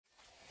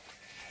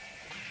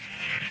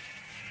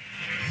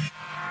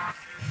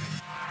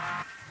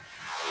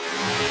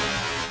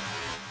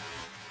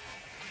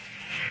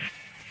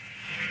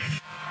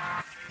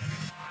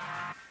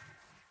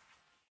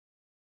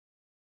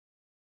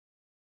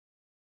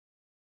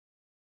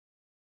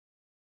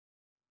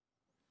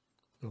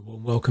Well,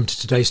 welcome to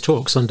today's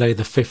talk, Sunday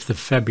the 5th of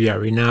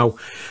February. Now,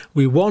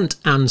 we want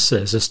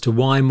answers as to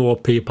why more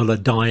people are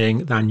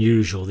dying than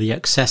usual. The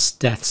excess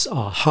deaths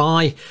are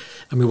high,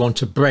 and we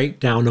want a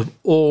breakdown of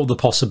all the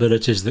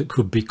possibilities that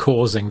could be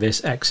causing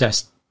these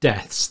excess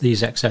deaths.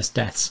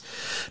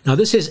 Now,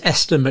 this is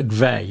Esther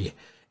McVey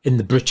in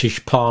the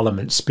British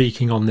Parliament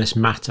speaking on this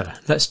matter.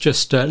 Let's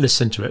just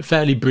listen to it.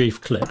 Fairly brief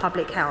clip.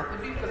 Public health.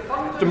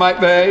 Mr.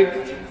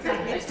 McVey.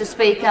 Mr.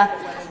 Speaker,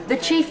 the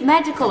Chief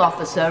Medical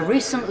Officer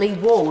recently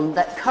warned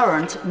that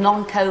current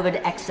non-COVID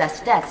excess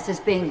deaths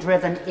is being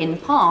driven in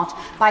part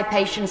by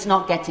patients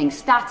not getting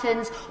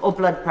statins or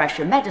blood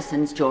pressure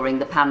medicines during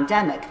the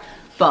pandemic.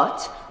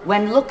 But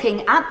when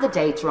looking at the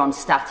data on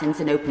statins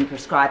in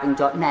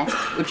openprescribing.net,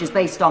 which is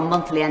based on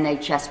monthly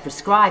NHS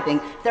prescribing,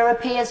 there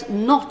appears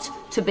not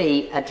to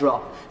be a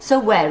drop. So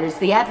where is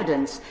the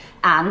evidence?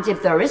 And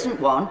if there isn't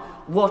one,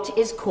 what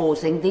is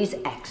causing these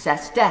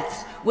excess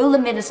deaths? Will the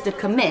Minister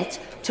commit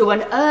to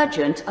an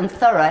urgent and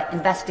thorough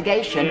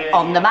investigation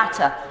on the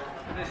matter?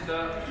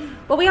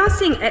 Well, we are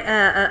seeing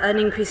an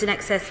increase in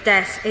excess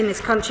deaths in this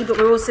country, but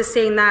we're also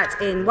seeing that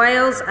in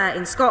Wales,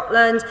 in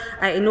Scotland,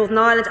 in Northern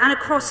Ireland and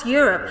across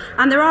Europe.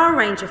 And there are a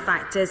range of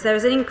factors. There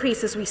is an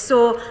increase, as we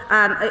saw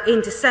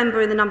in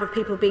December, in the number of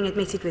people being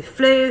admitted with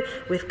flu,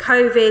 with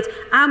COVID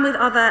and with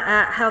other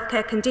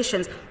healthcare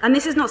conditions. And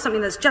this is not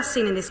something that's just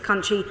seen in this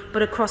country,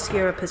 but across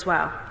Europe as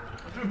well.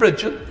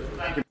 Bridget.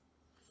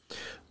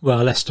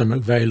 Well, Esther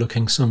McVey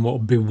looking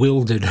somewhat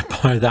bewildered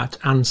by that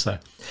answer.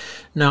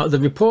 Now, the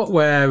report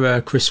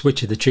where Chris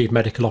Whitty, the Chief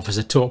Medical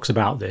Officer, talks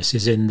about this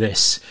is in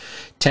this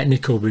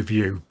technical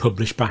review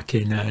published back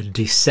in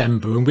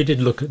December, and we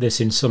did look at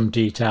this in some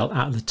detail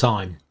at the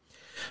time.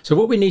 So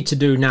what we need to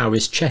do now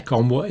is check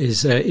on what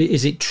is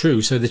it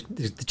true? So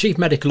the Chief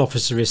Medical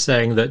Officer is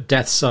saying that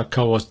deaths are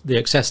caused, the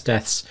excess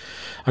deaths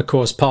are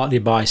caused partly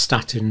by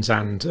statins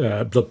and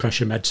blood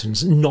pressure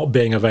medicines not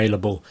being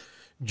available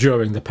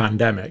during the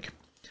pandemic.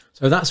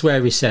 So that's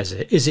where he says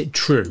it. Is it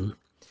true?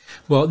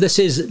 Well, this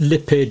is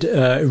lipid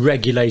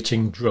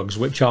regulating drugs,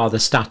 which are the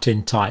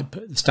statin type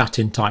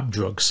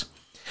drugs.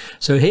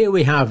 So here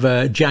we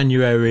have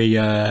January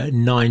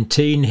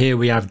 19, here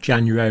we have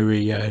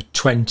January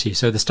 20,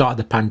 so the start of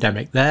the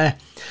pandemic there.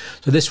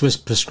 So this was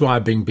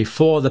prescribing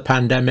before the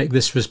pandemic,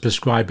 this was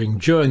prescribing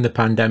during the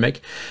pandemic,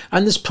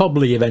 and there's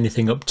probably, if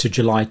anything, up to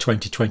July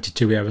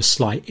 2022, we have a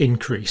slight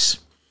increase.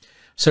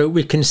 So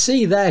we can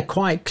see there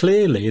quite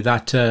clearly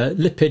that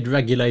lipid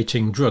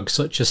regulating drugs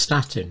such as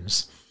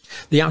statins,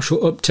 the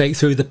actual uptake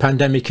through the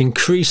pandemic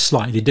increased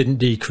slightly, didn't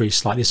decrease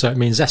slightly. So it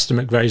means Esther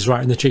McVey is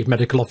right and the Chief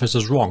Medical Officer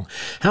is wrong.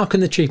 How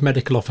can the Chief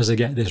Medical Officer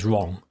get this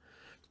wrong?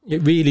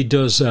 It really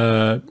does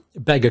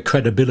beg a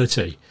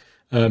credibility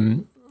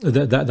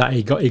that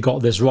he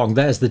got this wrong.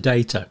 There's the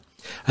data.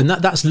 And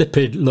that's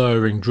lipid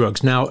lowering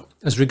drugs. Now,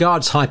 as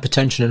regards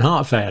hypertension and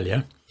heart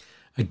failure,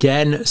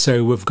 again,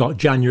 so we've got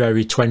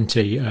January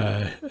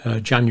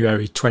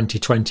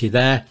 2020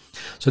 there.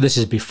 So this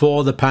is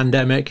before the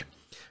pandemic.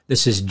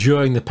 This is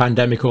during the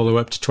pandemic all the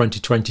way up to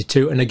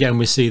 2022. And again,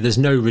 we see there's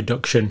no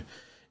reduction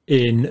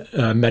in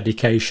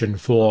medication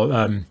for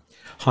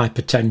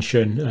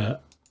hypertension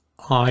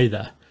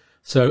either.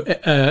 So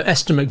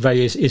Esther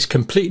McVey is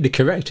completely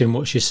correct in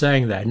what she's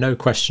saying there. No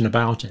question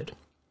about it.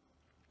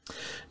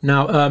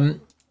 Now,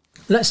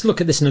 let's look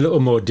at this in a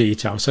little more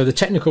detail. So the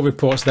technical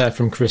report's there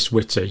from Chris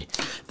Whitty.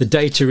 The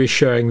data is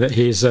showing that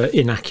he's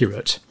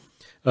inaccurate.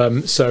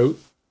 So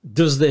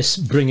does this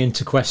bring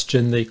into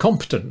question the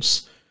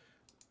competence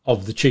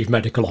of the Chief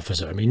Medical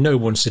Officer? I mean, no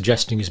one's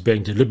suggesting he's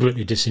being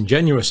deliberately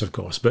disingenuous, of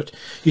course, but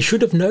he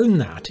should have known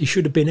that. He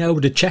should have been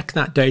able to check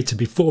that data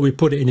before we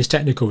put it in his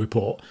technical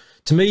report.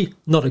 To me,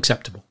 not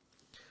acceptable.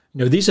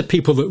 You know, these are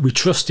people that we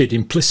trusted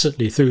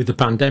implicitly through the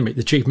pandemic,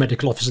 the Chief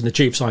Medical Officer and the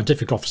Chief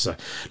Scientific Officer.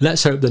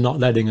 Let's hope they're not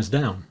letting us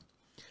down.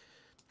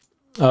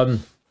 Now,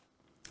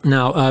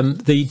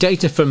 the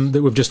data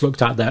that we've just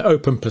looked at there,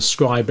 open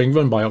prescribing,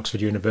 run by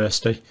Oxford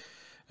University.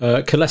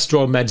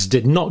 Cholesterol meds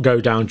did not go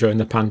down during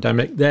the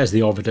pandemic. There's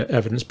the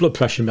evidence. Blood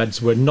pressure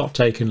meds were not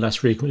taken less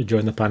frequently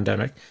during the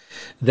pandemic.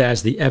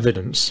 There's the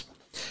evidence.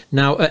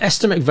 Now,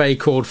 Esther McVey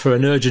called for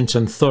an urgent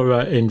and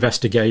thorough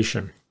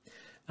investigation.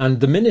 And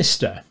the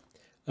Minister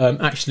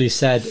actually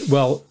said,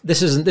 well,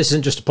 this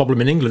isn't just a problem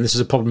in England. This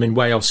is a problem in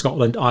Wales,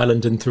 Scotland,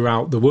 Ireland, and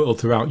throughout the world,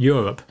 throughout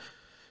Europe.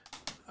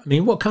 I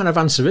mean, what kind of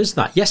answer is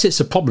that? Yes, it's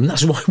a problem.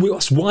 That's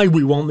why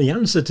we want the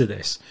answer to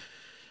this.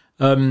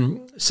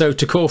 So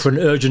to call for an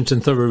urgent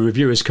and thorough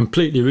review is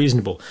completely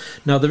reasonable.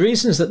 Now, the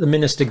reasons that the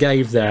Minister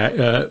gave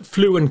there,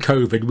 flu and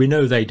COVID, we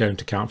know they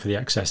don't account for the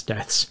excess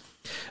deaths.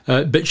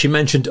 But she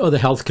mentioned other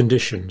health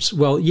conditions.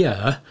 Well,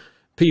 yeah,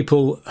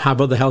 people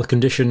have other health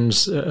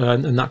conditions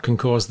and that can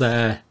cause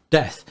their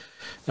death.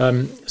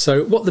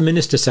 So what the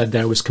Minister said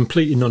there was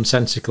completely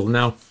nonsensical.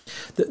 Now,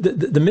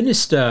 the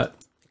Minister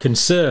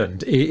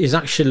concerned is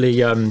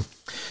actually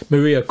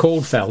Maria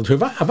Caulfield,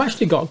 who I've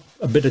actually got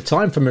a bit of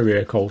time for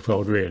Maria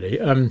Caulfield, really.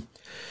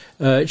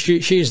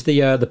 She's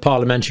the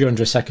Parliamentary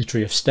Under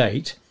Secretary of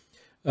State.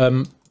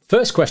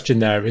 First question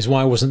there is,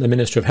 why wasn't the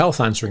Minister of Health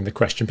answering the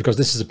question? Because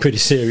this is a pretty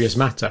serious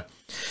matter.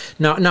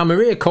 Now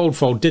Maria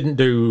Coldfold didn't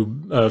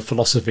do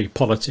philosophy,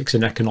 politics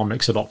and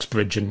economics at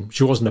Oxbridge, and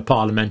she wasn't a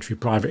parliamentary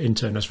private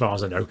intern as far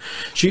as I know.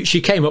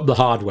 She came up the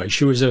hard way.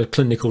 She was a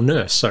clinical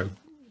nurse, so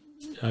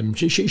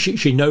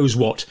she knows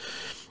what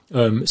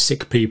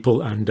sick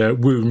people and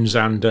wounds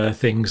and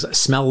things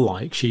smell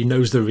like. She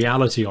knows the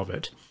reality of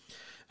it.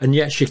 And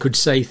yet she could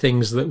say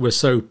things that were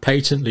so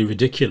patently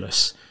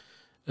ridiculous,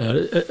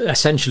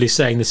 essentially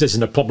saying this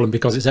isn't a problem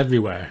because it's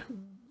everywhere.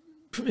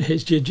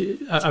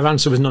 Her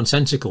answer was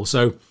nonsensical.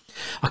 So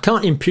I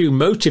can't impugn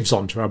motives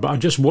onto her, but I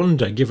just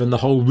wonder, given the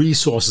whole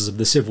resources of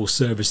the civil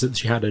service that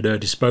she had at her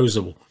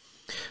disposal,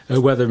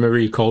 whether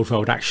Marie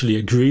Coldfold actually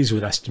agrees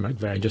with Esther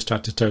McVey and just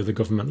had to toe the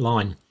government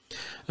line.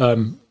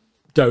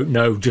 Don't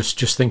know,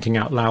 just thinking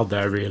out loud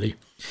there, really.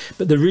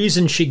 But the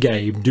reasons she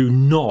gave do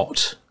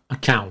not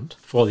account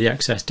for the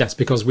excess deaths,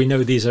 because we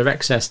know these are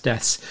excess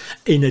deaths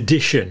in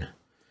addition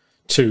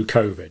to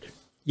COVID.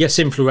 Yes,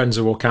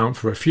 influenza will count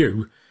for a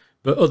few,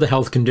 but other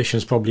health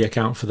conditions probably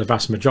account for the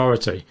vast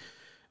majority.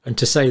 And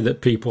to say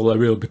that people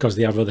are ill because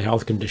they have other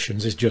health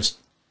conditions is just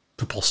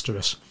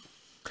preposterous.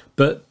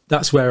 But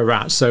that's where we're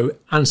at. So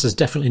answers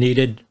definitely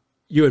needed.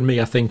 You and me,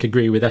 I think,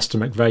 agree with Esther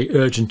McVey.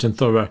 Urgent and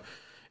thorough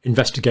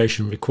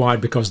investigation required,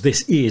 because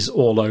this is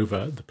all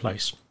over the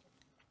place.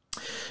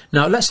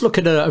 Now, let's look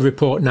at a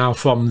report now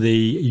from the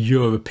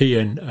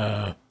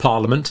European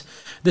Parliament.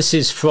 This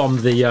is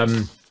from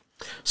the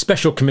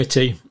special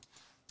committee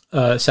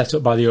set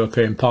up by the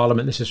European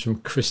Parliament. This is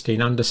from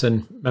Christine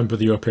Anderson, member of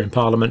the European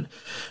Parliament,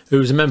 who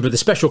is a member of the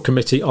special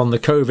committee on the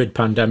COVID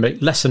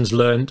pandemic, lessons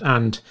learned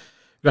and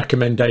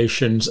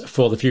recommendations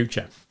for the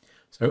future.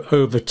 So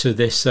over to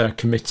this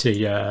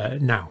committee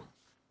now.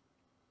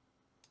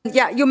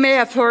 Yeah, you may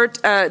have heard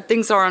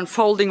things are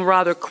unfolding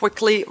rather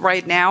quickly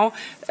right now,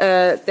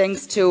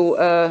 thanks to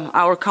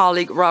our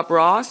colleague Rob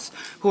Ross,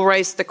 who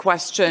raised the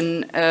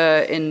question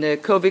in the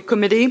COVID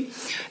committee,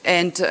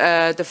 and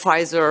the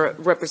Pfizer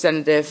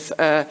representative,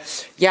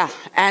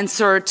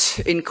 answered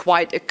in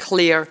quite a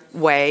clear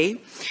way.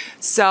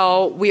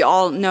 So we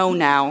all know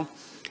now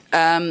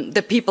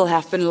that people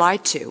have been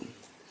lied to.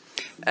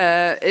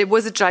 It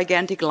was a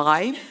gigantic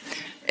lie,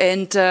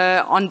 and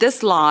on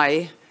this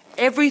lie,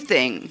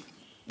 everything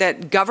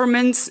that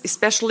governments,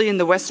 especially in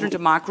the Western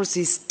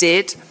democracies,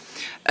 did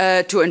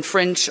to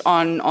infringe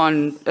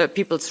on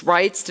people's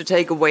rights, to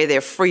take away their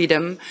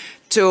freedom,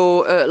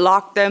 to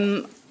lock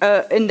them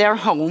in their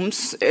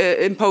homes,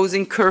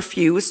 imposing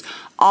curfews.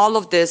 All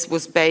of this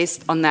was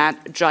based on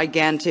that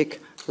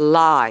gigantic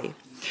lie.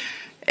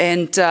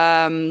 And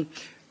I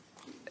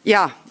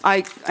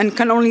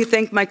can only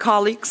thank my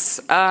colleagues.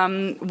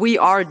 We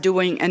are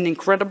doing an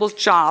incredible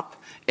job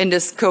in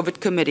this COVID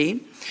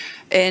committee.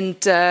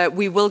 And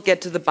we will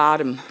get to the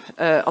bottom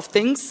of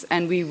things,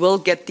 and we will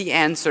get the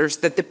answers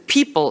that the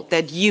people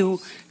that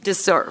you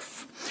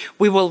deserve.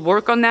 We will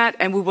work on that,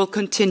 and we will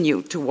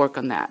continue to work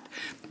on that.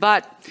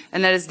 But,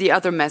 and that is the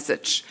other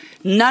message,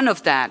 none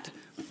of that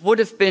would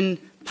have been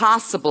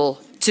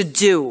possible to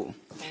do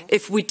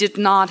if we did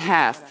not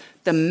have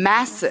the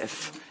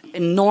massive,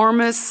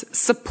 enormous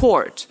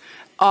support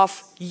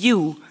of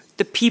you,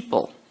 the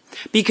people.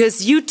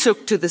 Because you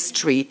took to the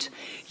street,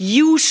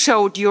 you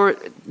showed your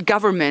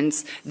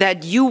governments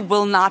that you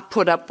will not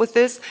put up with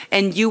this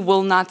and you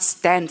will not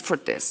stand for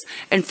this.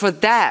 And for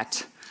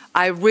that,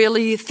 I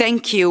really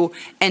thank you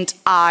and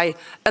I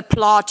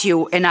applaud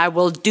you, and I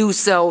will do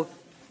so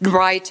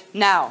right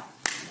now.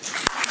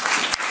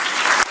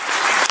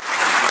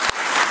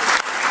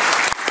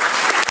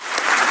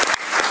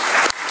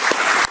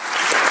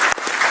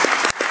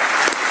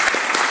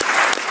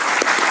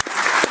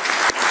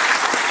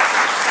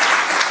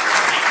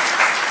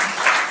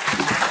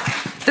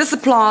 This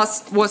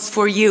applause was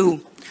for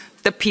you,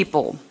 the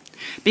people,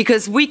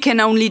 because we can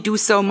only do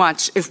so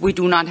much if we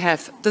do not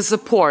have the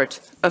support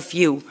of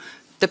you,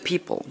 the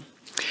people.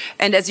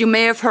 And as you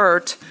may have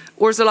heard,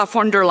 Ursula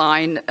von der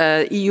Leyen,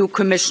 EU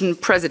Commission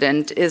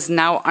President, is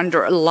now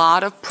under a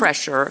lot of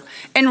pressure,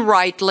 and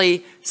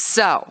rightly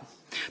so.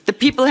 The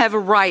people have a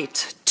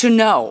right to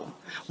know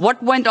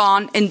what went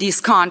on in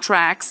these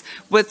contracts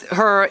with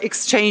her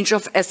exchange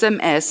of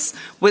SMS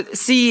with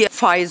CEO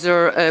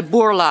Pfizer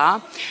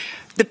Bourla.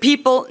 The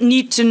people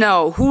need to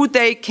know who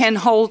they can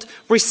hold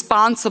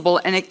responsible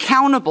and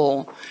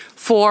accountable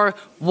for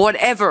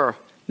whatever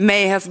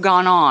may have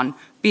gone on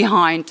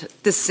behind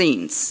the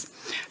scenes.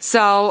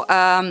 So,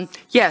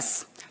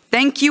 yes,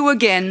 thank you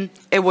again.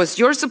 It was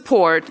your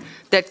support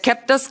that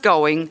kept us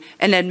going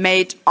and that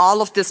made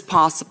all of this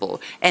possible.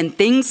 And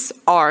things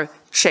are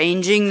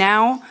changing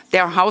now.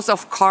 Their house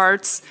of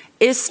cards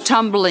is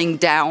tumbling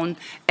down,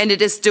 and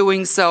it is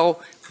doing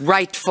so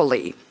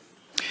rightfully.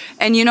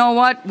 And you know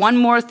what? One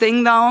more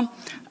thing, though.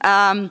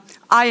 I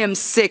am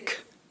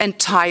sick and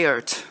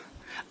tired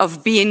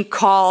of being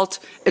called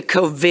a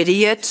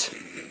COVIDiot.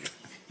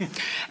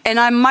 And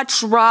I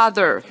much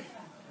rather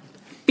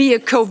be a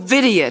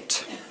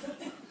COVIDiot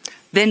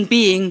than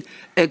being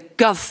a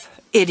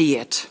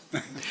idiot.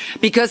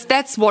 Because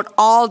that's what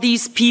all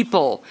these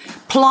people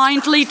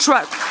blindly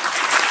trust.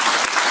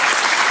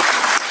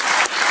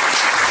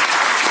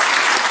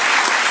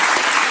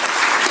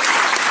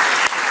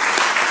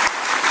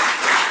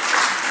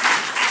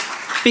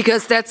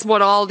 Because that's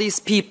what all these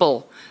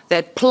people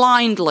that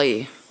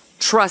blindly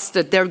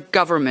trusted their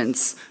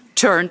governments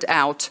turned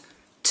out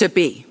to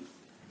be.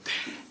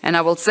 And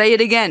I will say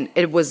it again,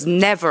 it was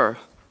never,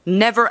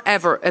 never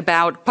ever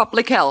about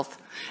public health.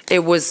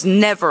 It was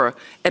never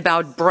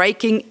about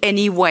breaking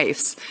any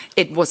waves.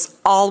 It was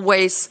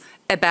always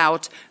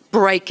about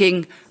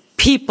breaking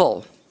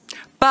people.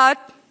 But,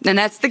 and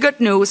that's the good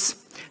news,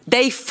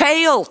 they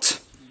failed.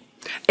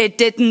 It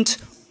didn't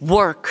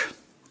work.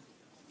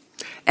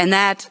 And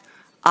that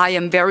I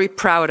am very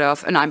proud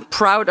of, and I'm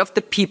proud of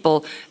the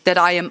people that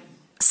I am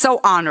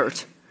so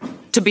honored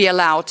to be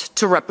allowed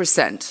to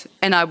represent.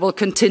 And I will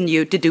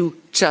continue to do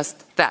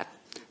just that.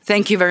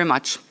 Thank you very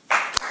much.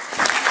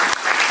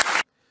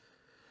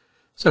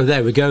 So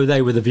there we go.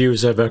 They were the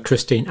views of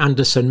Christine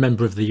Anderson,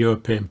 member of the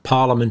European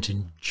Parliament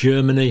in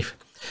Germany,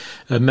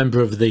 a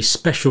member of the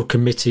Special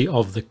Committee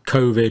of the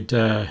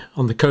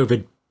on the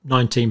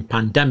COVID-19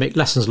 pandemic,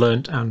 lessons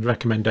learned and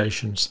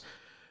recommendations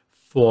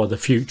for the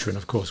future. And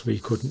of course, we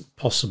couldn't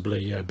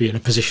possibly be in a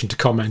position to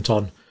comment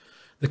on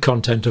the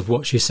content of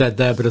what she said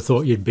there, but I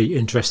thought you'd be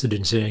interested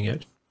in seeing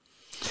it.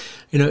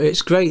 You know,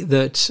 it's great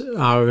that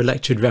our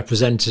elected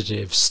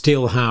representatives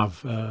still have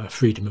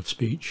freedom of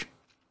speech,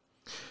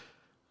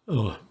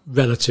 or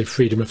relative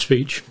freedom of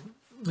speech.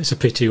 It's a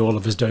pity all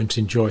of us don't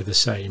enjoy the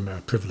same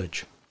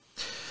privilege.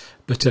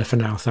 But for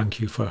now, thank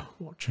you for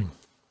watching.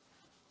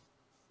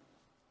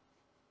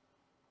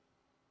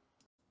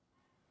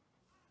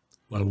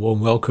 Well, a warm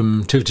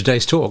welcome to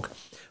today's talk,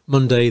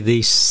 Monday the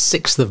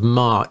 6th of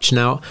March.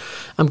 Now,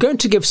 I'm going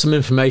to give some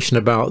information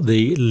about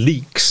the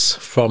leaks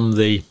from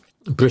the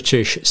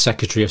British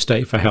Secretary of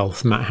State for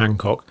Health, Matt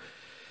Hancock,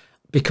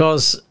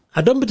 because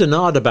I don't be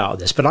denied about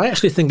this, but I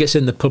actually think it's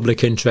in the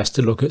public interest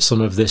to look at some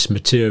of this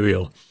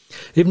material,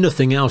 if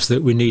nothing else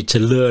that we need to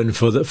learn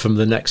for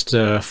the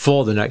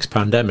next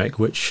pandemic,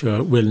 which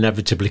will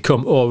inevitably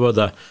come, or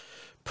other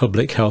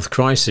public health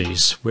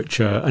crises, which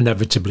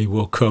inevitably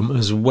will come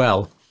as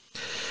well.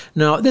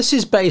 Now, this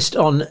is based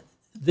on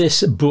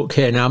this book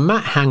here. Now,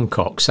 Matt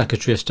Hancock,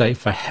 Secretary of State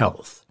for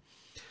Health,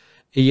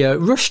 he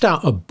rushed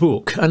out a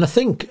book, and I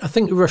think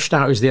rushed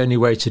out is the only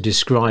way to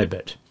describe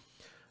it.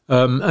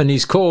 And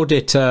he's called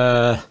it,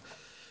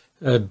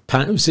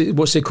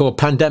 what's it called?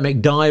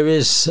 Pandemic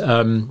Diaries,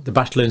 the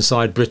battle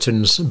inside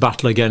Britain's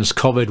battle against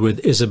COVID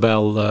with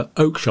Isabel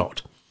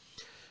Oakeshott.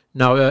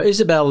 Now,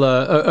 Isabel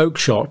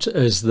Oakeshott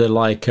is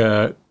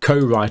the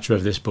co-writer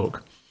of this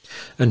book.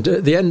 And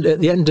at the end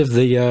of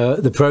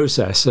the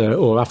process,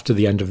 or after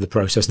the end of the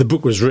process, the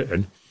book was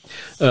written.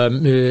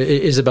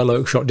 Isabel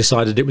Oakeshott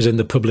decided it was in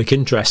the public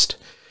interest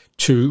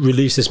to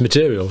release this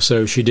material,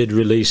 so she did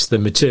release the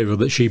material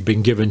that she'd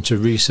been given to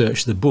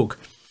research the book.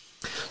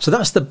 So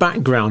that's the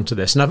background to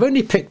this, and I've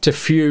only picked a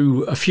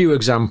few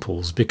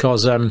examples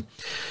because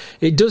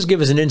it does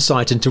give us an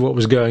insight into what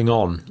was going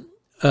on.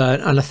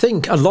 And I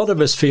think a lot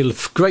of us feel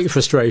great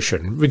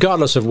frustration,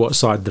 regardless of what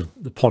side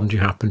the pond you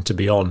happen to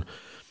be on.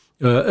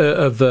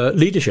 Of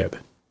leadership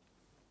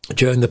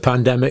during the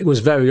pandemic was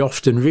very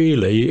often,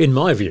 really, in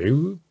my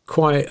view,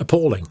 quite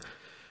appalling.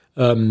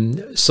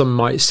 Some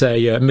might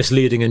say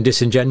misleading and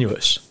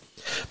disingenuous.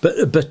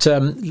 But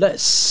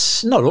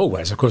let's not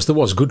always. Of course, there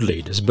was good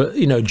leaders, but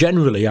you know,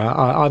 generally,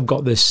 I've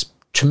got this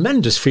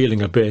tremendous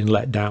feeling of being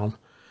let down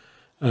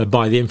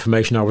by the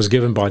information I was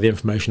given, by the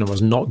information I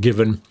was not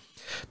given,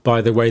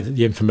 by the way that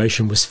the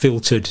information was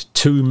filtered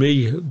to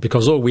me,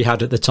 because all we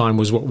had at the time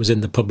was what was in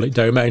the public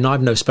domain.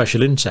 I've no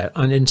special insight.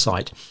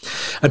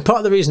 And part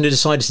of the reason he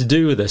decided to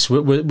do this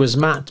was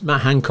Matt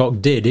Hancock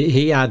did.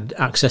 He had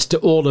access to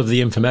all of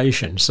the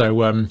information.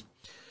 So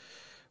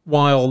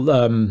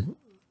while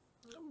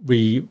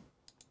we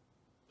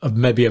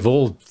maybe have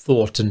all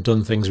thought and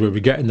done things where we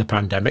get in the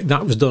pandemic,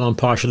 that was done on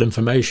partial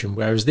information,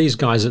 whereas these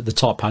guys at the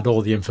top had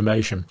all the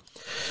information.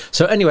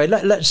 So anyway,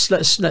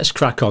 let's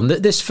crack on.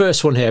 This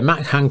first one here,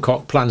 Matt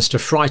Hancock plans to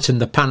frighten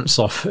the pants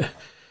off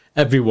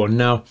everyone.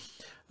 Now,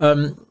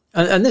 and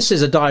this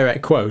is a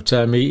direct quote.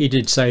 He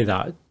did say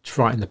that,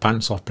 frighten the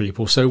pants off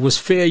people. So was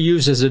fear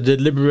used as a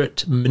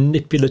deliberate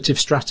manipulative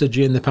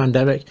strategy in the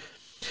pandemic?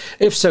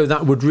 If so,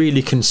 that would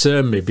really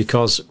concern me,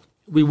 because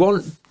we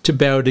want to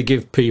be able to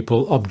give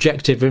people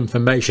objective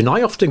information.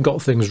 I often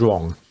got things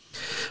wrong,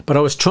 but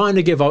I was trying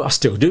to give, I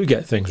still do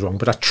get things wrong,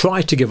 but I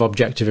try to give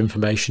objective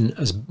information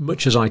as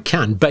much as I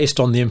can based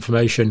on the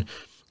information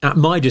at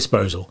my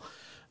disposal.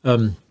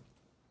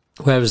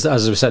 Whereas,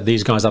 as I said,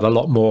 these guys had a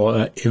lot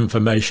more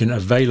information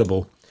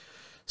available.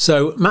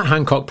 So Matt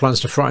Hancock plans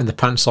to frighten the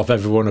pants off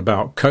everyone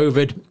about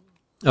COVID.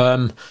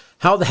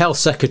 How the Health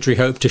Secretary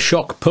hoped to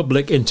shock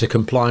public into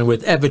complying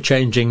with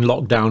ever-changing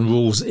lockdown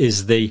rules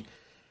is the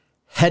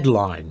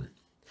headline.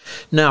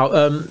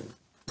 Now,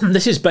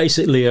 this is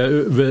basically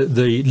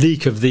the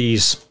leak of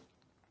these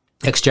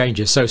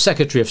exchanges. So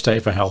Secretary of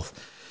State for Health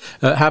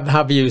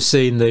Have you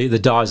seen the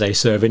Daze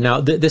survey?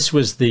 Now, this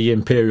was the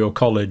Imperial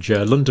College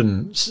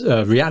London's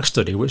React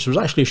study, which was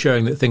actually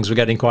showing that things were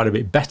getting quite a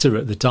bit better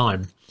at the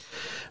time.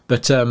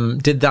 But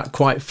did that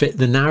quite fit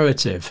the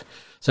narrative?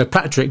 So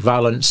Patrick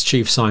Vallance,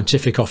 Chief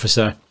Scientific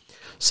Officer,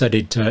 said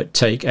he'd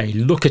take a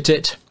look at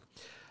it.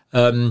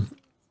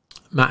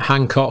 Matt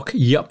Hancock,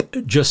 yup,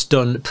 just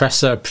done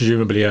presser,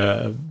 presumably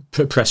a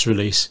press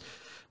release,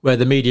 where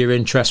the media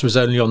interest was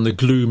only on the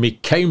gloomy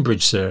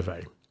Cambridge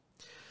survey.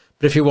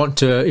 But if we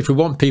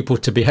want people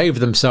to behave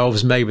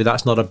themselves, maybe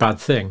that's not a bad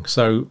thing.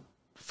 So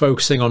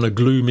focusing on a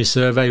gloomy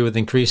survey with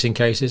increasing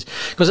cases,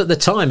 because at the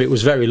time it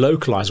was very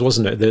localised,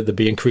 wasn't it? There'd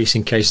be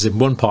increasing cases in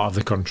one part of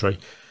the country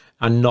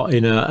and not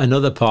in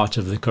another part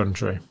of the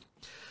country.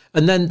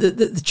 And then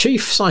the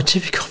Chief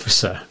Scientific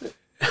Officer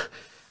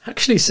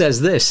actually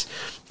says this: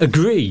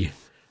 agree,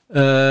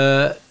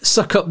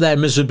 suck up their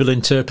miserable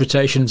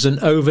interpretations and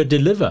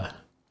over-deliver.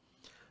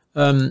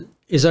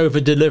 Is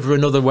over-deliver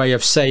another way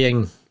of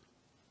saying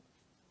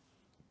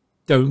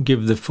don't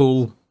give the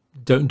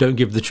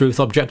truth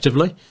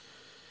objectively?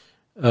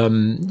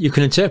 You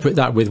can interpret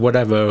that with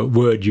whatever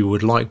word you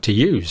would like to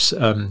use,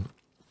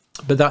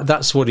 but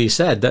that's what he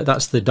said.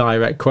 That's the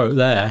direct quote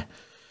there.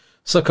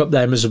 Suck up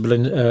their miserable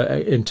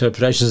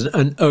interpretations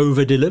and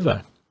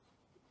over-deliver.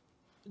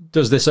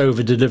 Does this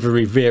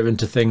over-delivery veer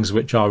into things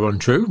which are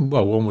untrue?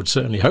 Well, one would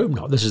certainly hope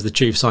not. This is the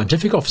Chief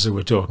Scientific Officer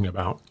we're talking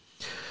about,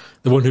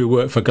 the one who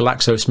worked for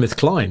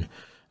GlaxoSmithKline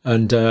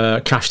and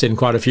cashed in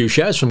quite a few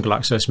shares from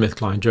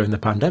GlaxoSmithKline during the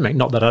pandemic.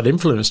 Not that I'd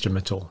influenced him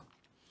at all.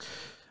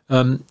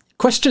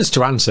 Questions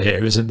to answer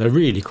here, isn't there?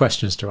 Really,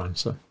 questions to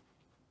answer.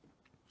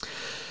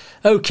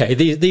 Okay,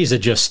 they're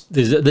just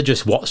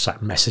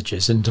WhatsApp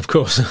messages, and of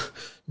course,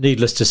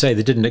 needless to say,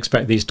 they didn't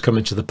expect these to come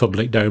into the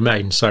public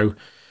domain. So,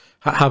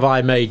 have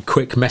I made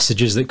quick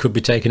messages that could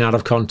be taken out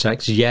of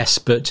context? Yes,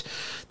 but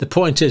the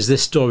point is,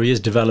 this story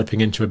is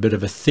developing into a bit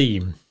of a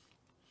theme.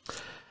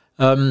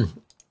 And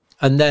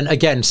then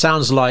again,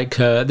 sounds like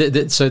so.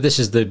 This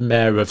is the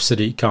mayor of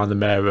Sadiq Khan, the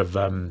mayor of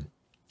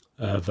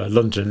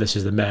London. This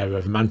is the mayor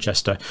of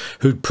Manchester,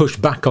 who'd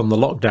pushed back on the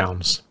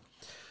lockdowns.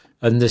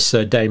 And this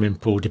Damien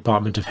Poole,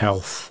 Department of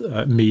Health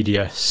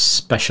Media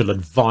Special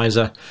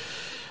Advisor.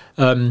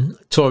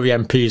 Tory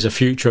MPs are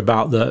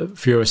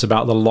furious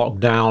about the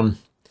lockdown.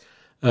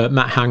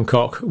 Matt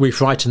Hancock, we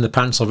frightened the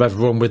pants of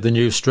everyone with the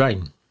new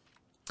strain.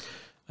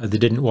 They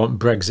didn't want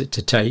Brexit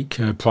to take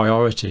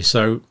priority.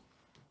 So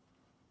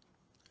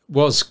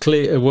was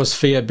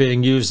fear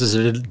being used as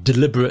a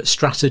deliberate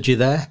strategy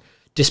there?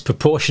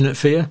 Disproportionate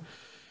fear?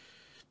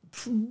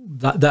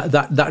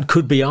 That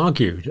could be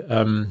argued.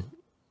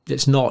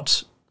 It's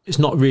not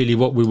really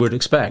what we would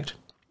expect.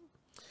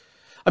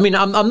 I mean,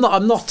 I'm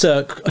not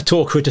at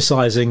all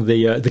criticising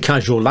the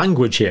casual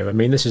language here. I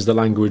mean, this is the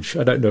language,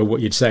 I don't know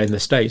what you'd say in the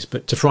States,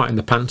 but to frighten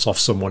the pants off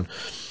someone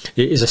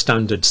is a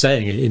standard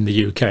saying in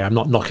the UK. I'm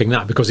not knocking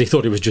that because he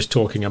thought he was just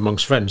talking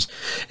amongst friends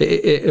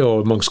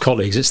or amongst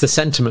colleagues. It's the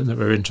sentiment that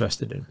we're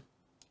interested in.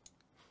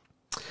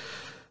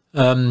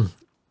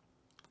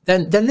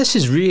 Then this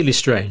is really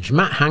strange.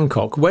 Matt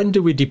Hancock, when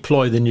do we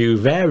deploy the new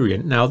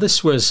variant? Now,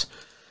 this was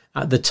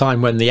at the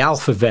time when the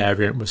alpha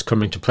variant was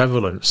coming to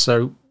prevalence.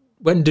 So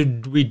when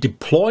did we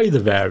deploy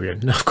the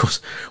variant? Now, of course,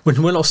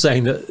 we're not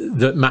saying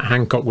that Matt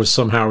Hancock was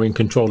somehow in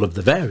control of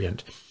the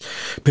variant.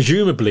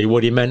 Presumably,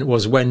 what he meant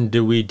was, when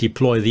do we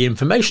deploy the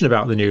information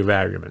about the new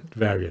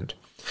variant?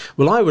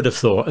 Well, I would have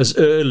thought as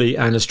early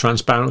and as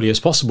transparently as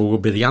possible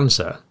would be the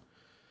answer,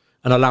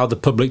 and allow the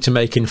public to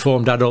make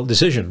informed adult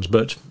decisions.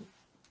 But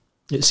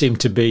it seemed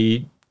to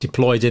be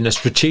deployed in a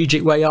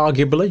strategic way,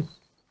 arguably.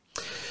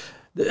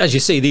 As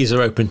you see, these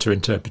are open to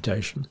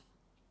interpretation.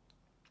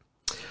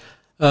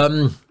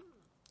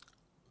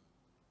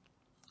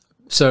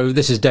 So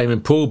this is Damien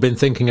Poole, been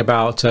thinking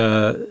about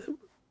the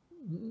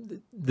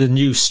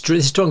new, this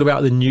is talking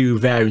about the new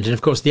variant. And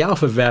of course, the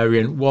alpha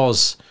variant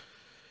was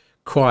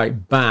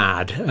quite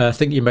bad. I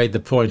think you made the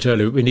point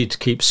earlier, we need to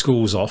keep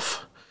schools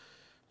off.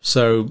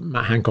 So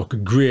Matt Hancock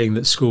agreeing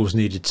that schools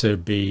needed to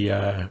be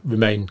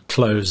remain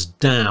closed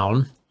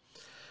down.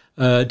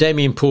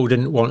 Damien Poole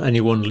didn't want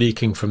anyone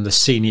leaking from the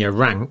senior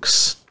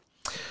ranks.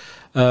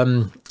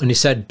 And he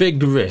said,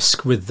 big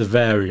risk with the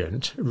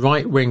variant.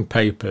 Right-wing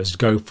papers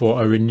go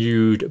for a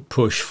renewed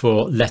push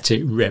for let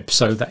it rip.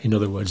 So that, in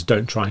other words,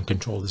 don't try and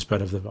control the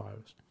spread of the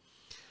virus.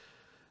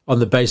 On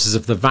the basis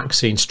of the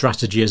vaccine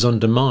strategy is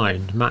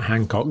undermined. Matt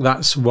Hancock,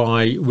 that's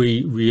why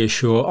we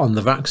reassure on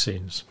the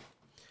vaccines.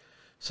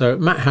 So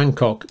Matt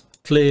Hancock,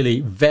 clearly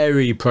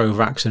very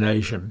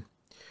pro-vaccination.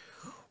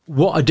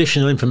 What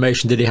additional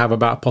information did he have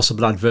about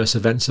possible adverse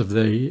effects of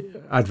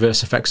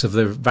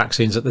the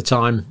vaccines at the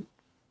time?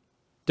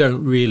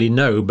 Don't really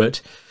know,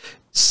 but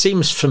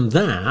seems from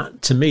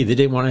that to me they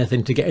didn't want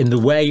anything to get in the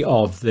way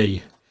of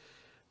the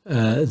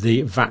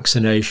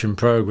vaccination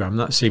program.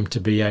 That seemed to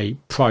be a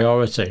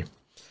priority.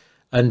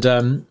 And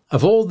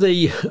of all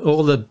the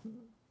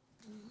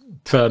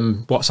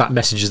WhatsApp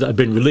messages that have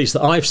been released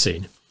that I've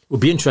seen, it would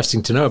be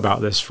interesting to know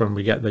about this when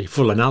we get the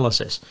full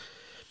analysis,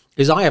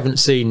 is I haven't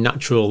seen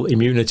natural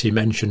immunity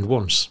mentioned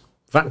once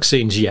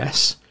Vaccines,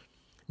 yes.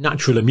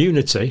 Natural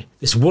immunity,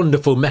 this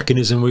wonderful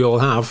mechanism we all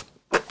have,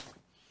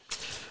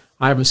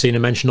 I haven't seen a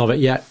mention of it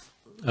yet.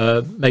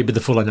 Maybe the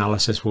full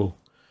analysis will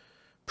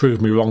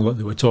prove me wrong that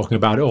they were talking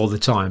about it all the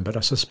time, but I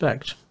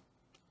suspect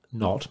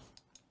not.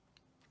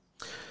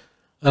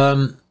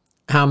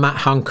 How Matt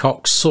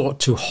Hancock sought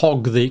to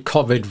hog the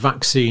COVID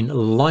vaccine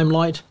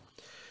limelight.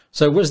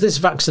 So was this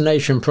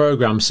vaccination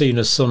programme seen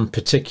as some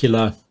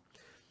particular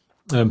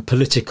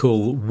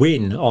political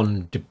win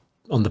on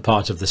the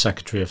part of the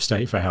Secretary of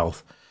State for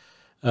Health?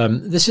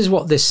 This is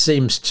what this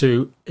seems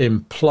to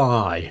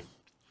imply.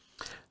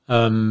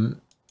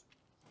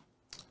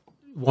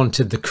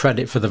 Wanted the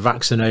credit for the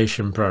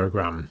vaccination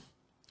programme.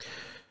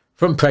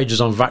 Front pages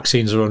on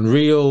vaccines are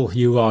unreal.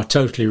 You are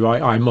totally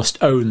right. I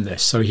must own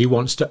this. So he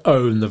wants to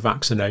own the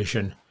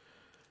vaccination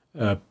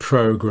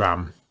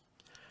programme.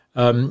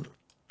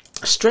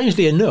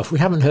 Strangely enough, we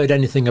haven't heard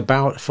anything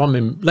from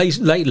him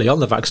lately on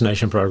the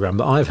vaccination programme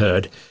that I've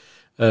heard,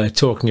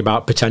 talking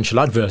about potential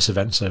adverse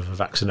events of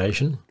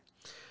vaccination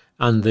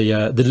and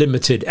the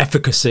limited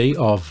efficacy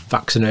of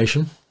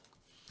vaccination.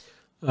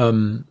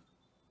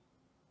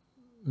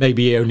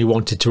 Maybe he only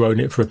wanted to own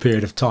it for a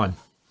period of time.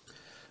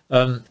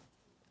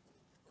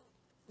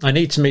 I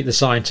need to meet the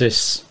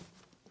scientist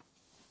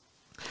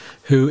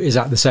who is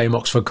at the same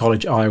Oxford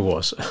College I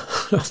was.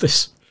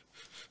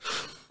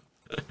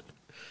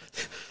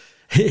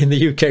 In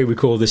the UK, we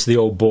call this the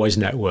old boys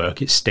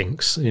network. It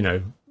stinks, you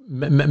know.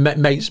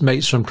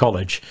 Mates from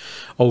college,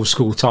 old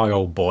school tie,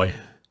 old boy.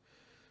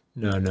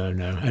 No.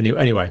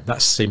 Anyway,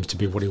 that seems to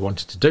be what he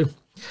wanted to do.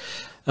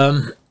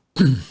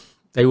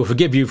 They will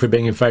forgive you for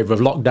being in favour of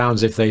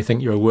lockdowns if they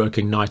think you're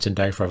working night and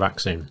day for a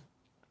vaccine.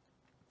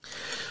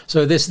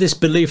 So this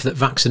belief that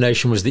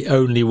vaccination was the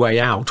only way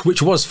out,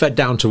 which was fed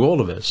down to all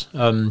of us.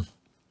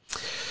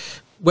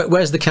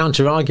 Where's the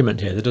counter argument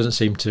here? There doesn't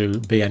seem to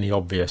be any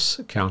obvious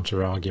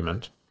counter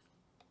argument.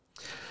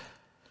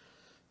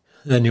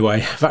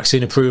 Anyway,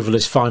 vaccine approval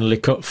is finally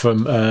cut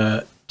from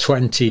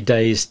 20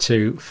 days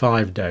to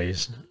 5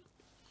 days.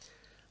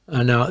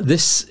 Now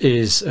this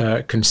is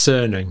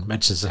concerning.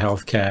 Medicines and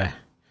Healthcare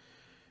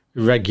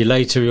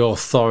Regulatory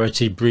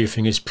Authority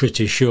briefing is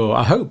pretty sure.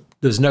 I hope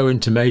there's no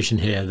intimation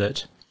here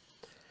that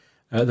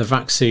the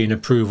vaccine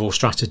approval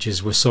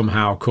strategies were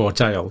somehow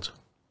curtailed.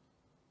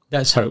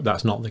 Let's hope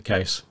that's not the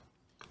case,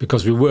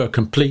 because we were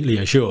completely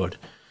assured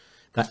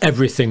that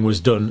everything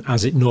was done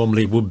as it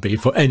normally would be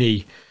for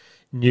any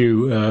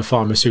new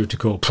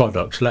pharmaceutical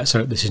product. Let's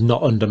hope this is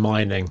not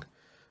undermining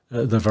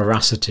the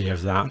veracity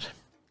of that.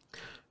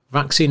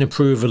 Vaccine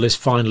approval is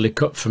finally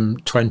cut from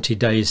 20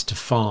 days to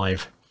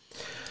 5.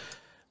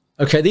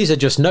 Okay, these are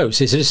just notes.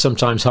 It is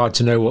sometimes hard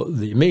to know what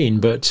they mean,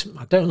 but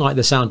I don't like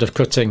the sound of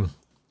cutting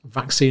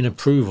vaccine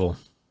approval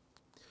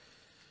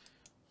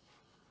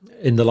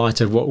in the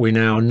light of what we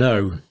now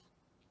know.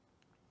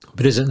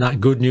 But isn't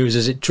that good news?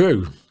 Is it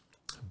true?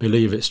 I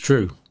believe it's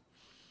true.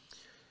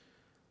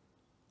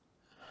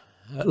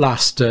 At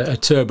last, a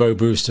turbo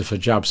booster for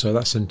jabs, so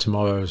that's in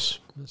tomorrow's.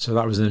 So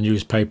that was in the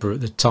newspaper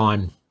at the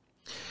time.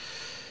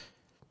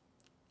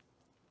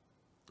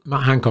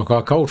 Matt Hancock,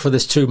 I called for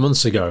this 2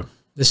 months ago.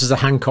 This is a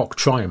Hancock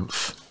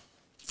triumph.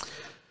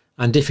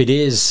 And if it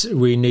is,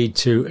 we need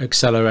to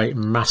accelerate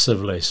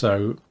massively.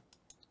 So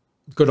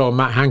good old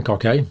Matt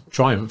Hancock, eh?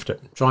 Triumphed it.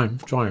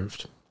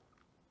 Triumphed.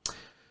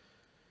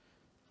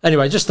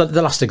 Anyway, just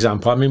the last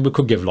example. I mean, we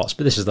could give lots,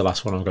 but this is the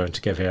last one I'm going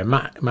to give here.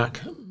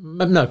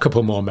 No, a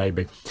couple more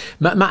maybe.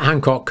 Matt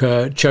Hancock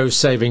chose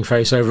saving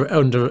face over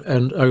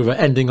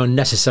ending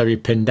unnecessary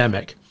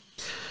pandemic.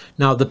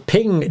 Now, the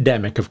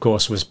ping-demic, of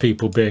course, was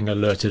people being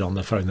alerted on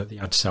the phone that they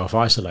had to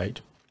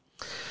self-isolate.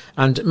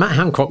 And Matt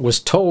Hancock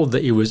was told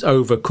that he was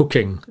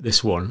overcooking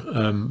this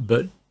one,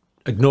 but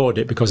ignored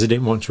it because he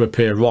didn't want to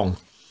appear wrong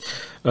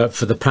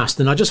for the past.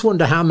 And I just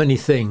wonder how many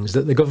things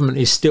that the government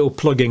is still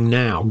plugging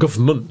now,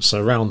 governments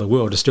around the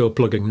world are still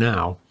plugging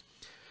now,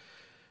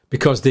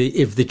 because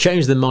if they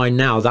change their mind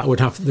now, they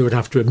would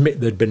have to admit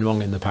they'd been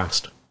wrong in the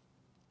past.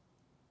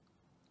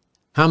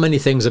 How many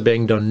things are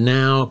being done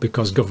now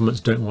because governments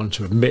don't want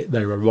to admit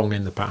they were wrong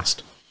in the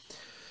past?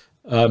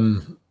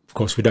 Of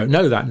course, we don't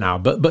know that now,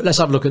 but let's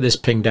have a look at this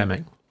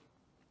pingdemic.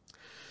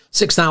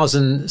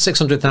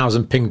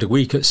 600,000 pinged a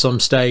week at some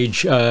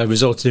stage,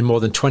 resulted in more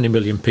than 20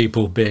 million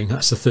people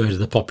that's a third of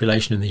the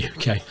population in the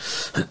UK,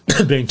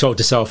 being told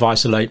to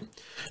self-isolate,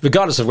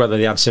 regardless of whether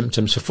they had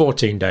symptoms, for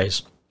 14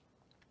 days.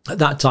 At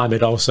that time,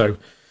 it also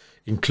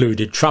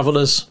included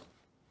travellers,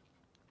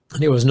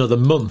 and it was another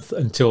month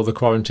until the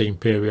quarantine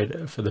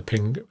period for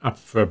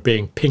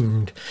being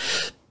pinged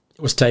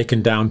was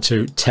taken down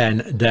to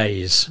 10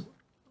 days.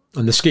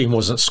 And the scheme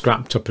wasn't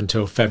scrapped up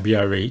until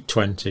February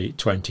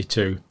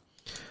 2022.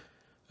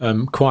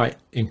 Quite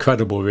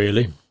incredible,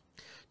 really.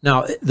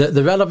 Now,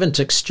 the relevant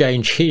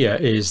exchange here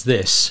is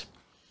this.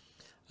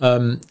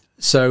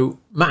 So,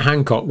 Matt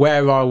Hancock,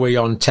 where are we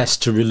on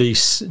test to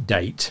release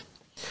date?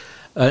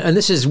 And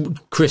this is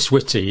Chris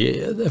Whitty,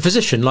 a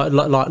physician, like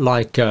the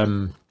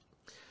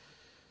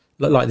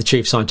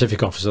chief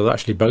scientific officer. They're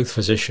actually both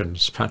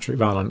physicians, Patrick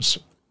Vallance.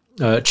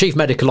 Chief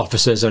Medical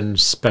Officers and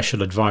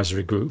Special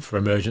Advisory Group for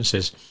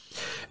Emergencies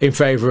in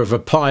favour of a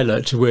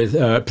pilot with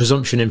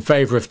presumption in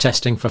favour of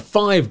testing for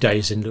 5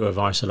 days in lieu of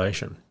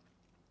isolation.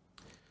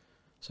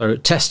 So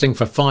testing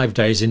for 5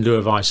 days in lieu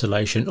of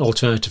isolation,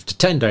 alternative to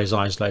 10 days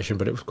isolation,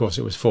 but of course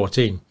it was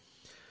 14.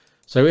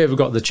 So here we've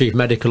got the Chief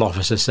Medical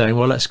Officer saying,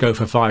 well, let's go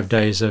for 5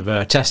 days of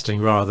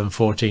testing rather than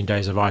 14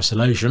 days of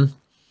isolation.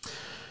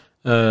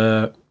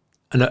 And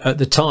at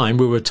the time,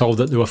 we were told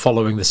that they were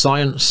following the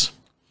science.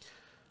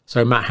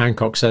 So Matt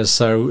Hancock says,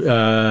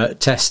 so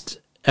test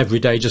every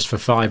day just for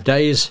 5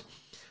 days.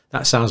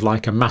 That sounds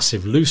like a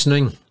massive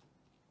loosening.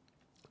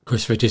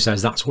 Chris Ritchie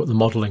says that's what the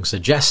modelling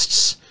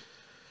suggests.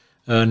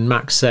 And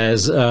Max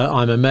says,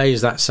 I'm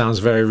amazed, that sounds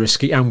very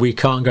risky and we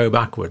can't go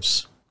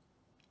backwards.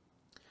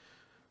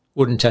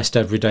 Wouldn't test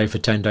every day for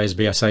 10 days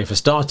be a safer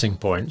starting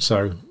point.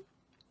 So,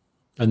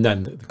 and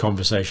then the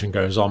conversation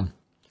goes on.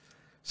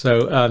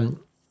 So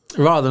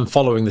rather than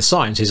following the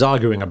science, he's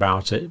arguing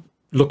about it,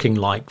 looking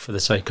like for the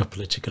sake of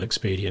political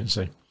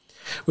expediency.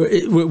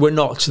 We're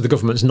not, the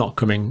government's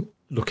not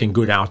looking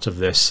good out of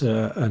this,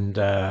 and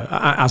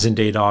as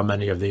indeed are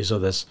many of these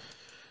others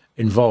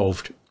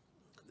involved.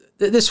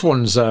 This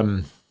one's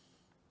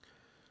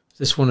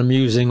this one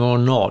amusing or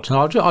not?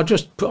 I'll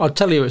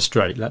tell you it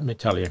straight. Let me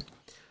tell you.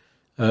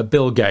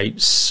 Bill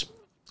Gates,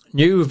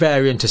 new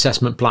variant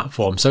assessment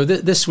platform. So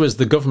this was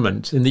the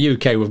government. In the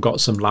UK, we've got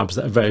some labs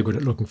that are very good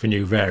at looking for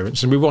new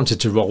variants, and we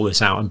wanted to roll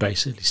this out and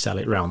basically sell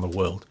it around the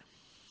world.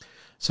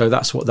 So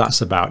that's what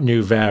that's about,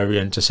 new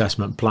variant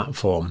assessment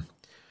platform,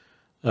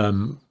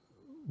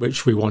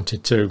 which we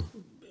wanted to,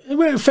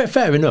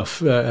 fair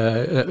enough,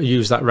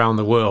 use that around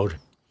the world.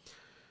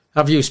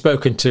 Have you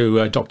spoken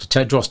to Dr.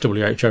 Tedros,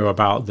 WHO,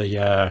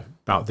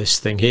 about this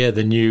thing here,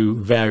 the new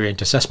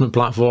variant assessment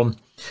platform?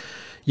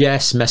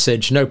 Yes,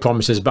 message, no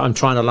promises, but I'm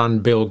trying to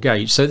land Bill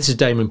Gates. So this is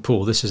Damon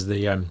Poole. This is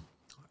the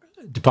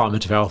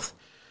Department of Health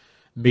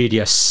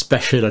Media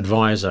Special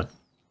Advisor.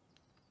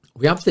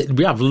 We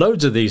have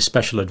loads of these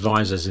special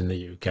advisors in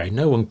the UK.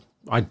 No one,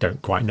 I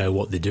don't quite know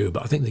what they do,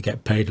 but I think they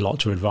get paid a lot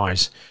to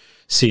advise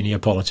senior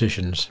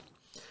politicians.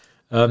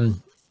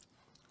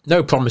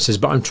 No promises,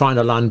 but I'm trying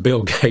to land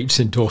Bill Gates'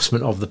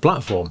 endorsement of the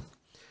platform.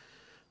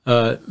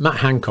 Matt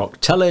Hancock,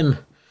 tell him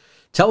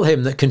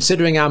that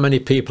considering how many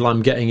people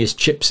I'm getting his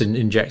chips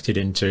injected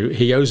into,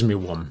 he owes me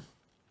one.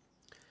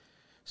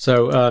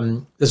 So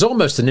there's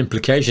almost an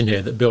implication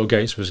here that Bill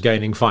Gates was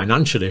gaining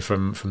financially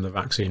from the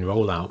vaccine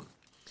rollout.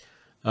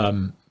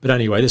 But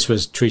anyway, this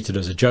was treated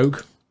as a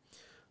joke.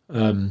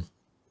 How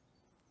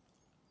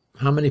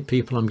many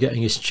people I'm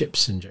getting his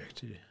chips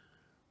injected?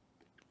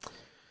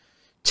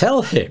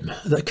 Tell him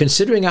that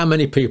considering how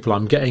many people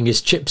I'm getting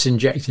his chips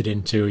injected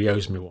into, he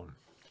owes me one.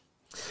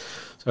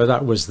 So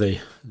that was the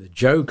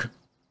joke.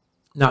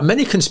 Now,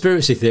 many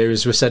conspiracy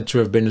theories were said to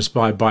have been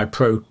inspired by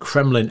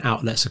pro-Kremlin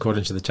outlets,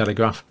 according to the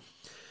Telegraph.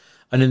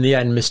 And in the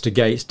end, Mr.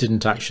 Gates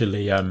didn't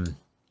actually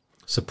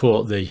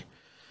support the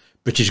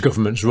British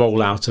government's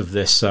rollout of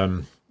this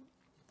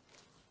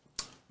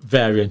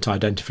variant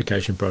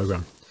identification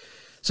programme.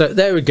 So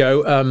there we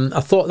go.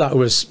 I thought that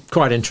was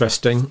quite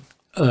interesting.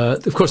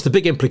 Of course, the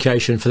big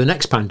implication for the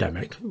next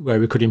pandemic, where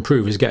we could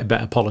improve, is get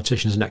better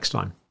politicians next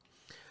time.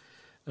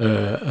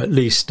 At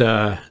least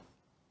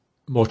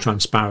more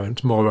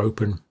transparent, more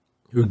open,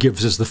 who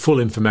gives us the full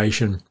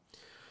information,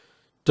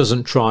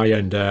 doesn't try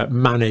and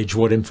manage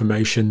what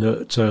information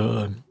that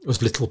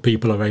us little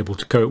people are able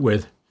to cope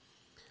with,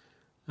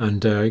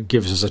 and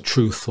gives us a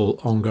truthful,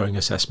 ongoing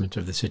assessment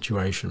of the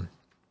situation.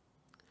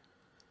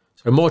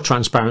 So more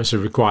transparency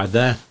required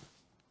there.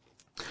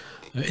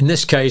 In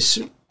this case,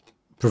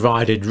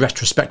 provided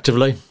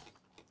retrospectively,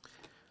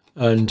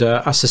 and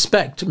I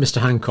suspect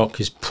Mr.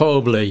 Hancock is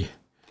probably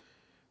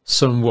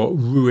somewhat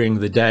ruining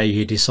the day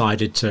he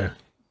decided to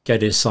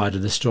get his side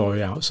of the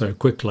story out so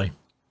quickly,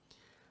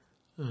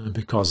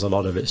 because a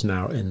lot of it's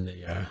now in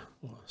the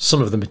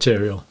some of the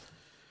material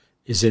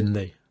is in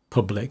the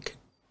public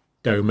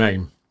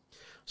domain.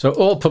 So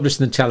all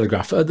published in the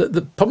Telegraph.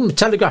 The problem with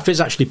Telegraph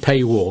is actually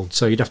paywalled,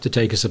 so you'd have to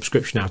take a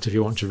subscription out if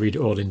you want to read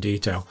it all in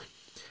detail.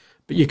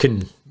 But you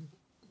can,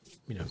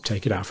 you know,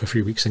 take it out for a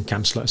few weeks and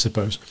cancel it, I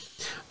suppose.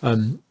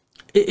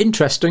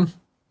 Interesting,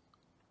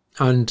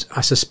 and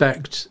I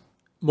suspect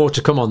more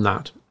to come on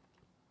that.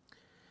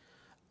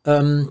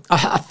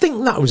 I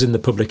think that was in the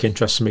public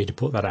interest for me to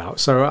put that out,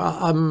 so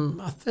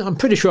I'm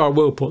pretty sure I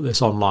will put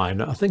this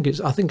online. I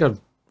think I've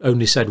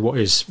only said what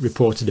is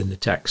reported in the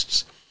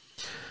texts.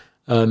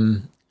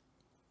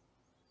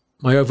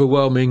 My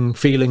overwhelming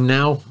feeling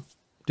now: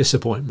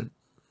 disappointment,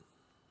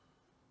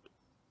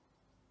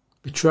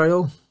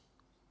 betrayal,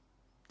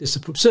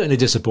 certainly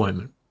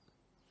disappointment,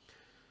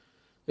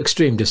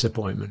 extreme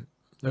disappointment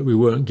that we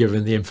weren't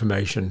given the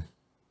information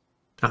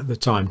at the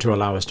time to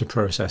allow us to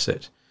process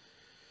it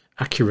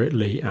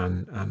accurately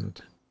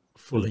and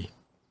fully.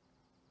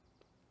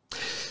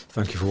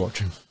 Thank you for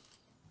watching.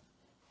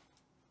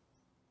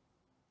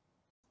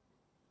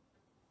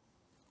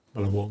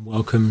 Well, a warm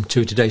welcome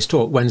to today's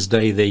talk,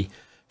 Wednesday the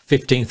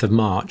 15th of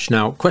March.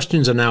 Now,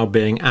 questions are now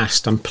being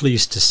asked, I'm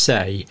pleased to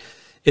say,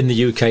 in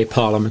the UK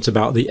Parliament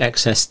about the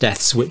excess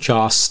deaths which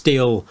are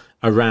still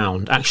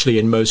around, actually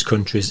in most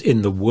countries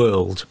in the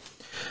world.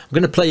 I'm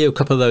going to play you a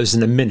couple of those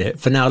in a minute.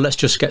 For now, let's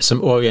just get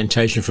some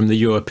orientation from the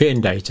European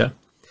data.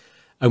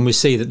 And we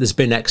see that there's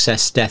been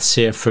excess deaths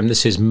here from,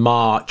 this is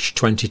March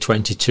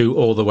 2022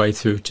 all the way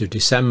through to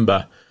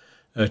December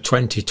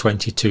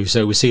 2022.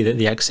 So we see that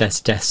the excess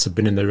deaths have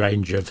been in the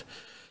range of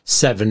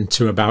 7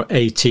 to about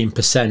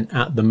 18%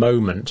 at the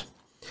moment,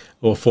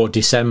 or for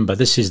December.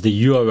 This is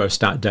the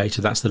Eurostat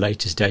data. That's the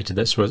latest data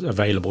that's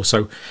available.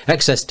 So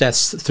excess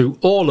deaths through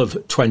all of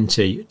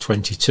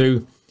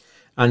 2022.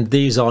 And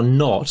these are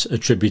not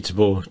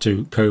attributable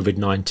to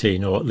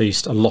COVID-19, or at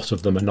least a lot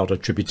of them are not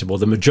attributable.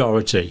 The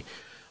majority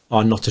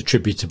are not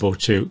attributable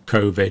to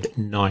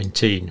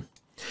COVID-19.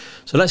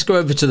 So let's go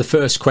over to the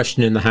first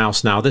question in the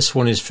House now. This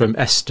one is from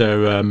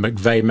Esther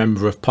McVeigh,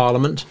 Member of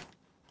Parliament.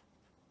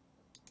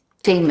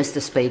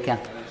 Mr. Speaker.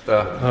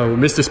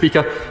 Mr.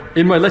 Speaker,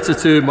 in my letter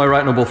to my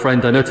right honourable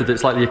friend, I noted that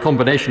it's likely a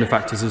combination of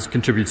factors has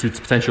contributed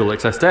to potential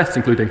excess deaths,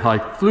 including high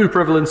flu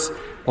prevalence,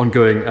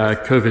 ongoing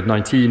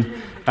COVID-19,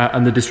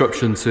 and the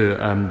disruption to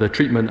the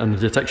treatment and the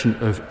detection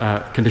of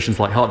conditions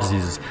like heart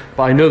diseases.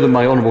 But I know that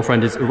my right honourable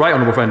friend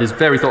is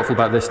very thoughtful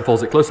about this and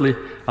follows it closely,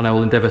 and I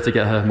will endeavour to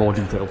get her more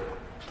detail.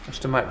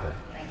 Mr. McVeigh.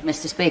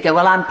 Mr. Speaker,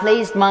 well, I'm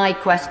pleased my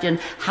question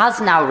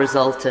has now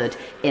resulted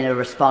in a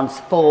response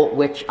for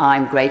which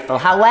I'm grateful.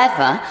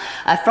 However,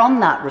 from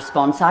that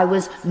response, I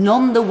was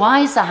none the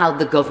wiser how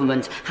the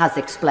government has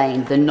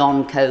explained the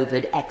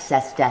non-COVID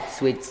excess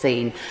deaths we've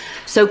seen.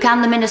 So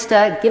can the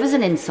Minister give us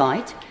an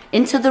insight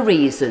into the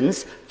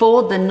reasons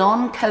for the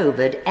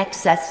non-COVID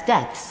excess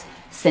deaths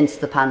since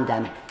the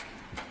pandemic?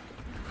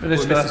 Well,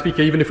 Mr.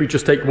 Speaker, even if we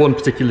just take one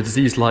particular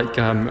disease like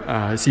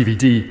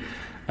CVD,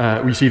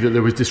 we see that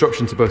there was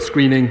disruption to both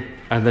screening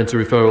and then to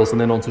referrals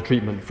and then on to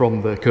treatment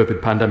from the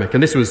COVID pandemic.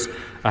 And this was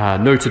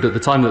noted at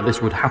the time that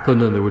this would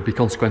happen and there would be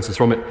consequences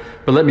from it.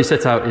 But let me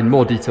set out in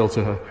more detail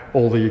to her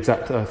all the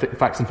exact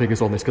facts and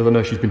figures on this, because I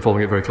know she's been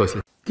following it very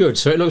closely. Good.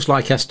 So it looks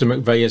like Esther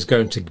McVeigh is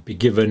going to be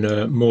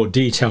given more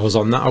details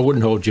on that. I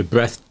wouldn't hold your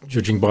breath,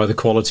 judging by the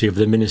quality of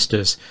the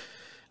Minister's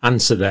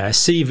answer there.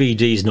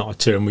 CVD is not a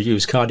term we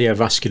use.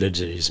 Cardiovascular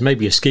disease,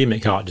 maybe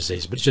ischemic heart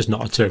disease, but it's just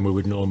not a term we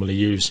would normally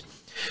use.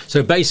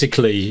 So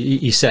basically,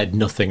 he said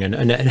nothing,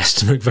 and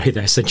Esther McVeigh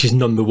there said she's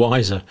none the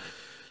wiser.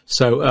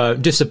 So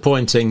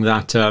disappointing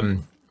that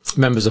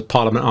members of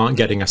Parliament aren't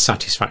getting a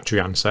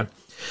satisfactory answer.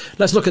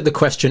 Let's look at the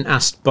question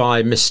asked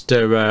by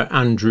Mr.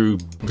 Andrew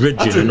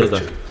Bridgen, another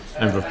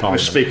member of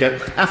Parliament. Mr.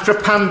 Speaker, after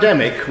a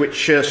pandemic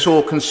which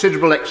saw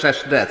considerable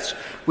excess deaths,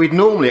 we'd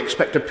normally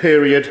expect a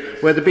period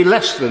where there'd be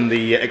less than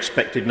the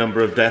expected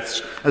number of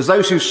deaths, as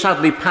those who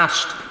sadly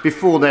passed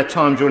before their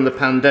time during the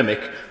pandemic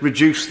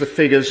reduced the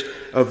figures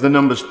of the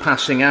numbers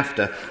passing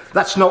after.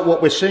 That's not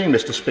what we're seeing,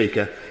 Mr.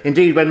 Speaker.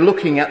 Indeed, when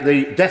looking at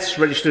the deaths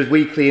registered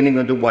weekly in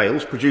England and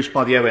Wales, produced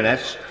by the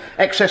ONS,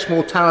 excess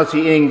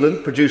mortality in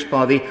England, produced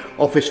by the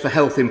Office for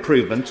Health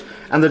Improvement,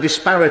 and the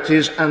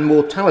Disparities and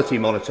Mortality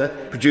Monitor,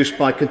 produced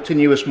by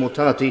Continuous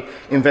Mortality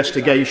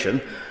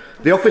Investigation,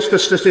 the Office for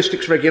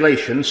Statistics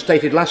Regulation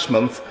stated last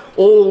month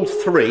all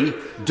three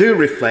do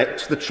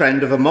reflect the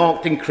trend of a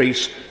marked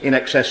increase in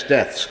excess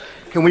deaths.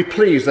 Can we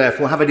please,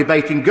 therefore, have a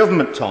debate in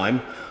government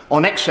time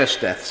on excess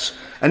deaths,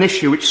 an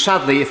issue which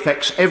sadly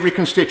affects every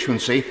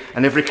constituency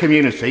and every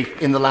community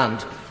in the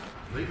land?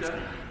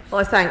 Well,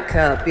 I thank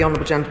the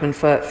honourable gentleman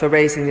for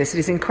raising this. It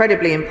is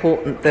incredibly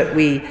important that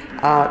we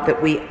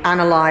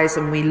analyse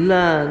and we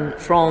learn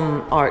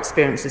from our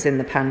experiences in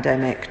the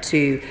pandemic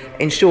to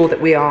ensure that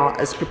we are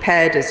as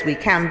prepared as we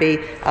can be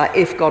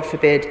if, God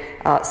forbid,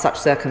 such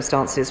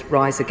circumstances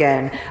rise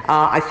again.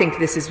 I think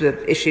this is an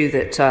issue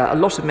that a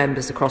lot of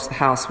members across the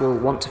House will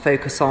want to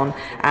focus on,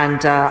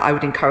 and I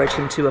would encourage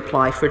him to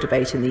apply for a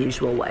debate in the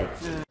usual way.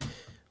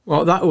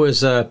 Well, that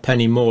was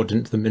Penny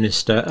Mordaunt, the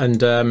Minister,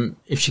 and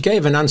if she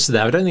gave an answer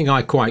there, I don't think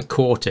I quite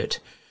caught it.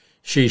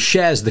 She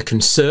shares the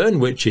concern,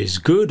 which is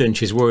good, and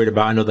she's worried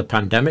about another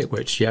pandemic,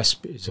 which, yes,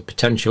 is a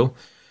potential.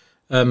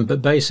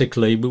 But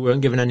basically, we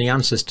weren't given any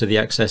answers to the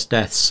excess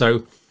deaths.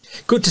 So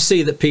good to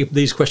see that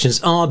these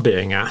questions are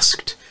being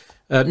asked.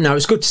 Now,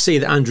 it's good to see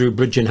that Andrew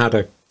Bridgen had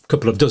a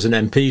couple of dozen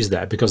MPs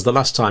there, because the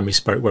last time he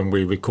spoke when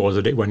we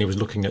recorded it, when he was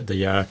looking at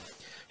the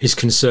his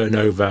concern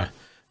over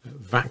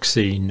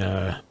vaccine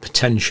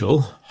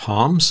potential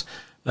harms,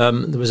 there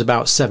was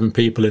about 7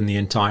 people in the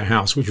entire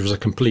House, which was a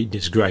complete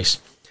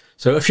disgrace.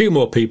 So a few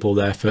more people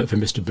there for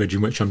Mr.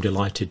 Bridgen, which I'm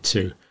delighted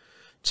to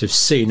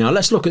see. Now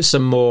let's look at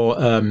some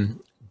more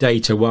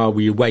data while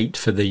we wait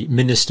for the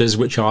ministers,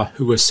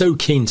 who are so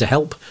keen to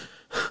help.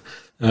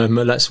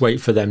 Let's wait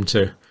for them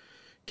to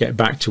get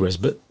back to us.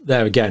 But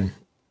there again,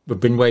 we've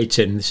been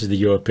waiting. This is the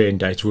European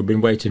data. We've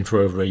been waiting for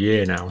over a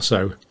year now.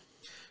 So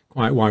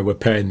quite why we're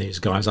paying these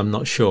guys, I'm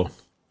not sure.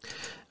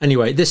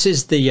 Anyway, this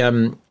is the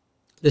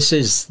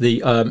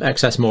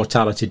excess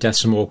mortality deaths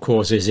from all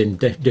causes in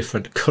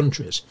different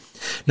countries.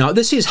 Now,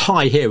 this is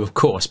high here, of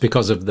course,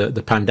 because of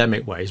the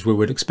pandemic waves. We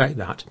would expect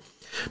that.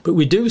 But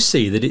we do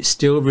see that it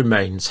still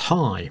remains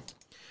high.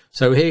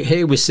 So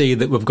here we see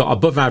that we've got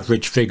above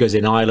average figures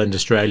in Ireland,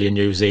 Australia,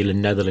 New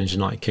Zealand, Netherlands,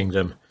 United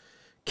Kingdom,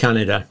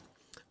 Canada.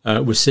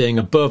 We're seeing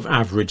above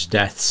average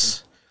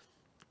deaths,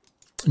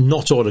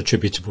 not all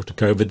attributable to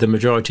COVID, the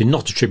majority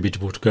not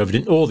attributable to COVID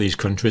in all these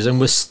countries, and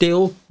we're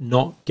still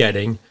not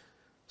getting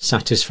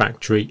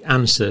satisfactory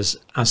answers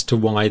as to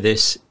why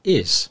this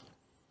is.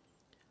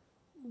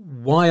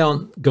 Why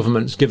aren't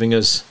governments giving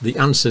us the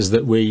answers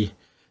that we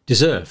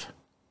deserve?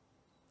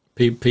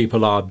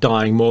 People are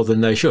dying more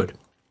than they should.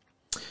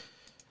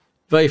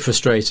 Very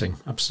frustrating,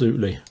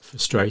 absolutely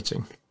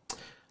frustrating.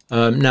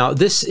 Now,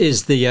 this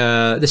is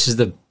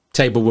the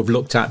table we've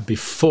looked at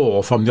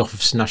before from the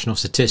Office for National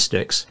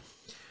Statistics.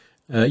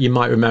 You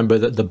might remember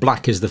that the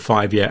black is the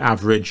 5-year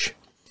average.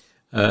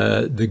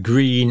 The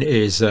green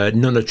is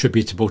none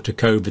attributable to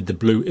COVID. The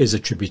blue is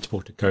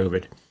attributable to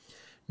COVID.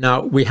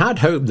 Now, we had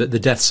hoped that the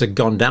deaths had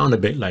gone down a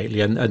bit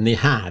lately, and they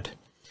had.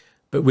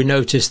 But we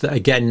noticed that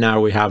again now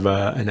we have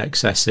an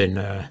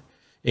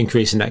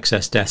increase in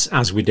excess deaths,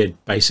 as we did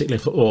basically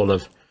for all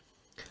of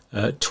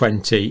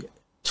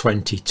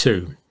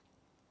 2022.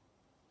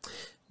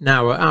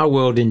 Now, Our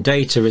World in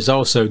Data is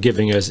also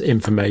giving us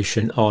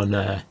information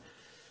on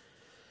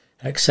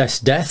excess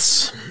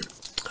deaths.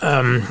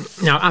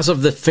 Now, as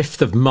of the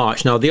 5th of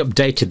March, now they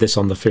updated this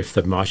on the 5th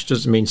of March. It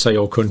doesn't mean say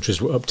all countries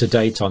were up to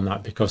date on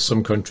that, because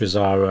some countries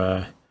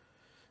are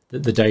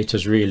the data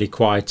is really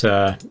quite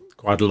a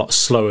lot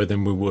slower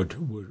than we would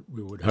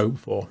hope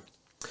for.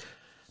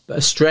 But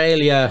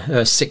Australia,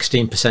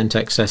 16%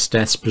 excess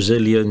deaths. Brazil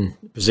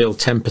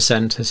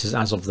 10%. This is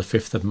as of the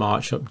 5th of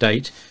March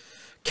update.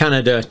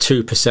 Canada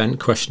 2%,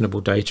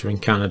 questionable data in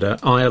Canada.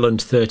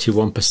 Ireland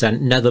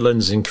 31%.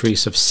 Netherlands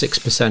increase of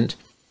 6%.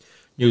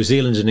 New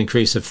Zealand an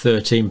increase of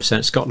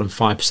 13%. Scotland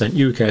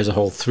 5%. UK as a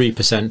whole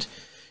 3%.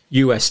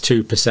 US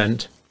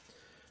 2%.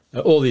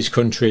 All these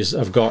countries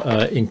have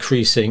got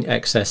increasing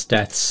excess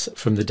deaths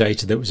from the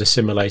data that was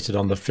assimilated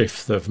on the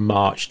 5th of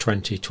March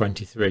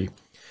 2023.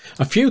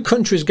 A few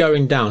countries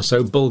going down.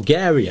 So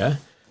Bulgaria,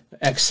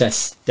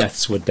 excess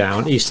deaths were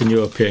down. Eastern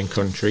European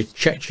country.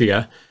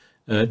 Czechia,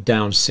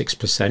 down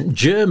 6%.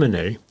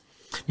 Germany,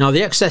 now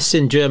the excess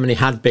in Germany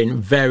had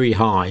been very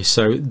high.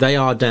 So they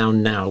are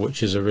down now,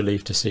 which is a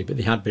relief to see, but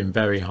they had been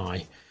very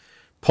high.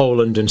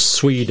 Poland and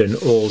Sweden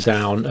all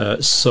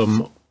down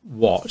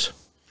somewhat.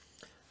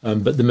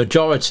 But the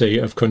majority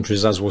of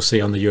countries, as we'll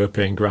see on the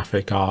European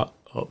graphic, are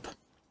up.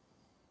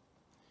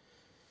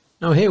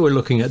 Now here we're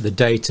looking at the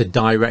data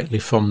directly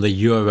from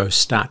the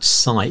Eurostat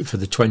site for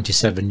the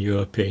 27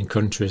 European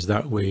countries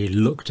that we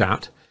looked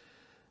at.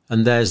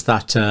 And there's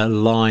that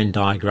line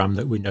diagram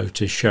that we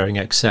noticed showing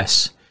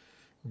excess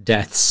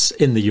deaths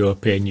in the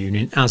European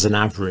Union as an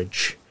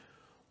average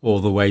all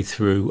the way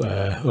through,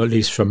 or at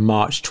least from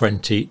March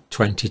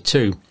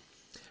 2022.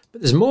 But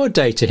there's more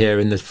data here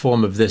in the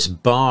form of this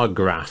bar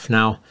graph.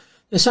 Now,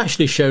 this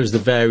actually shows the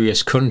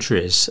various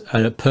countries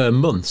per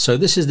month. So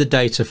this is the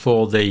data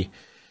for the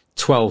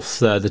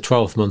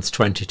 12th month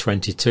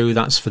 2022.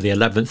 That's for the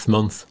 11th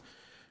month.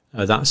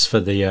 That's for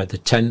the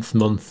 10th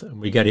month, and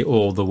we get it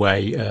all the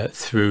way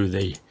through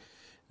the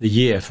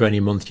year for any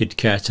month you'd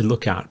care to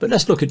look at. But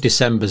let's look at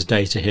December's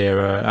data here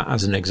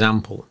as an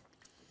example.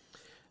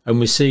 And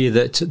we see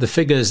that the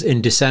figures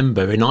in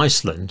December in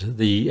Iceland,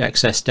 the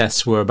excess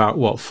deaths were about,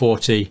 what,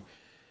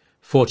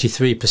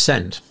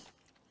 43%.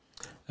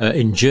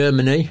 In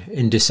Germany,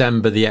 in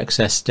December, the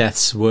excess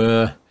deaths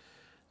were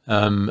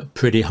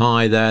pretty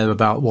high there,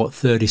 about, what,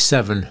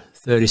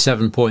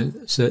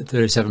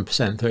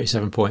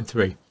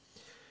 37.3%.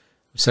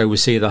 So we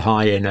see the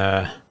high in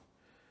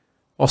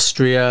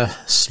Austria,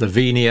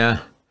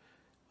 Slovenia,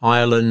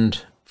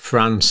 Ireland,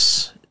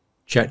 France,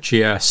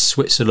 Czechia,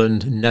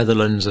 Switzerland,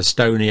 Netherlands,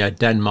 Estonia,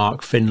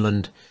 Denmark,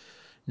 Finland,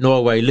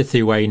 Norway,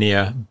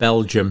 Lithuania,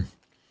 Belgium.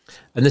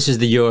 And this is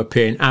the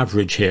European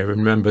average here. And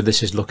remember,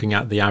 this is looking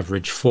at the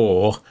average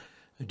for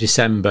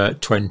December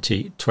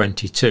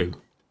 2022.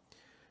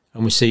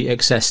 And we see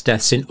excess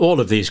deaths in all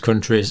of these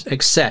countries,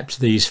 except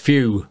these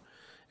few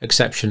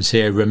exceptions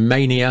here.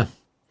 Romania,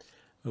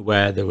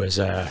 where there was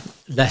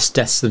less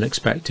deaths than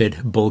expected.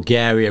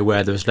 Bulgaria,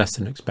 where there was less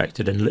than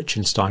expected. And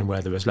Liechtenstein,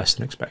 where there was less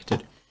than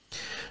expected.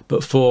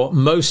 But for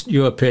most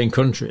European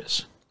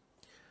countries,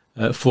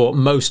 for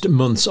most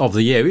months of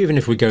the year, even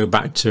if we go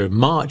back to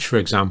March, for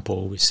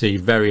example, we see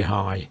very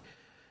high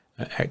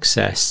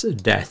excess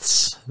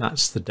deaths.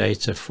 That's the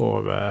data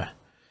for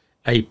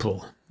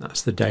April.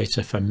 That's the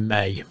data for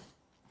May.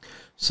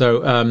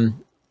 So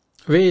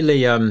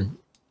really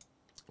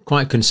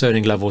quite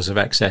concerning levels of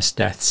excess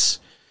deaths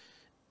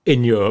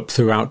in Europe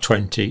throughout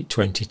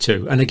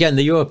 2022. And again,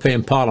 the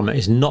European Parliament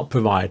is not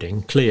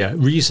providing clear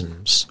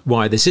reasons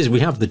why this is.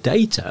 We have the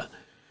data,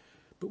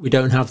 but we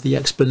don't have the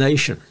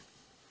explanation.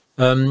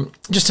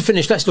 Just to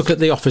finish, let's look at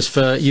the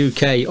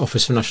UK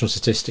Office for National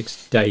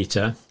Statistics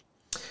data.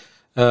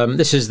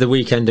 This is the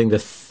week ending the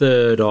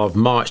 3rd of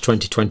March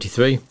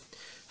 2023.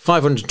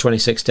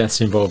 526 deaths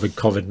involving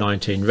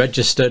COVID-19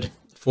 registered,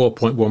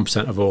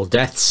 4.1% of all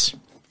deaths.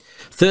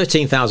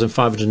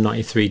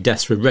 13,593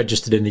 deaths were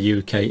registered in the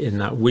UK in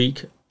that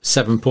week,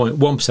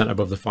 7.1%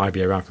 above the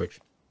 5-year average.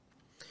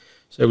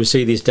 So we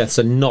see these deaths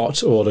are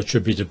not all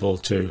attributable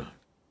to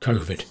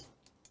COVID.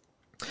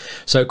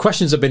 So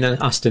questions have been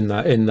asked in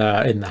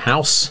the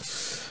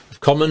House of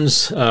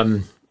Commons.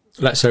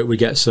 Let's hope we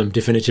get some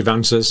definitive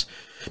answers,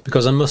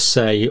 because I must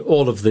say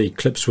all of the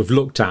clips we've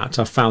looked at,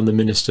 I found the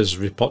minister's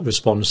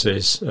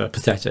responses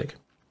pathetic.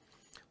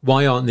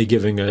 Why aren't they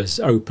giving us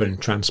open,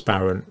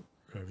 transparent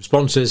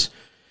responses?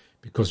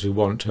 Because we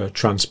want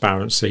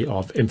transparency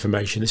of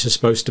information. This is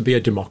supposed to be a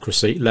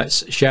democracy.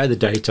 Let's share the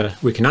data.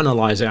 We can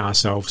analyse it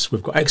ourselves.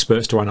 We've got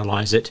experts to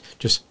analyse it.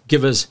 Just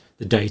give us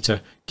the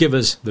data, give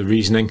us the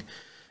reasoning,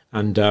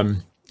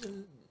 and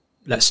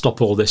let's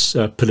stop all this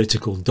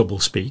political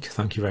doublespeak.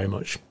 Thank you very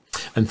much.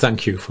 And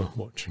thank you for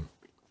watching.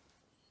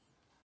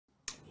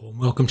 Well,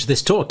 welcome to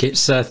this talk.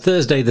 It's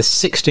Thursday the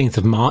 16th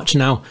of March.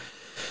 Now,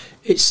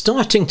 it's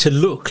starting to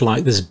look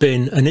like there's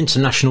been an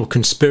international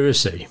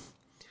conspiracy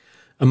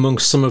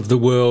amongst some of the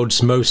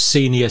world's most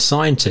senior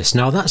scientists.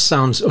 Now, that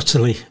sounds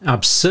utterly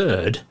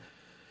absurd,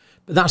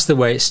 but that's the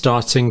way it's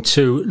starting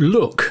to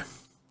look.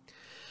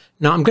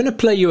 Now, I'm going to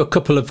play you a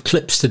couple of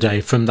clips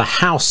today from the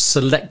House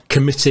Select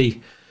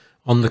Committee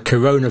on the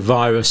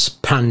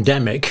Coronavirus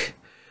Pandemic,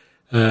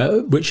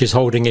 which is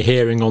holding a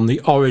hearing on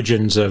the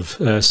origins of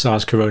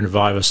SARS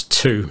coronavirus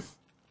 2.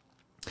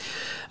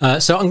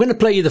 So I'm going to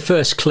play you the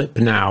first clip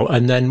now,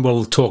 and then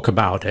we'll talk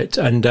about it.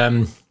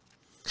 And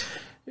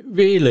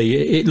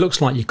really, it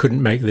looks like you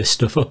couldn't make this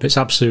stuff up. It's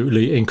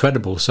absolutely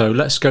incredible. So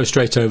let's go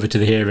straight over to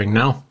the hearing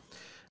now.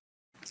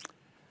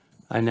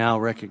 I now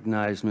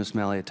recognize Ms.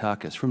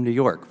 Maliotakis from New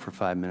York for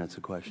 5 minutes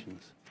of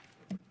questions.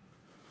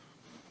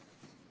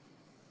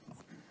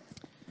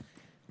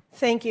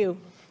 Thank you.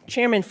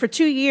 Chairman, for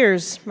 2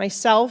 years,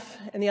 myself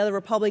and the other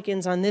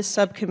Republicans on this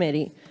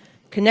subcommittee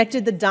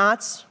connected the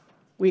dots.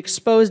 We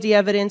exposed the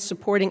evidence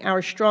supporting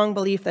our strong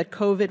belief that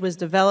COVID was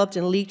developed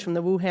and leaked from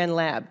the Wuhan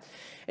lab.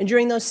 And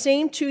during those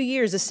same 2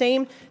 years, the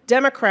same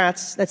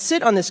Democrats that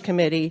sit on this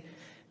committee,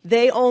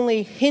 they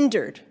only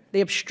hindered,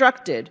 they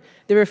obstructed,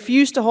 they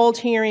refused to hold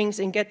hearings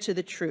and get to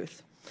the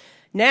truth.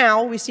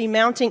 Now we see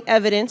mounting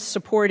evidence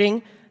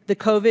supporting the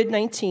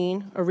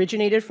COVID-19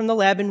 originated from the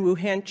lab in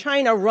Wuhan,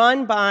 China,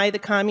 run by the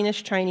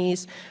Communist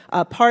Chinese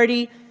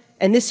Party.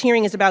 And this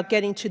hearing is about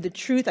getting to the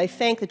truth. I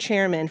thank the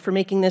chairman for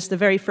making this the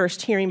very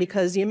first hearing,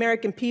 because the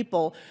American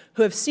people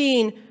who have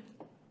seen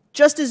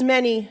just as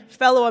many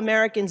fellow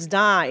Americans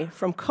die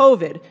from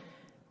COVID,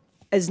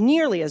 as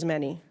nearly as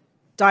many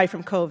die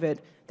from COVID,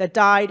 that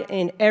died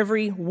in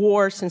every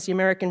war since the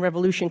American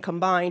Revolution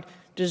combined,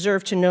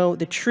 deserve to know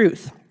the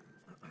truth.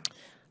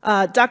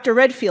 Dr.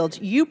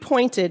 Redfield, you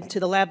pointed to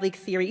the lab leak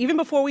theory even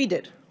before we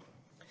did.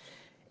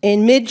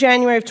 In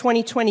mid-January of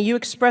 2020, you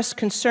expressed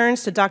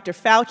concerns to Dr.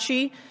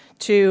 Fauci,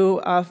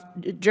 to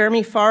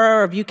Jeremy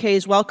Farrar of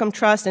UK's Wellcome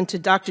Trust, and to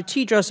Dr.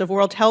 Tedros of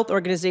World Health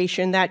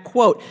Organization that,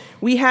 quote,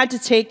 we had to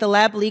take the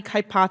lab leak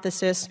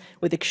hypothesis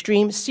with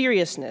extreme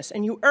seriousness.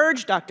 And you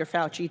urged Dr.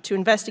 Fauci to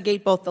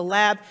investigate both the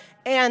lab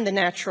and the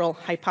natural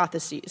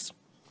hypotheses.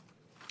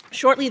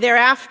 Shortly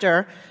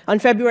thereafter, on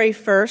February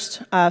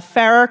 1st,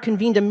 Farrar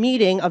convened a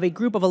meeting of a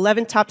group of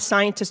 11 top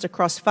scientists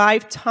across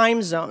 5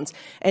 time zones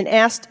and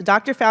asked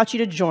Dr. Fauci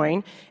to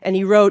join, and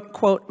he wrote,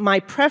 quote,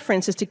 my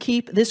preference is to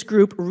keep this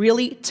group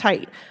really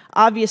tight.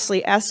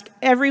 Obviously, ask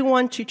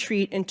everyone to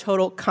treat in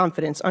total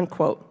confidence,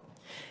 unquote.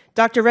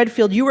 Dr.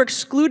 Redfield, you were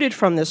excluded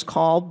from this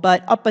call,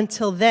 but up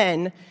until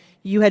then,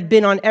 you had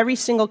been on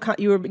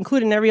you were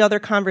included in every other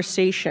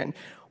conversation.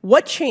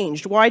 What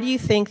changed? Why do you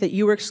think that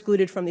you were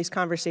excluded from these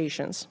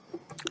conversations?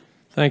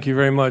 Thank you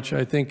very much.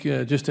 I think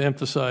just to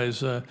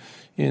emphasize,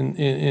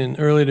 in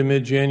early to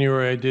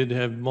mid-January, I did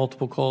have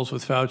multiple calls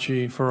with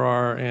Fauci,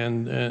 Farrar,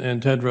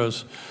 and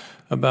Tedros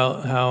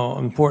about how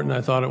important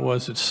I thought it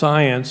was that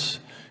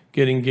science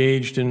get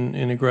engaged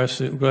in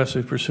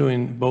aggressively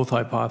pursuing both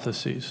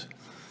hypotheses.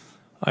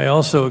 I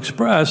also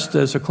expressed,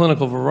 as a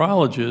clinical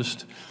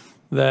virologist,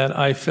 that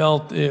I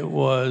felt it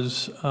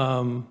was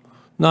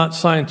not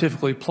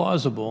scientifically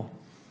plausible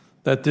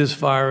that this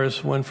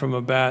virus went from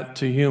a bat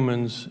to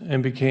humans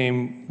and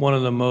became one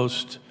of the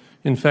most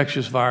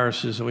infectious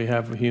viruses that we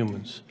have for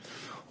humans.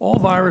 All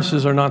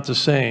viruses are not the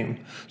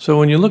same. So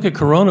when you look at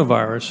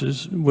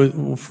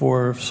coronaviruses,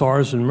 for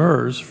SARS and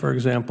MERS, for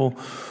example,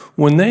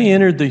 when they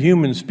entered the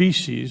human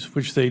species,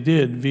 which they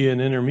did via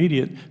an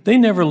intermediate, they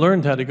never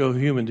learned how to go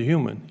human to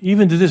human.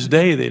 Even to this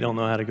day, they don't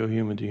know how to go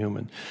human to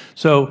human.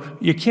 So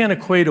you can't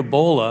equate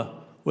Ebola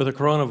with a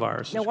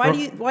coronavirus. Now,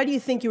 why do you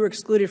think you were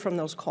excluded from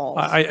those calls?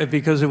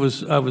 Because it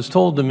was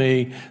told to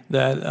me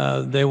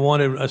that they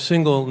wanted a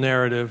single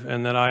narrative,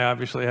 and that I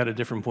obviously had a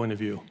different point of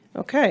view.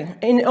 Okay.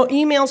 In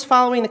emails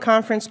following the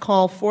conference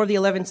call, 4 of the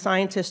 11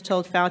 scientists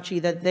told Fauci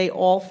that they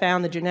all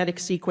found the genetic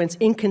sequence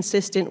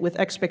inconsistent with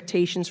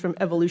expectations from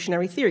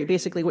evolutionary theory,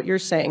 basically what you're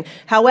saying.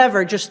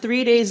 However, just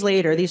 3 days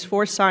later, these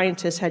 4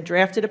 scientists had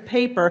drafted a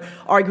paper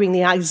arguing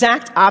the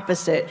exact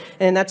opposite,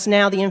 and that's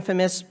now the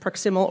infamous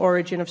proximal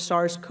origin of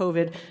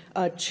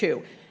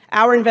SARS-CoV-2.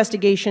 Our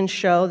investigations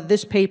show that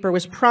this paper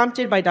was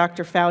prompted by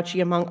Dr.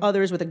 Fauci, among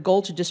others, with a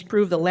goal to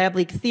disprove the lab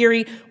leak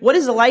theory. What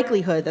is the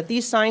likelihood that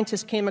these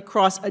scientists came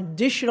across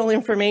additional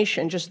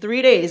information just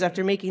 3 days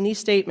after making these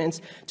statements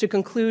to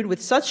conclude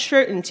with such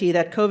certainty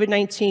that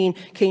COVID-19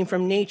 came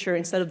from nature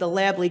instead of the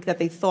lab leak that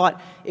they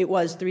thought it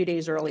was 3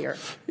 days earlier?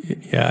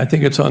 Yeah, I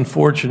think it's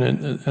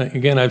unfortunate.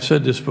 Again, I've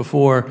said this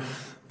before,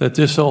 that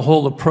this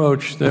whole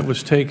approach that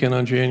was taken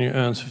on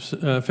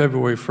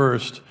February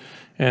 1st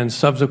and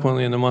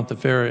subsequently in the month of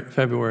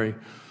February,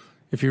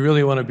 if you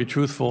really want to be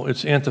truthful,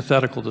 it's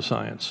antithetical to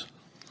science.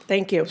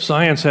 Thank you.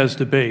 Science has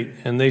debate,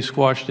 and they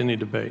squashed any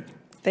debate.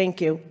 Thank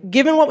you.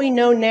 Given what we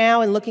know now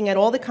and looking at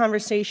all the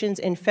conversations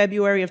in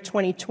February of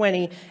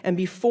 2020 and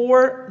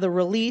before the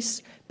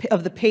release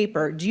of the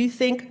paper, do you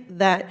think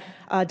that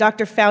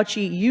Dr.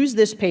 Fauci used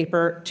this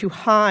paper to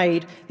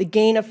hide the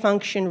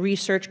gain-of-function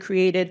research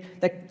created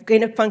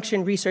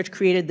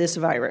this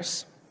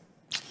virus?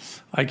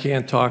 I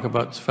can't talk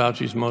about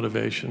Fauci's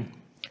motivation.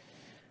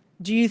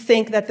 Do you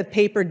think that the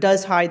paper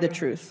does hide the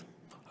truth?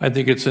 I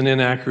think it's an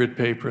inaccurate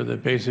paper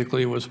that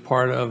basically was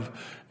part of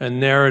a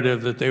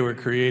narrative that they were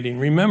creating.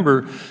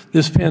 Remember,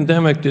 this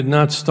pandemic did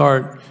not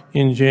start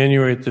in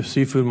January at the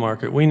seafood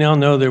market. We now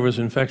know there was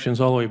infections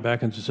all the way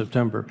back into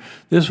September.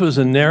 This was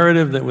a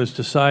narrative that was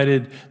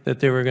decided that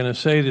they were going to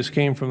say this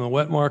came from the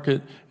wet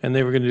market, and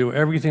they were going to do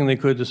everything they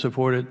could to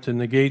support it, to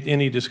negate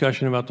any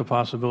discussion about the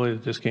possibility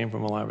that this came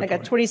from a laboratory. I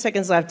got 20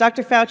 seconds left.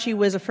 Dr. Fauci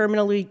was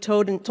affirmatively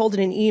told in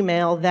an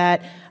email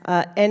that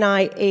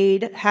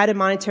NIH had a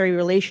monetary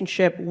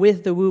relationship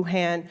with the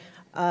Wuhan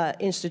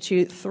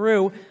Institute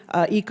through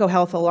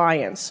EcoHealth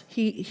Alliance.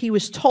 He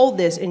was told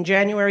this in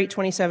January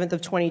 27th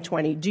of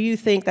 2020. Do you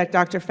think that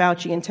Dr.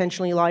 Fauci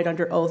intentionally lied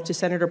under oath to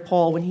Senator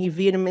Paul when he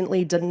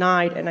vehemently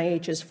denied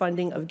NIH's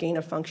funding of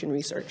gain-of-function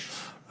research?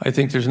 I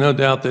think there's no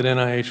doubt that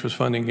NIH was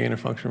funding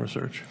gain-of-function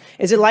research.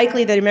 Is it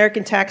likely that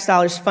American tax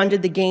dollars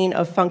funded the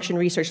gain-of-function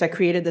research that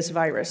created this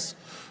virus?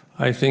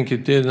 I think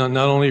it did, not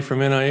only from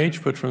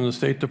NIH, but from the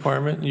State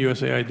Department,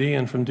 USAID,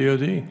 and from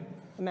DOD.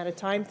 I'm out of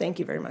time. Thank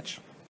you very much.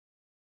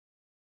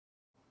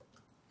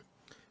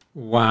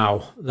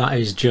 Wow, that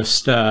is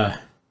just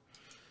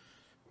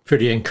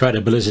pretty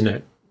incredible, isn't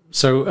it?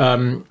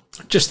 So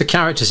just the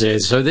characters here.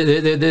 So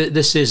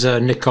this is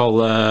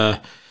Nicole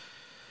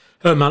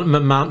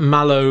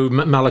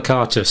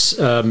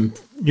Malakatos,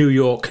 New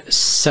York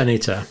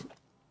senator.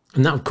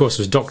 And that, of course,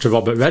 was Dr.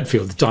 Robert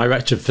Redfield, the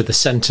director for the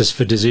Centers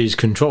for Disease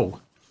Control.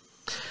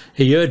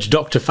 He urged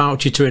Dr.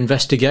 Fauci to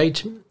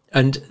investigate,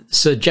 and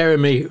Sir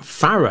Jeremy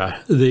Farrar,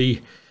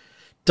 the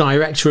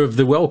director of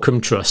the Wellcome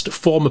Trust,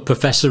 former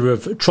professor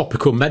of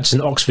tropical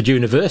medicine at Oxford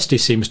University,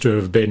 seems to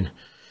have been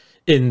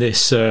in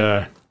this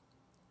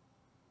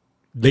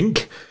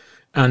link.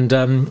 And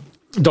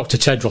Dr.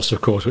 Tedros,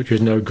 of course, which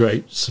was no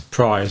great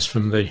surprise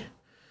from the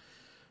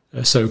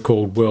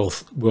so-called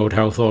World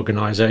Health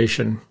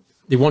Organization.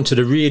 They wanted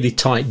a really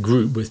tight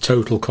group with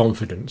total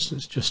confidence.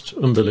 It's just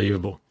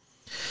unbelievable.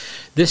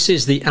 This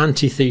is the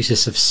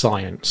antithesis of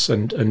science.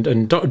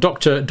 And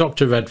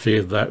Dr.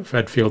 Redfield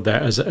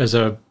there, as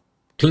a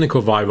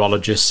clinical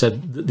virologist,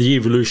 said that the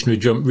evolutionary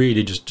jump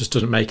really just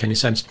doesn't make any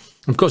sense.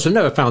 Of course, we've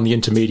never found the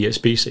intermediate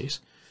species.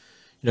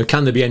 You know,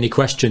 can there be any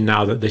question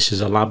now that this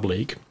is a lab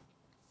leak?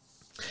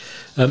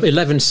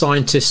 11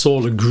 scientists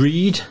all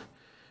agreed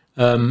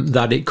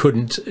that it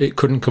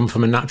couldn't come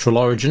from a natural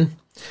origin,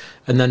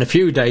 and then a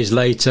few days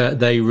later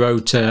they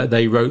wrote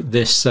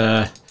this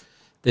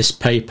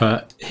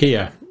paper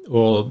here,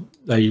 or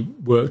they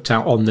worked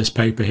out on this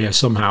paper here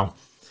somehow,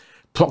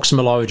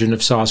 proximal origin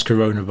of SARS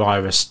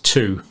coronavirus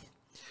 2.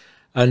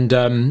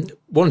 And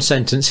one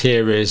sentence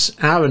here is,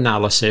 our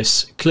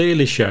analysis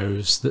clearly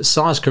shows that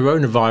SARS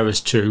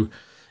coronavirus 2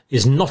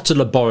 is not a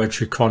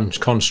laboratory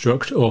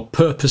construct or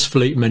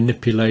purposefully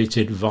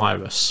manipulated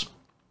virus.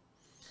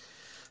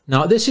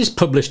 Now, this is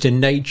published in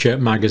Nature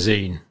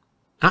magazine.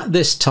 At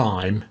this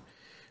time,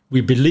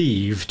 we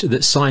believed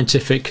that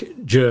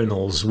scientific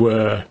journals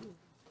were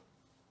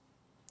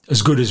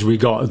as good as we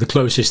got, the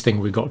closest thing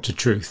we got to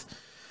truth.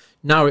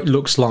 Now it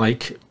looks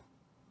like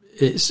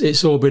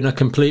it's all been a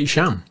complete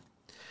sham.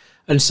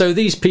 And so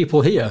these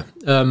people here,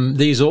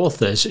 these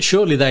authors,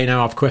 surely they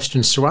now have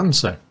questions to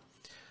answer.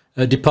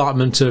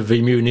 Department of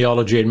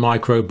Immunology and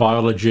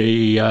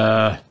Microbiology,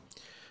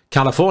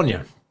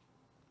 California.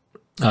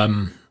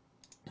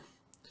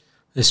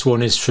 This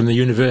one is from the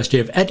University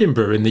of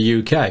Edinburgh in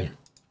the UK.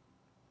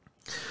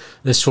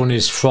 This one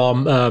is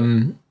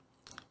from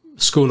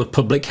School of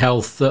Public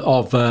Health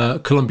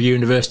of Columbia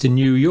University in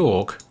New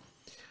York.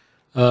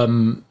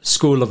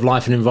 School of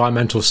Life and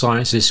Environmental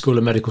Sciences, School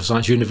of Medical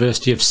Science,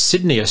 University of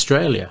Sydney,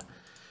 Australia.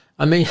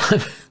 I mean,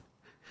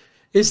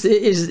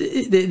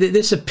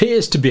 this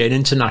appears to be an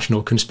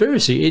international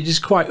conspiracy. It is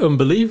quite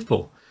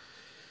unbelievable.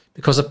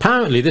 Because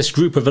apparently this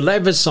group of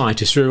 11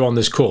 scientists who were on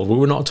this call, we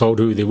were not told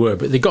who they were,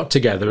 but they got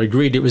together,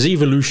 agreed it was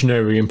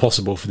evolutionarily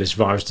impossible for this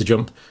virus to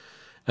jump.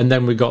 And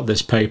then we got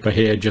this paper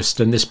here,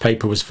 and this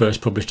paper was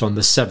first published on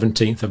the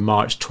 17th of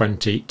March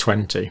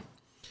 2020.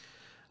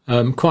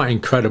 Quite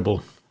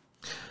incredible.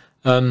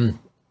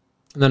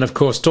 And then, of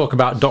course, talk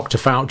about Dr.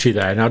 Fauci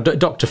there. Now,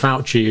 Dr.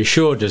 Fauci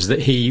assured us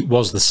that he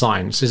was the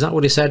science. Is that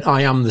what he said?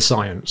 I am the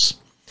science.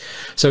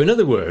 So in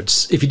other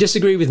words, if you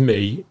disagree with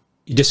me,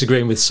 you're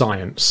disagreeing with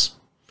science.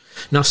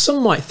 Now,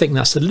 some might think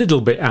that's a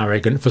little bit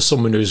arrogant for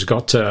someone who's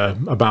got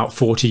about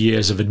 40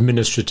 years of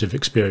administrative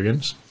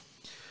experience.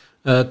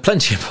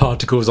 Plenty of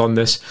articles on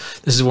this.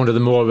 This is one of the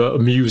more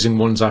amusing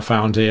ones I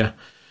found here,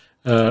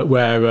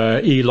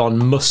 where Elon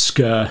Musk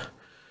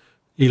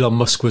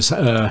was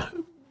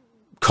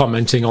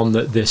commenting on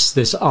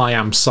this I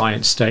am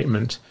science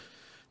statement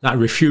that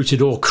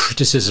refuted all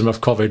criticism of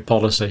COVID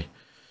policy.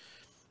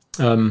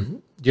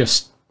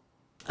 Just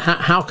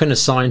how can a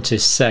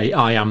scientist say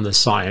I am the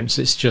science?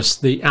 It's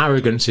just, the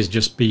arrogance is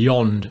just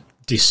beyond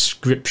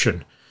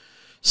description.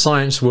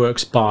 Science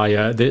works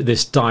by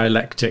this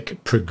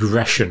dialectic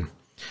progression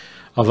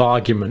of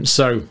arguments.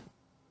 So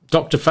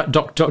Dr.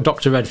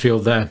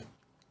 Redfield there,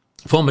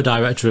 former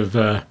director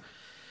of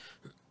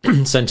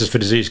Centers for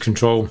Disease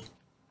Control,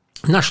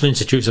 National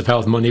Institutes of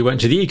Health money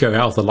went to the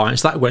EcoHealth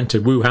Alliance, that went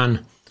to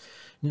Wuhan.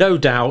 No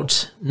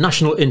doubt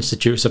National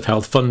Institutes of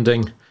Health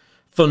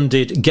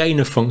funded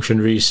gain-of-function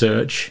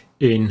research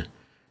in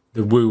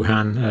the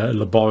Wuhan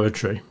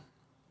laboratory.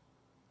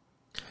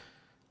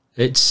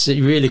 It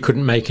really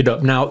couldn't make it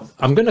up. Now,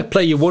 I'm going to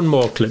play you one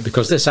more clip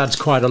because this adds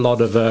quite a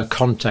lot of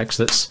context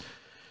that's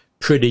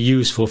pretty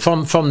useful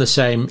from the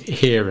same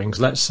hearings.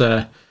 Let's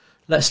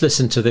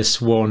listen to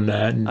this one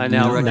I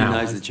now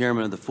recognize the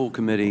chairman of the full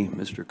committee,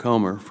 Mr.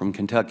 Comer from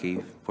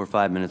Kentucky, for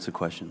 5 minutes of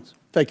questions.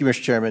 Thank you,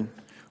 Mr. Chairman.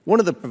 One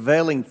of the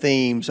prevailing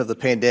themes of the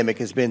pandemic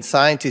has been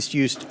scientists'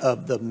 use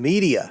of the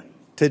media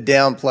to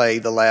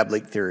downplay the lab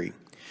leak theory.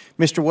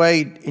 Mr.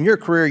 Wade, in your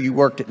career you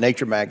worked at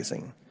Nature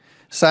magazine,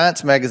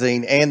 Science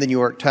magazine, and the New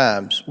York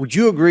Times. Would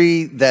you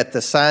agree that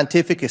the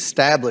scientific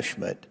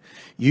establishment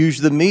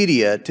used the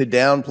media to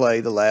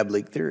downplay the lab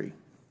leak theory?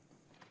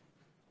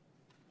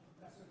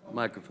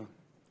 Microphone.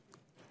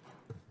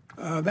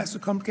 That's a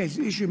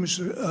complicated issue,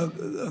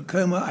 Mr.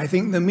 Comer. I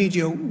think the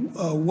media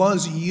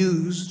was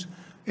used.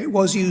 It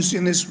was used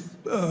in this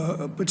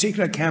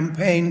particular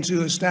campaign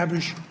to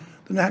establish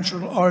the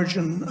natural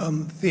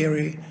origin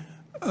theory.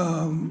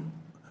 The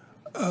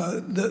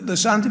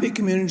scientific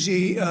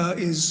community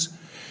is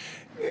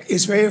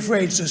very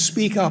afraid to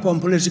speak up on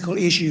political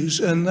issues,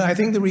 and I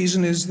think the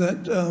reason is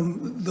that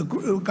the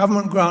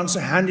government grants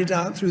are handed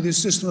out through this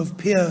system of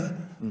peer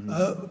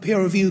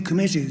review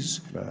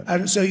committees, right.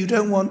 And so you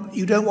don't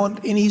want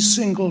any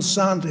single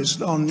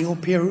scientist on your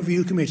peer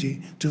review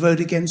committee to vote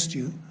against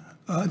you.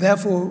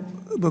 Therefore,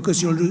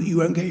 because you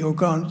won't get your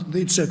grant,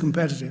 it's so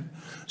competitive.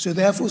 So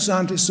therefore,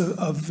 scientists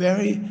are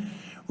very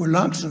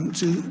reluctant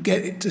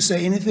to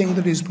say anything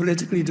that is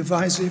politically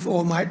divisive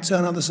or might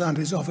turn other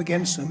scientists off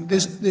against them.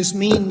 This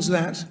means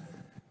that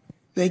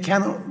they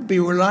cannot be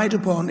relied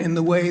upon in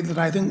the way that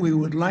I think we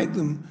would like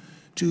them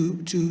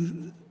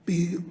to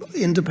be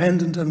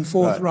independent and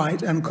forthright,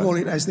 right, and call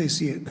it as they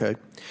see it. Okay.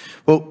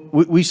 Well,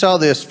 we saw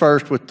this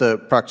first with the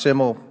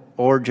proximal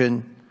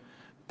origin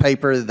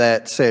paper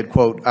that said,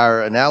 quote,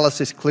 our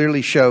analysis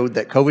clearly showed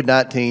that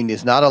COVID-19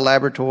 is not a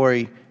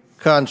laboratory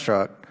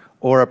construct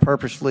or a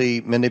purposely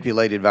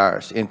manipulated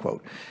virus, end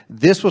quote.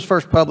 This was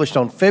first published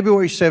on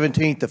February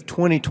 17th of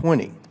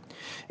 2020.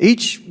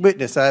 Each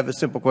witness, I have a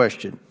simple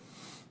question,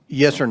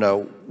 yes or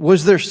no.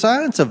 Was there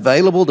science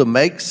available to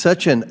make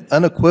such an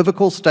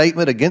unequivocal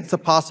statement against the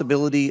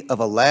possibility of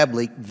a lab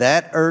leak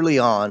that early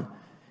on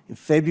in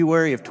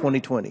February of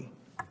 2020?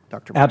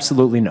 Dr.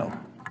 Absolutely no.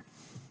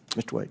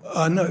 Mr. Wade.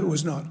 No, it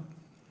was not.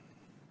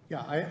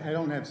 Yeah, I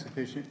don't have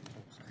sufficient.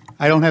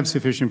 I don't have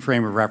sufficient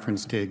frame of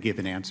reference to give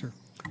an answer.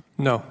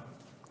 No.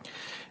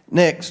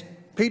 Next,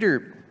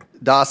 Peter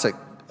Daszak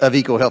of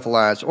EcoHealth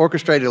Alliance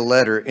orchestrated a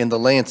letter in The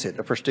Lancet,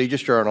 a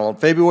prestigious journal, on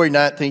February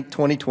 19,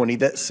 2020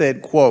 that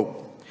said,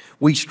 quote,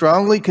 we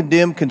strongly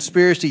condemn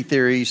conspiracy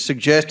theories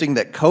suggesting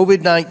that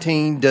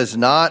COVID-19 does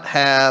not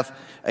have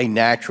a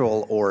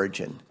natural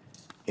origin,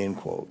 end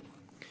quote.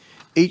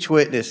 Each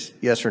witness,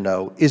 yes or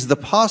no, is the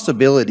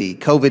possibility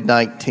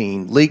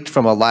COVID-19 leaked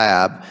from a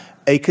lab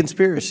a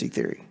conspiracy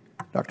theory?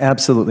 Dr.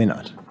 Absolutely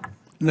not.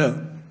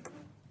 No.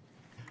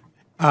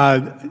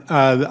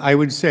 I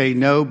would say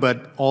no,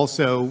 but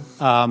also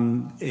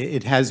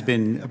it has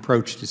been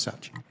approached as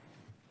such.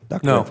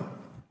 Dr. No. Redfield.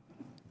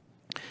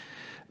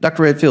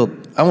 Dr.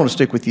 Redfield, I want to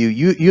stick with you.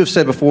 You have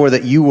said before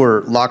that you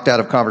were locked out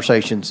of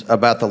conversations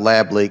about the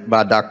lab leak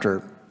by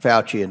Dr.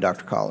 Fauci and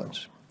Dr.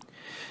 Collins.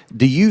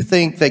 Do you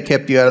think they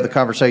kept you out of the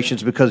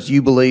conversations because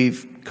you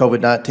believe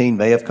COVID-19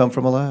 may have come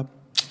from a lab?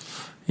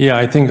 Yeah,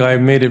 I think I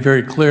made it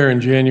very clear in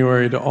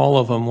January to all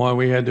of them why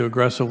we had to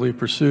aggressively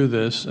pursue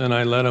this, and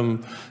I let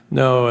them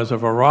know as a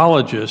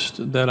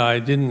virologist that I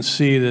didn't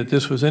see that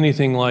this was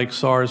anything like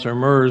SARS or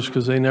MERS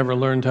because they never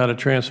learned how to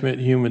transmit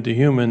human to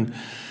human,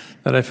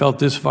 that I felt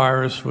this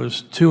virus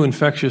was too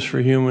infectious for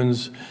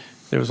humans.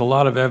 There was a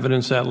lot of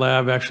evidence that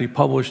lab actually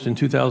published in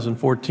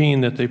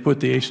 2014 that they put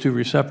the H2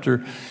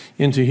 receptor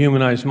into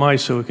humanized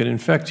mice so it could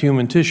infect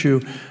human tissue.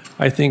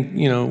 I think,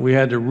 we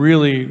had to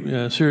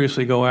really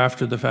seriously go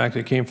after the fact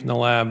that it came from the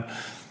lab.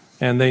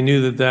 And they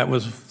knew that that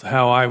was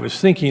how I was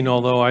thinking,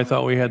 although I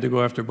thought we had to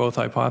go after both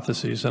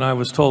hypotheses. And I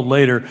was told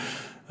later,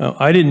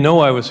 I didn't know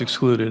I was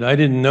excluded. I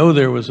didn't know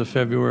there was a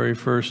February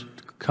 1st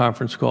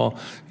conference call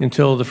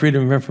until the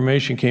Freedom of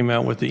Information came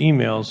out with the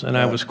emails. And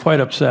I was quite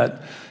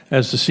upset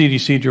as the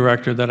CDC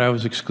director that I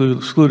was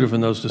excluded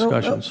from those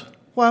discussions.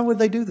 Why would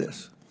they do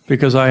this?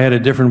 Because I had a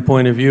different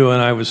point of view,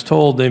 and I was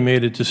told they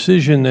made a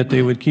decision that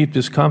they would keep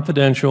this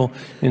confidential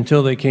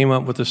until they came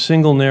up with a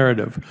single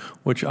narrative,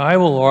 which I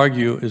will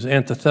argue is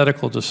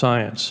antithetical to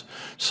science.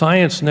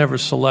 Science never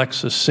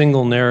selects a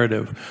single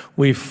narrative.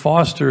 We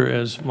foster,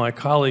 as my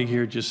colleague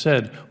here just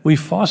said, we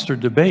foster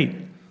debate.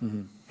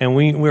 Mm-hmm. And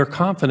we're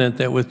confident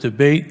that with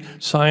debate,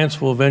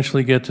 science will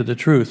eventually get to the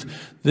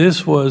truth.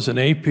 This was an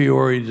a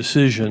priori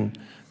decision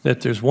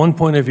that there's one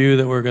point of view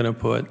that we're going to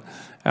put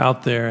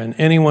out there, and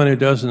anyone who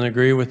doesn't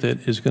agree with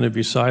it is going to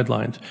be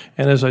sidelined.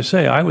 And as I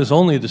say, I was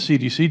only the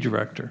CDC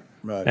director,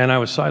 right, and I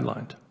was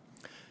sidelined.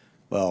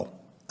 Well,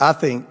 I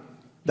think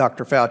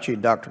Dr. Fauci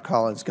and Dr.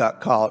 Collins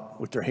got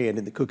caught with their hand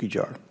in the cookie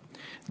jar.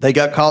 They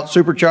got caught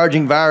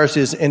supercharging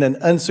viruses in an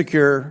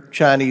unsecure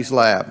Chinese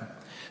lab.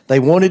 They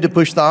wanted to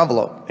push the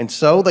envelope, and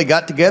so they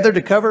got together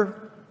to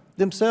cover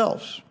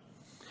themselves,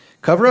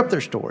 cover up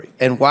their story,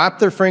 and wipe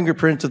their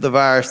fingerprints of the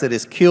virus that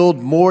has killed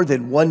more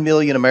than 1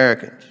 million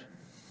Americans.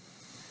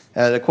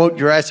 To quote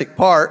Jurassic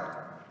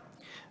Park,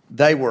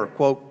 they were,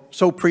 quote,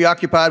 so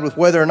preoccupied with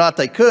whether or not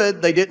they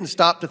could, they didn't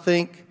stop to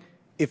think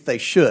if they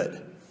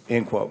should,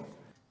 end quote.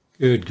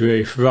 Good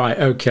grief. Right,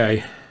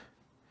 okay.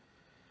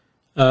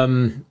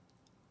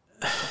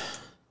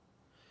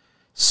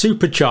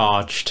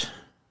 Supercharged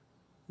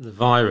the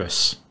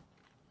virus.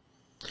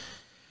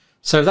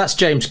 So that's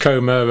James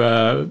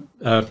Comer,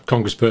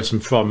 congressman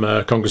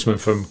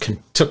from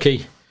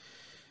Kentucky,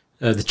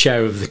 the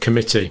chair of the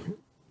committee.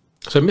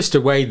 So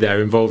Mr. Wade there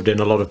involved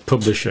in a lot of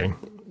publishing,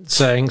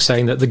 saying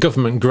that the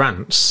government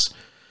grants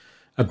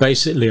are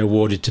basically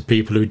awarded to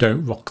people who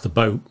don't rock the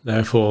boat.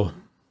 Therefore,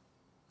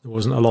 there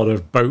wasn't a lot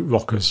of boat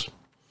rockers.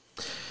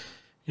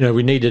 You know,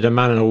 we needed a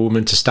man and a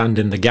woman to stand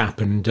in the gap,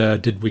 and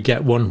did we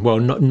get one? Well,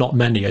 not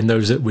many, and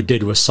those that we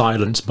did were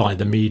silenced by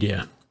the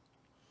media.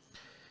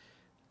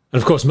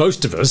 And of course,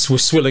 most of us were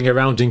swilling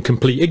around in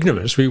complete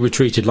ignorance. We were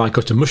treated like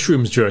utter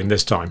mushrooms during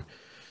this time.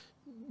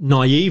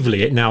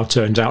 Naively, it now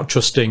turns out,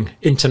 trusting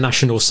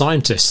international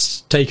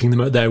scientists, taking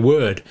them at their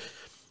word,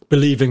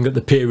 believing that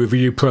the peer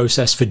review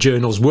process for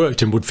journals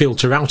worked and would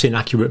filter out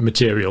inaccurate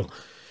material,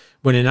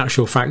 when in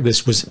actual fact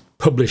this was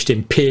published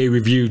in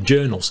peer-reviewed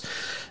journals.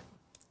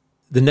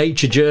 The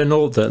Nature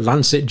Journal, the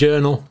Lancet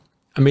Journal,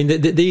 I mean,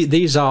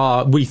 these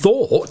are, we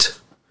thought,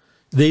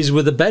 these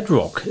were the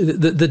bedrock.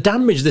 The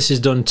damage this has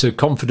done to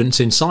confidence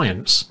in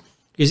science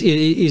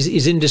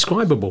is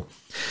indescribable.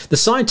 The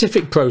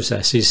scientific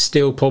process is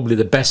still probably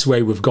the best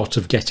way we've got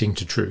of getting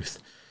to truth.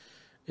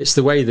 It's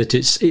the way that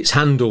it's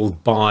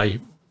handled by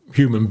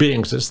human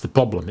beings that's the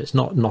problem. It's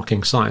not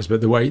knocking science,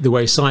 but the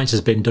way science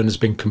has been done has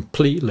been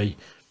completely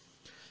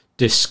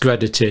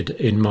discredited,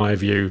 in my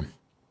view.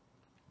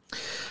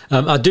 I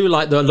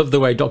love the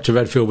way Dr.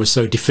 Redfield was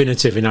so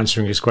definitive in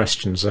answering his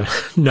questions.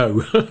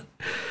 No.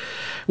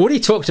 What he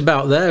talked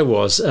about there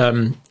was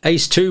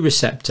ACE2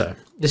 receptor.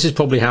 This is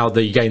probably how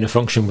the gain of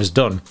function was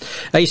done.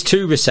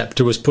 ACE2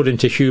 receptor was put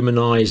into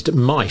humanized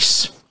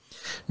mice.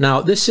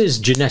 Now, this is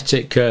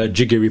genetic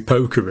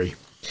jiggery-pokery.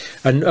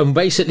 And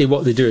basically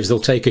what they do is they'll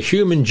take a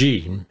human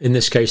gene, in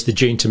this case the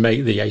gene to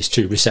make the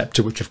ACE2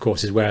 receptor, which of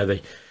course is where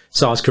the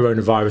SARS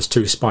coronavirus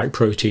 2 spike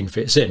protein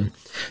fits in.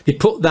 They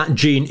put that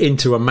gene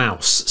into a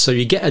mouse. So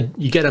you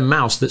get a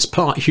mouse that's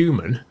part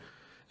human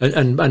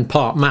and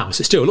part mouse.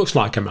 It still looks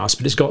like a mouse,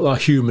 but it's got a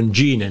human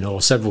gene in,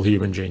 or several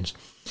human genes,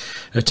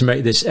 to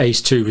make this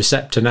ACE2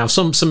 receptor. Now,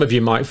 some of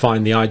you might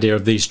find the idea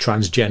of these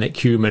transgenic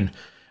human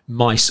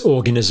mice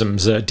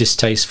organisms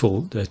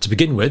distasteful to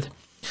begin with,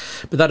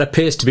 but that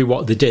appears to be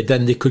what they did.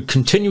 Then they could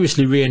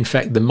continuously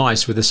reinfect the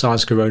mice with the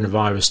SARS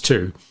coronavirus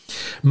 2,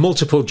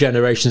 multiple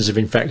generations of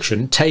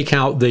infection, take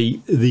out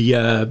the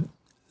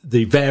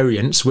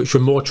variants which were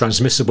more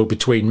transmissible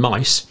between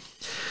mice.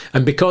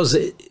 And because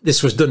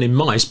this was done in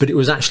mice, but it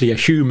was actually a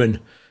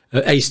human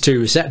ACE2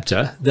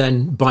 receptor,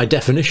 then by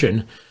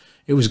definition,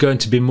 it was going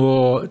to be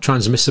more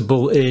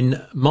transmissible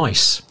in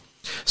mice.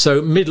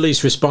 So Middle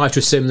East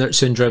respiratory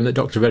syndrome that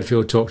Dr.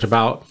 Redfield talked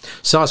about,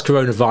 SARS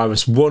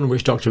coronavirus 1,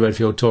 which Dr.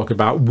 Redfield talked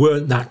about,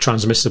 weren't that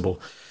transmissible.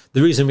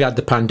 The reason we had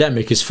the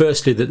pandemic is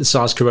firstly that the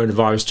SARS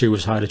coronavirus 2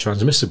 was highly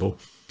transmissible,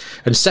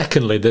 and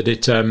secondly that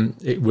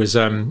it was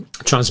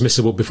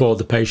transmissible before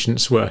the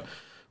patients were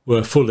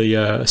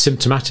fully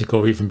symptomatic,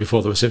 or even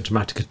before they were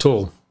symptomatic at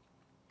all.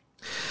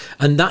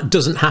 And that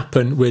doesn't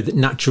happen with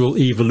natural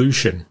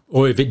evolution,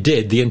 or if it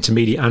did, the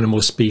intermediate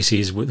animal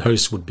species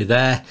hosts would be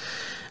there,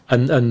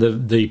 and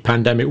the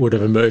pandemic would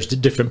have emerged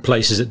at different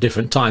places at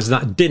different times.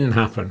 That didn't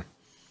happen.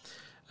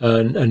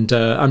 And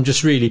I'm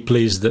just really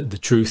pleased that the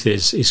truth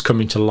is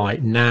coming to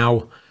light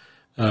now.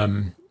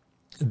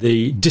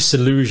 The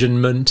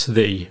disillusionment,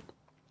 the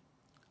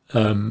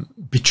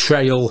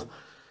betrayal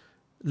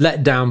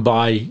let down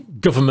by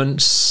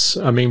governments.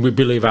 I mean, we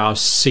believe our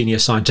senior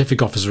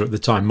scientific officer at the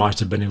time might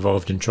have been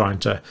involved in trying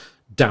to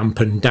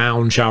dampen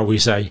down, shall we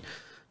say,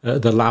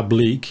 the lab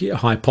leak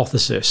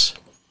hypothesis.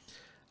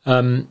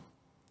 Some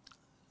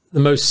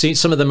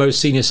of the most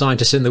senior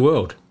scientists in the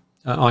world,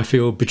 I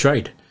feel,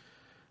 betrayed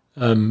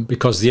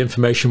because the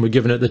information we're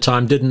given at the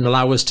time didn't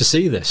allow us to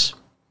see this.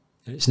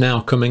 It's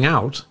now coming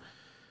out,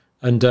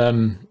 and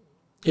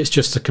it's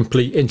just a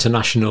complete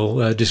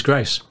international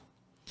disgrace.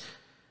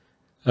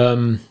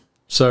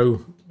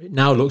 So it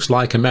now looks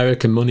like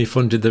American money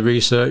funded the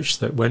research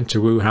that went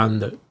to Wuhan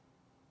that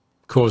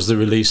caused the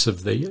release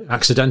of the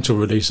accidental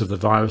release of the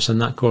virus,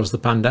 and that caused the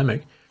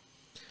pandemic.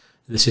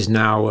 This is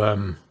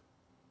now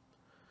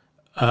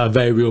a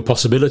very real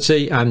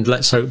possibility, and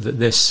let's hope that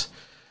this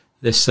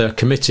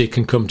committee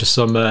can come to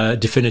some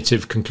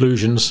definitive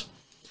conclusions.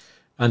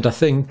 And I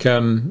think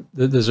that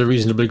there's a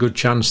reasonably good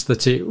chance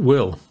that it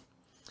will.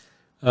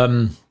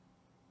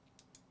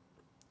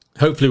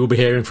 Hopefully we'll be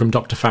hearing from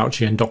Dr.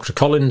 Fauci and Dr.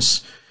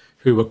 Collins,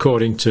 who,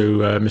 according to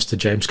Mr.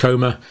 James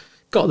Comer,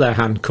 got their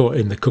hand caught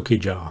in the cookie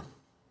jar.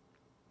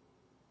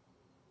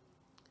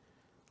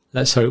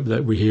 Let's hope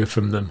that we hear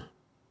from them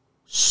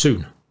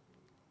soon.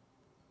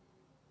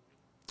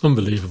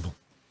 Unbelievable.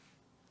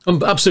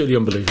 Absolutely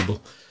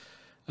unbelievable.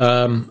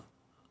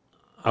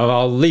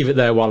 I'll leave it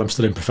there while I'm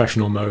still in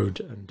professional mode,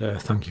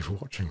 and thank you for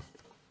watching.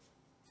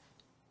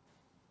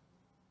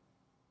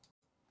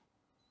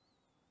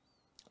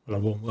 Well, a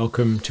warm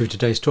welcome to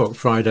today's talk,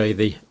 Friday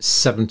the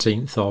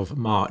 17th of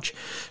March.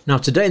 Now,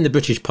 today in the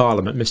British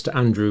Parliament, Mr.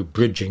 Andrew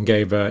Bridgen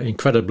gave an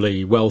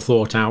incredibly well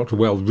thought out,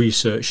 well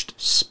researched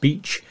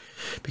speech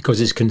because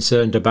he's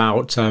concerned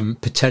about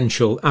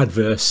potential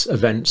adverse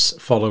events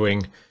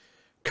following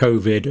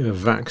COVID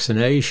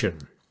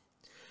vaccination.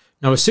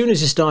 Now, as soon as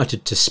he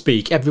started to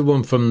speak,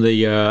 everyone from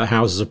the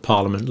Houses of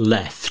Parliament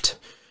left.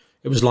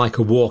 It was like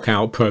a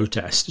walkout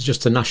protest. It's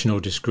just a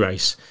national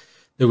disgrace.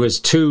 There was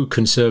 2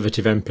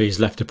 Conservative MPs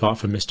left apart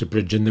from Mr.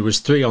 Bridgen. There was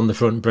 3 on the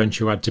front bench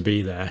who had to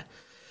be there.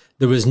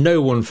 There was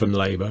no one from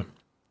Labour,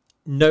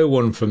 no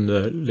one from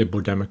the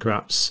Liberal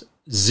Democrats,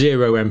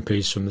 0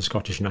 MPs from the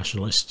Scottish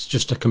Nationalists.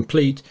 Just a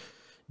complete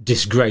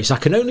disgrace. I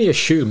can only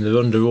assume they're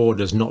under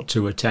orders not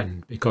to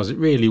attend, because it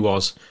really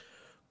was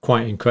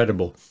quite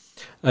incredible.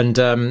 And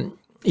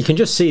you can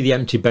just see the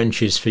empty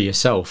benches for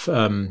yourself.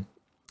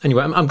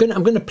 Anyway, I'm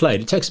going to play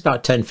it. It takes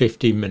about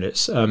 10-15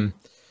 minutes.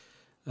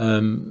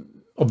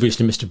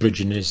 Obviously, Mr.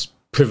 Bridgen is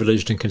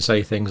privileged and can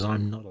say things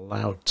I'm not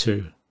allowed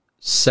to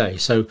say.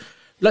 So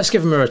let's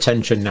give him our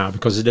attention now,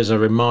 because it is a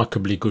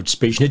remarkably good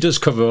speech, and it does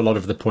cover a lot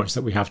of the points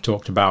that we have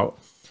talked about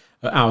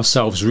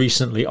ourselves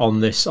recently on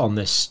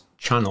this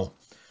channel.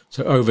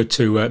 So over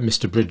to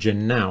Mr.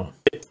 Bridgen now.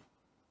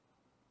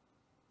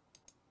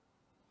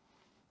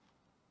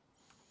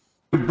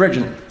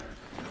 Bridgen.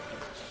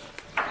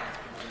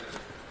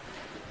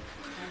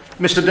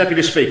 Mr.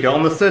 Deputy Speaker,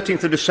 on the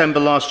 13th of December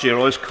last year,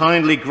 I was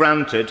kindly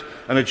granted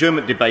an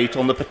adjournment debate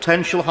on the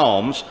potential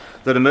harms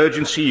that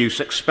emergency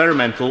use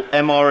experimental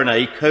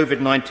mRNA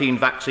COVID-19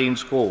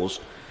 vaccines cause.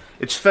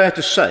 It's fair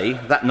to say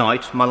that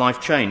night my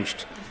life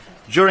changed.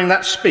 During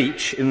that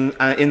speech, in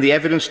the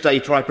evidence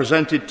data I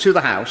presented to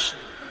the House,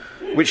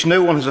 which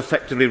no one has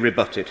effectively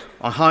rebutted,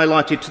 I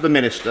highlighted to the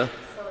Minister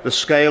the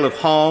scale of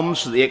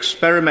harms that the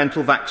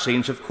experimental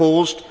vaccines have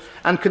caused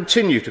and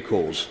continue to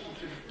cause.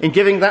 In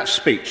giving that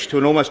speech to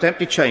an almost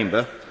empty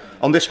chamber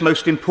on this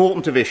most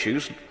important of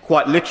issues,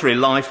 quite literally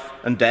life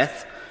and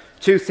death,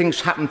 2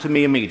 things happened to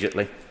me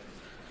immediately.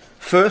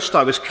 First,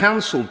 I was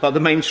cancelled by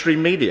the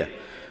mainstream media,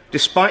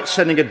 despite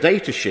sending a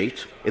data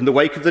sheet in the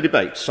wake of the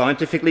debate,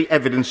 scientifically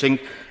evidencing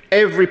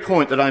every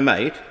point that I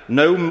made.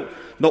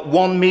 Not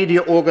one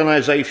media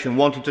organisation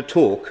wanted to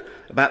talk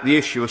about the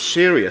issue of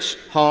serious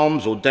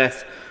harms or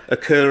death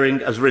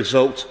occurring as a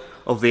result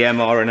of the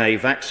mRNA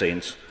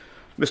vaccines.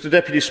 Mr.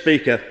 Deputy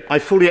Speaker, I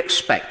fully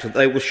expect that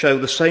they will show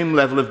the same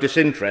level of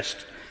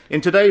disinterest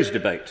in today's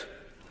debate.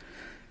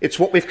 It's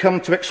what we've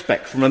come to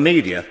expect from a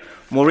media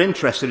more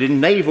interested in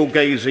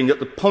navel-gazing at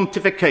the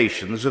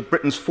pontifications of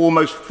Britain's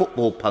foremost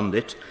football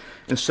pundit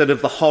instead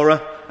of the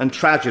horror and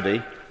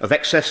tragedy of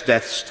excess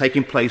deaths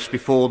taking place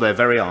before their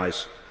very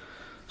eyes.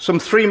 Some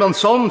 3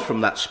 months on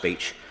from that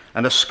speech,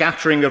 and a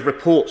scattering of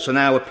reports are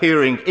now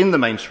appearing in the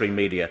mainstream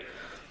media,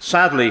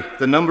 sadly,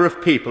 the number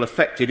of people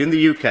affected in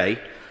the UK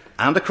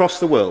and across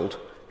the world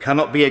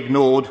cannot be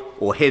ignored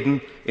or hidden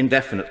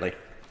indefinitely.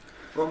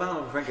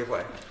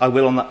 I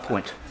will on that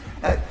point.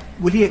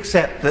 Will you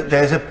accept that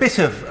there's a bit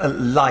of a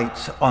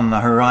light on the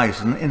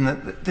horizon in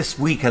that this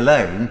week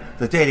alone,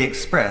 the Daily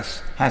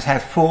Express has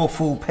had 4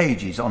 full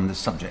pages on this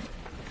subject?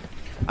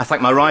 I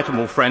thank my right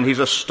honourable friend. He's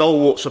a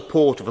stalwart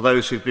supporter for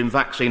those who've been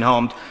vaccine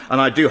harmed,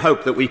 and I do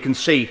hope that we can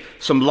see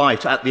some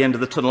light at the end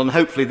of the tunnel, and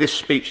hopefully this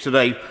speech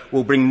today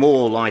will bring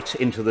more light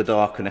into the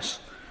darkness.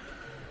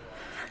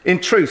 In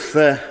truth,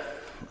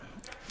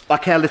 I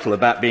care little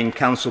about being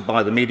cancelled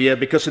by the media,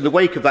 because in the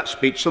wake of that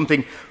speech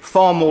something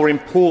far more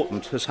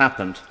important has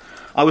happened.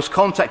 I was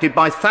contacted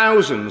by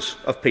thousands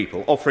of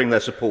people offering their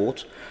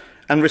support,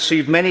 and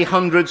received many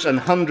hundreds and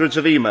hundreds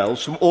of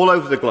emails from all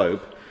over the globe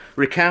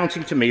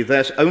recounting to me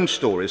their own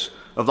stories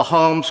of the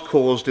harms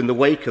caused in the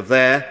wake of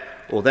their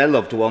or their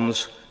loved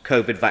ones'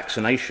 COVID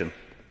vaccination.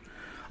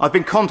 I've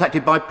been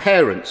contacted by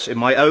parents in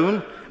my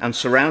own and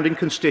surrounding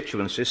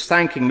constituencies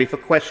thanking me for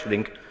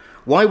questioning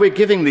why we're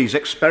giving these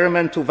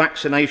experimental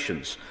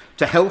vaccinations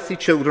to healthy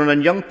children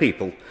and young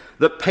people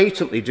that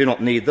patently do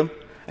not need them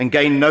and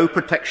gain no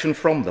protection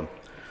from them.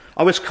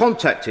 I was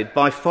contacted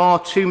by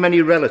far too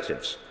many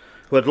relatives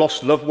who had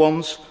lost loved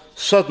ones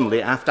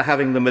suddenly after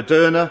having the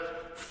Moderna,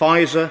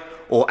 Pfizer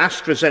or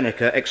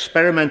AstraZeneca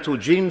experimental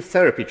gene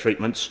therapy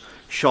treatments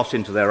shot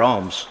into their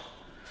arms.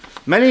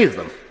 Many of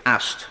them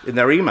asked in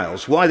their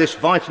emails why this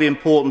vitally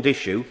important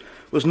issue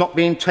was not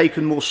being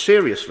taken more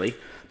seriously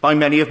by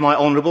many of my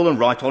honourable and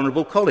right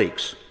honourable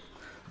colleagues.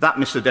 That,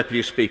 Mr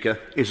Deputy Speaker,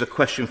 is a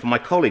question for my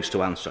colleagues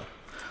to answer.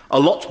 A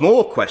lot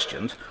more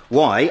questioned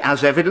why,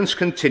 as evidence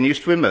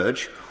continues to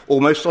emerge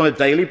almost on a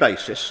daily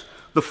basis,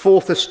 the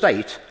Fourth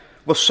Estate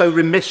was so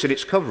remiss in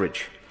its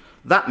coverage.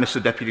 That,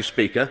 Mr Deputy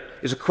Speaker,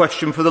 is a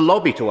question for the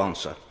lobby to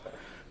answer.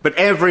 But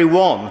every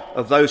one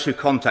of those who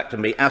contacted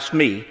me asked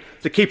me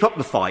to keep up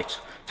the fight,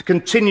 to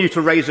continue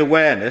to raise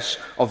awareness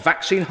of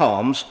vaccine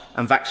harms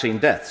and vaccine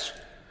deaths.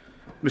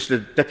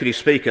 Mr Deputy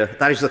Speaker,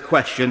 that is the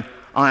question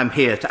I am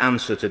here to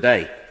answer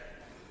today.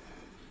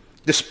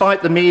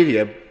 Despite the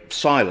media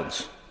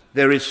silence,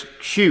 there is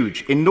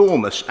huge,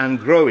 enormous and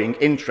growing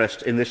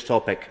interest in this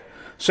topic.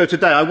 So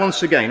today I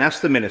once again ask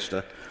the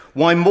Minister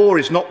why more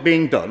is not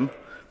being done,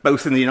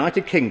 both in the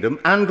United Kingdom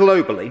and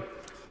globally,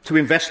 to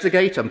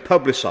investigate and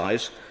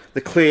publicise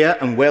the clear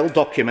and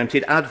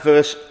well-documented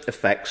adverse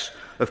effects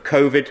of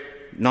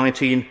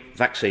COVID-19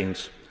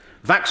 vaccines.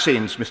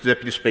 Vaccines, Mr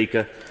Deputy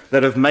Speaker,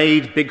 that have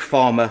made Big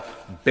Pharma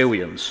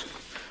billions,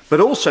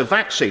 but also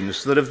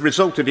vaccines that have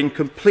resulted in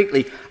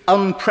completely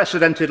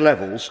unprecedented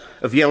levels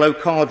of yellow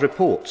card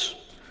reports.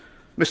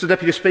 Mr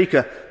Deputy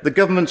Speaker, the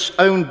government's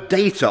own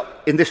data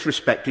in this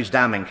respect is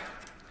damning.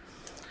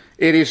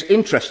 It is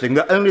interesting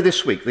that only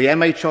this week the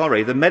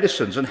MHRA, the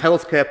Medicines and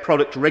Healthcare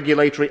Product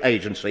Regulatory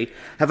Agency,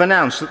 have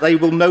announced that they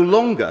will no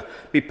longer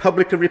be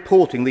publicly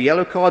reporting the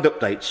yellow card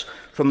updates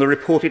from the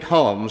reported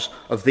harms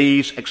of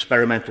these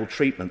experimental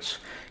treatments.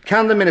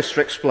 Can the Minister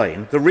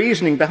explain the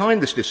reasoning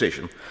behind this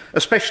decision,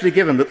 especially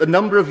given that the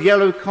number of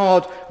yellow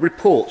card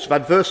reports of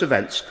adverse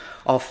events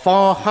are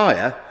far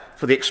higher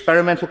for the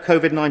experimental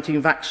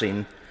COVID-19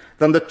 vaccine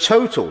than the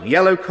total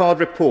yellow card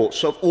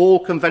reports of all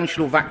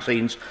conventional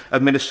vaccines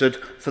administered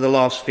for the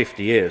last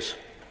 50 years.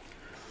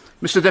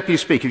 Mr Deputy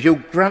Speaker, if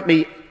you'll grant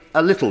me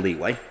a little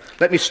leeway,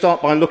 let me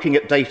start by looking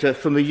at data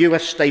from the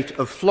US state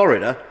of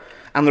Florida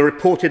and the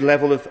reported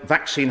level of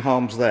vaccine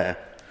harms there.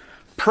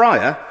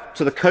 Prior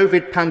to the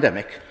COVID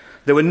pandemic,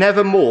 there were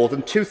never more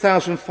than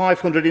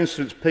 2,500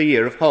 incidents per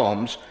year of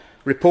harms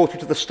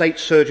reported to the State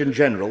Surgeon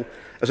General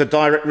as a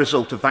direct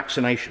result of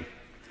vaccination.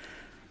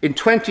 In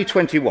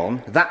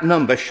 2021, that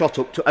number shot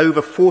up to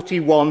over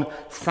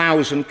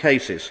 41,000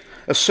 cases,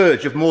 a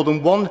surge of more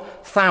than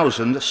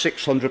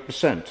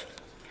 1,600%.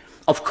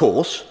 Of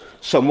course,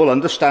 some will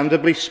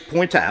understandably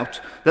point out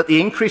that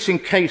the increase in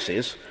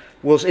cases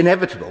was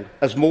inevitable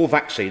as more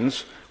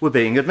vaccines were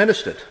being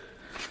administered.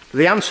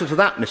 The answer to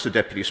that, Mr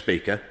Deputy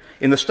Speaker,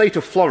 in the state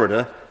of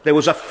Florida, there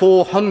was a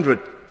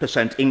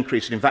 400%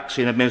 increase in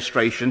vaccine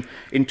administration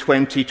in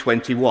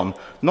 2021,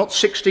 not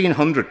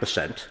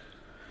 1,600%.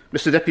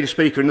 Mr Deputy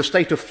Speaker, in the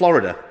state of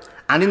Florida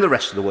and in the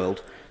rest of the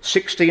world,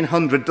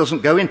 1,600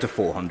 doesn't go into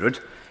 400.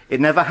 It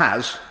never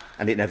has,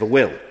 and it never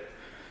will.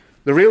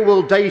 The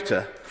real-world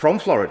data from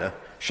Florida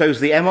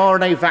shows the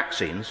mRNA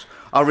vaccines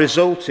are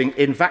resulting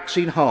in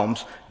vaccine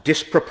harms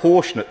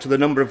disproportionate to the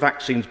number of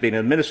vaccines being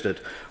administered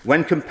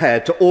when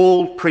compared to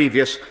all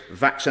previous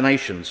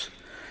vaccinations.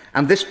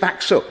 And this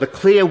backs up the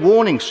clear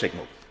warning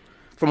signal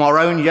from our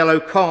own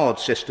yellow card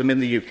system in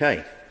the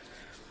UK.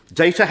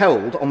 Data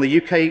held on the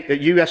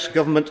US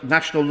Government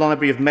National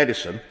Library of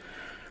Medicine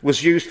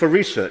was used for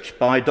research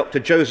by Dr.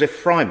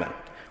 Joseph Fryman,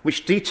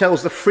 which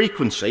details the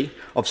frequency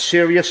of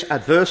serious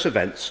adverse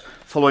events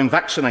following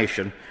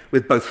vaccination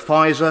with both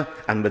Pfizer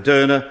and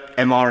Moderna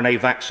mRNA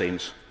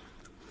vaccines.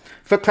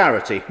 For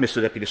clarity,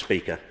 Mr Deputy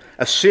Speaker,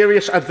 a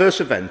serious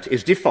adverse event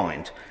is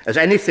defined as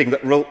anything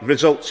that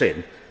results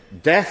in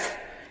death,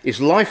 is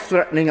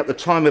life-threatening at the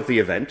time of the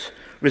event,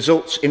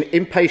 results in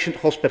inpatient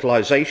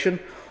hospitalisation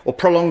or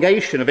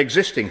prolongation of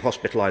existing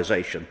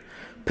hospitalisation,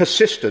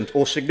 persistent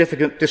or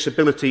significant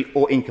disability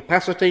or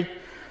incapacity,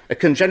 a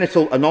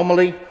congenital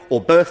anomaly or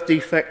birth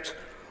defect,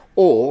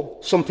 or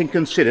something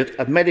considered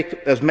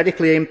as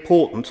medically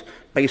important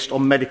based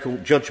on medical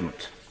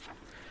judgment.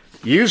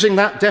 Using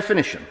that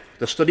definition,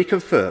 the study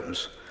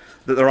confirms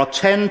that there are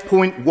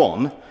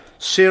 10.1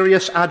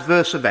 serious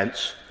adverse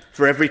events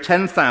for every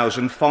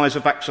 10,000 Pfizer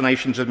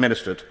vaccinations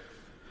administered.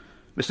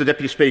 Mr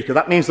Deputy Speaker,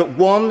 that means that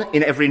 1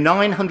 in every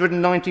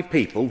 990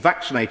 people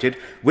vaccinated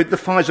with the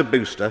Pfizer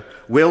booster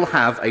will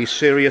have a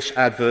serious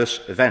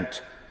adverse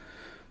event.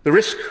 The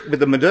risk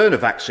with the Moderna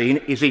vaccine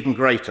is even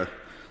greater.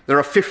 There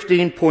are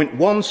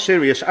 15.1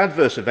 serious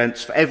adverse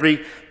events for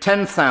every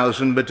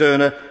 10,000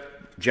 Moderna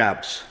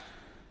jabs.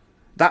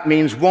 That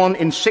means 1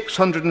 in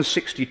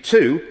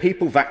 662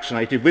 people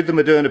vaccinated with the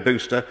Moderna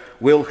booster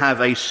will have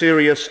a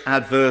serious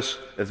adverse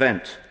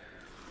event.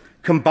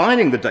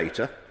 Combining the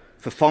data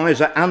for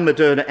Pfizer and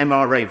Moderna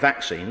mRNA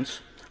vaccines,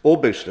 or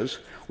boosters,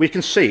 we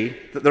can see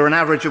that there are an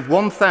average of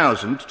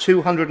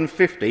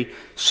 1,250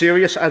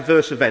 serious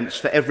adverse events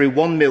for every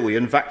 1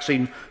 million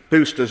vaccine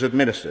boosters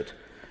administered.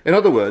 In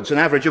other words, an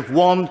average of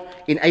 1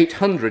 in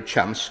 800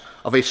 chance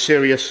of a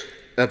serious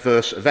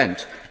adverse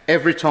event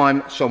every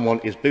time someone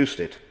is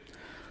boosted.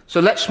 So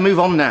let's move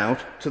on now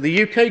to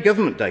the UK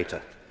government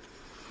data.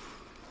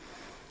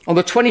 On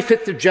the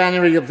 25th of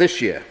January of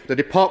this year, the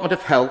Department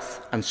of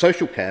Health and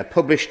Social Care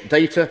published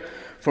data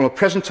from a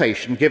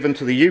presentation given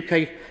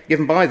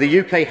by the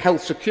UK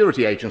Health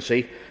Security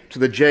Agency to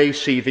the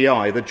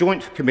JCVI, the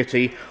Joint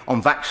Committee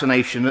on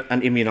Vaccination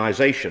and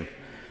Immunisation.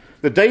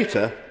 The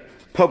data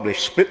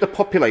published split the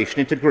population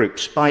into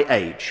groups by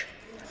age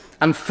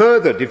and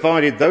further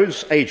divided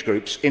those age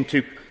groups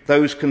into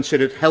those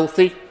considered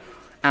healthy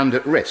and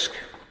at risk.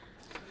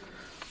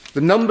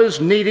 The numbers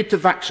needed to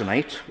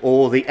vaccinate,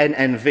 or the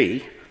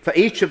NNV, for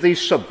each of these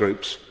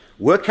subgroups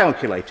were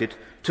calculated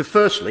to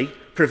firstly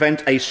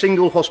prevent a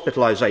single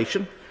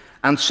hospitalisation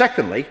and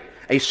secondly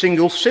a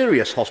single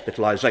serious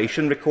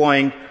hospitalisation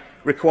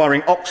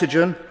requiring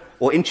oxygen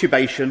or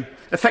intubation,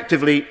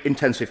 effectively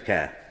intensive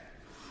care.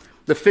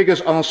 The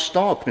figures are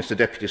stark, Mr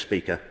Deputy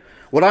Speaker.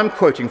 What I'm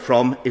quoting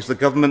from is the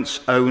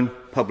government's own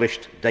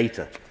published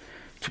data.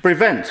 To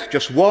prevent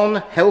just one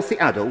healthy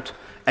adult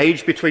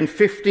aged between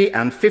 50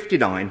 and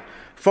 59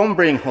 from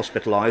being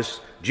hospitalised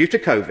due to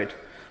COVID,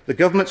 the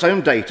government's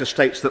own data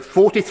states that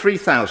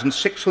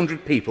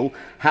 43,600 people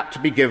had to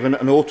be given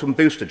an autumn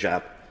booster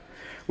jab.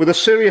 With a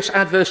serious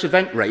adverse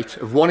event rate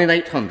of 1 in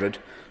 800,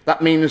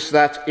 that means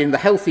that in the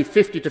healthy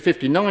 50 to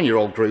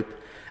 59-year-old group,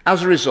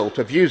 as a result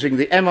of using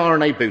the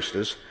mRNA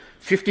boosters,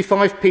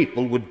 55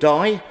 people would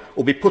die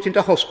or be put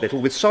into hospital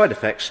with side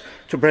effects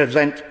to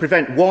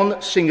prevent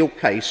one single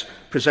case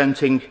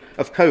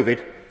of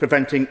COVID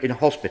preventing in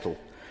hospital.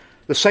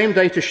 The same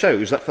data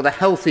shows that for the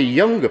healthy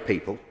younger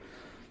people,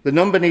 the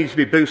number needs to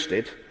be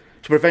boosted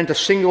to prevent a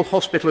single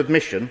hospital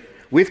admission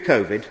with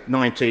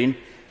COVID-19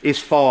 is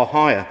far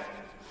higher.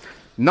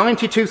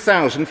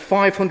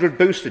 92,500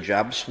 booster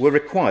jabs were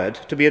required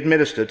to be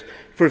administered to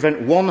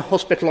prevent one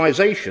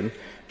hospitalisation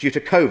due to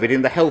COVID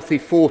in the healthy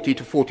 40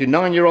 to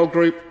 49-year-old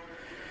group,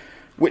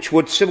 which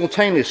would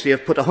simultaneously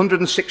have put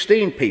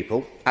 116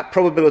 people at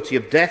probability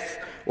of death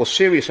or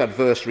serious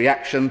adverse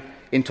reaction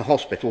into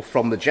hospital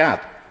from the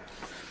jab.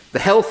 The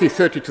healthy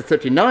 30 to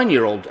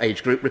 39-year-old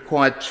age group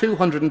required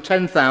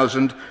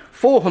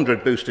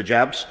 210,400 booster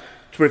jabs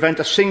to prevent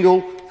a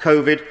single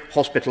COVID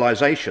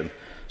hospitalisation.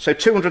 So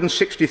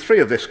 263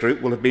 of this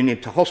group will have been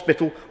into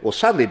hospital or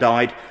sadly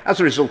died as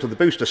a result of the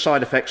booster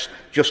side effects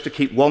just to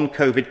keep one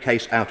COVID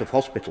case out of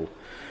hospital.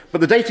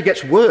 But the data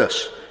gets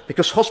worse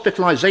because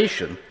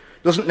hospitalisation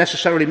doesn't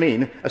necessarily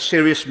mean a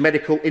serious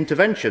medical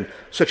intervention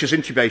such as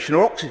intubation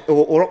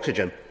or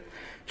oxygen.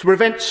 To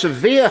prevent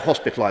severe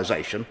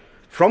hospitalisation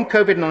from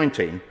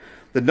COVID-19,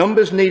 the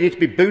numbers needed to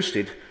be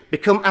boosted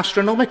become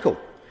astronomical.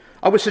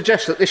 I would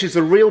suggest that this is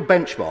the real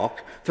benchmark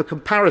for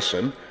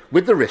comparison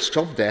with the risks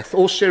of death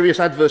or serious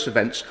adverse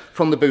events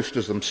from the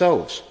boosters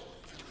themselves.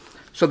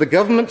 So the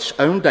government's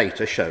own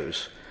data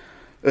shows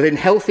that in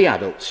healthy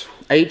adults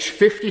aged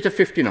 50 to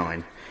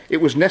 59, it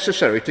was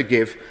necessary to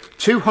give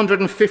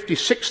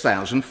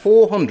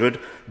 256,400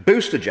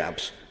 booster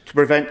jabs to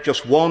prevent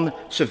just one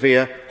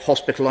severe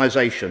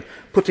hospitalisation,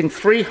 putting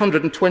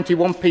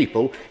 321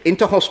 people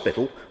into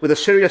hospital with a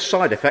serious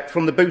side effect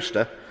from the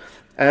booster,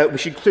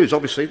 which includes,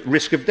 obviously,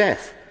 risk of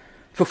death.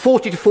 For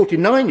 40 to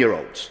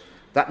 49-year-olds,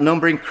 that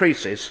number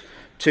increases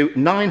to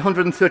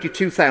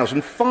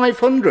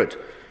 932,500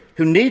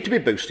 who need to be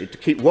boosted to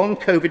keep one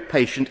COVID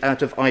patient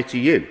out of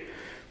ITU,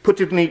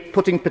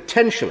 putting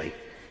potentially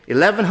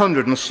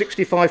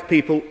 1,165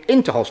 people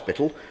into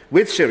hospital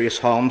with serious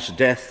harms,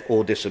 death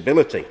or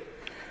disability.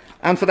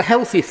 And for the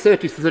healthy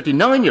 30 to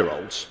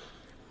 39-year-olds,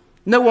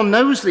 no one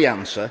knows the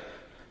answer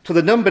to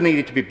the number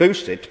needed to be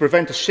boosted to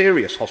prevent a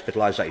serious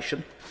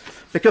hospitalisation,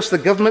 because the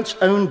government's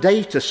own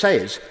data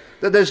says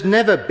that there's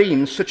never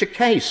been such a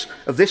case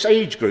of this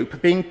age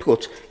group being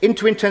put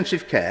into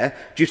intensive care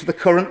due to the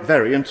current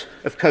variant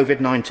of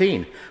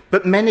COVID-19.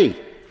 But many,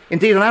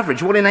 indeed on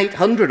average 1 in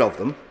 800 of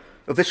them,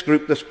 of this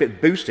group that's been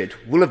boosted,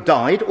 will have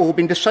died or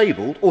been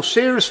disabled or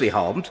seriously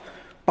harmed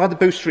by the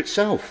booster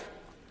itself.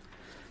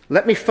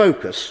 Let me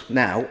focus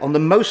now on the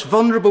most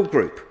vulnerable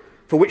group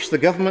for which the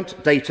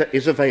government data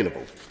is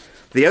available,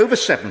 the over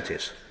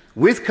 70s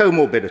with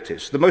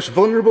comorbidities, the most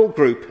vulnerable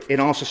group in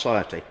our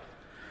society.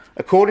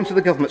 According to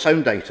the government's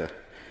own data,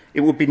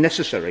 it would be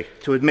necessary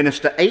to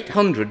administer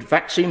 800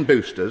 vaccine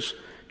boosters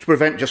to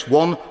prevent just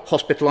one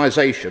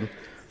hospitalisation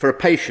for a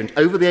patient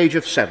over the age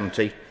of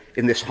 70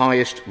 in this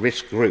highest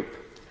risk group.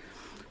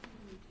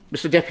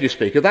 Mr Deputy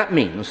Speaker, that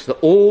means that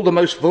all the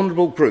most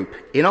vulnerable group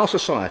in our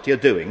society are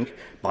doing,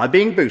 by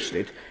being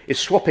boosted, is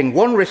swapping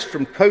one risk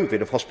from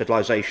COVID of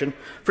hospitalisation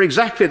for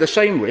exactly the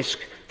same risk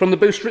from the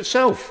booster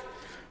itself.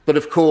 But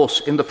of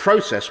course, in the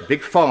process,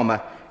 Big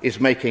Pharma is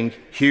making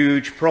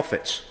huge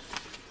profits.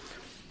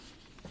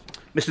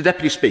 Mr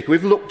Deputy Speaker,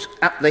 we've looked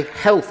at the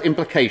health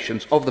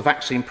implications of the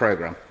vaccine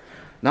programme.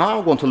 Now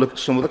I want to look at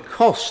some of the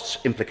costs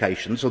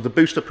implications of the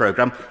booster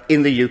programme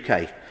in the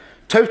UK.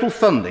 Total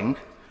funding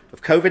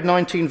of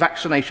COVID-19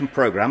 vaccination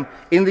programme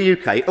in the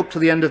UK up to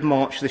the end of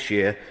March this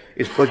year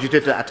is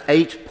budgeted at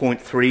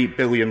 £8.3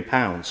 billion.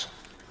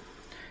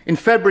 In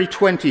February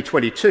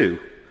 2022,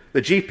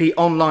 the GP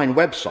online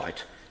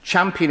website,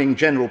 championing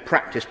general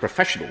practice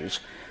professionals,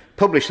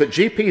 published that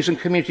GPs and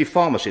community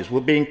pharmacies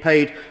were being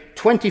paid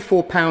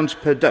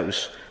 £24 per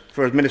dose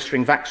for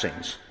administering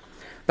vaccines.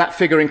 That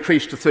figure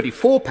increased to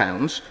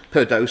 £34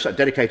 per dose at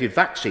dedicated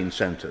vaccine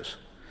centres.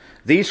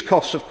 These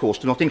costs, of course,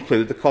 do not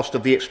include the cost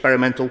of the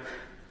experimental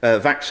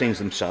vaccines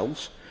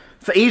themselves.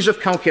 For ease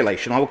of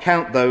calculation, I will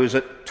count those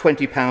at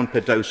 £20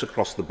 per dose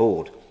across the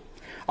board.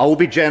 I will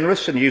be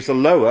generous and use the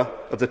lower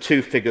of the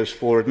two figures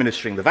for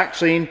administering the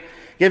vaccine,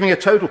 giving a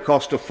total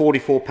cost of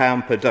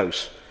 £44 per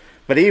dose.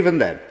 But even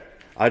then,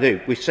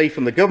 we see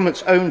from the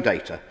government's own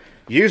data,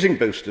 using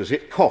boosters,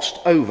 it cost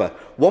over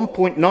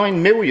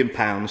 £1.9 million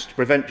to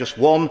prevent just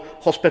one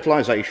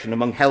hospitalisation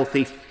among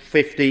healthy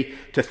 50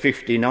 to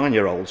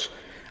 59-year-olds,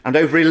 and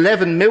over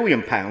 £11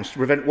 million to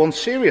prevent one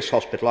serious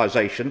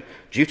hospitalisation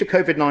due to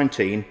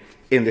COVID-19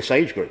 in this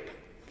age group.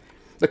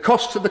 The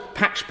cost to the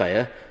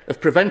taxpayer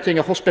of preventing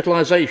a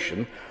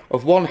hospitalisation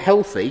of one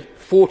healthy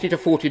 40 to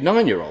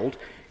 49-year-old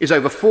is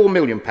over £4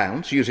 million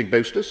using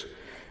boosters,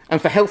 and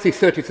for healthy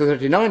 30 to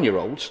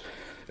 39-year-olds,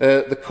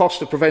 the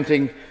cost of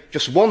preventing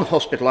just one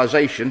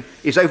hospitalisation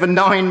is over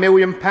 £9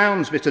 million,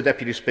 Mr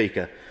Deputy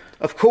Speaker.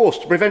 Of course,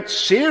 to prevent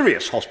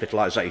serious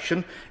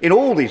hospitalisation in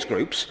all these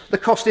groups, the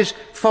cost is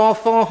far,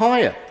 far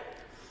higher.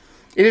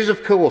 It is,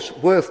 of course,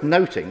 worth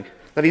noting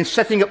that in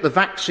setting up the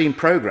vaccine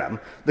programme,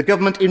 the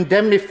government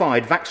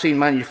indemnified vaccine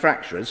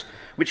manufacturers,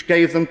 which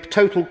gave them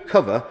total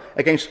cover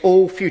against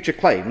all future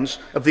claims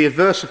of the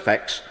adverse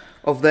effects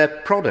of their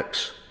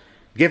products.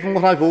 Given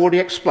what I've already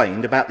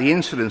explained about the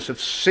incidence of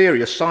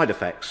serious side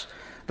effects,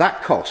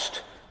 that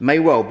cost may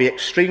well be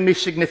extremely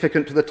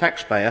significant to the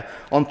taxpayer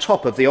on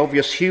top of the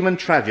obvious human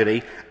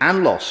tragedy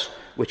and loss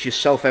which is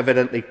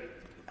self-evidently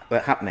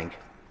happening.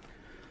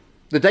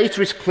 The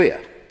data is clear.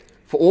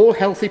 For all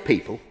healthy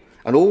people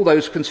and all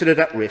those considered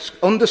at risk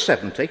under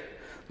 70,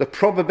 the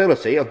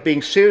probability of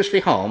being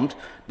seriously harmed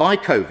by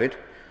COVID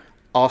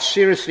are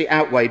seriously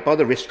outweighed by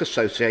the risk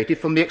associated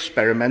from the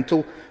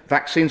experimental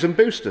vaccines and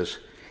boosters.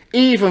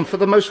 Even for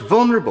the most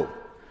vulnerable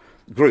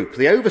group,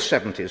 the over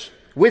 70s,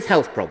 with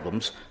health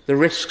problems, the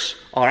risks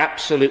are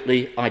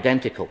absolutely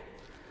identical.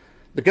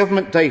 The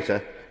government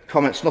data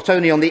comments not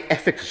only on the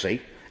efficacy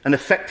and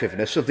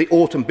effectiveness of the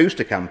autumn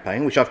booster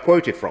campaign, which I've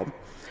quoted from,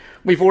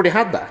 we've already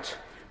had that,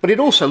 but it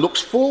also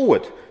looks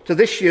forward to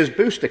this year's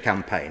booster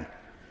campaign.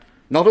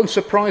 Not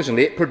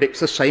unsurprisingly, it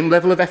predicts the same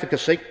level of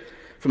efficacy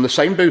from the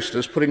same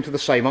boosters put into the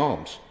same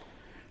arms.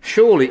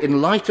 Surely,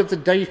 in light of the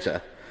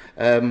data,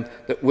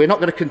 that we're not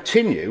going to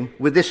continue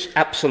with this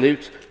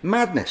absolute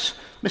madness.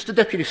 Mr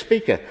Deputy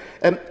Speaker,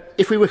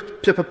 if we were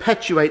to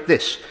perpetuate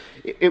this,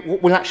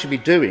 what we'll actually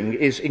be doing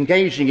is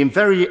engaging in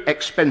very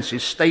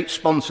expensive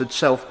state-sponsored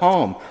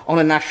self-harm on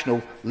a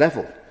national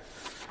level.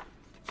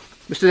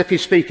 Mr Deputy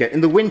Speaker,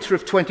 in the winter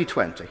of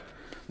 2020,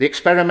 the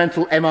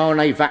experimental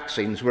mRNA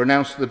vaccines were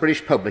announced to the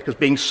British public as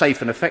being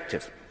safe and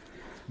effective.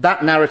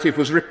 That narrative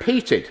was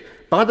repeated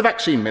by the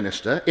Vaccine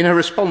Minister in a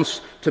response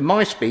to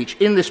my speech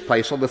in this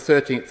place on the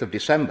 13th of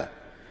December.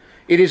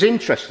 It is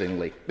interesting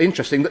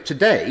that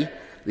today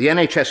the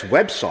NHS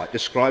website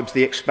describes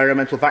the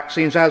experimental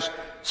vaccines as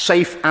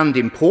safe and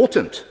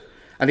important,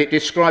 and it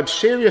describes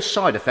serious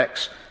side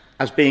effects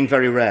as being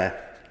very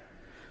rare.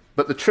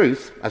 But the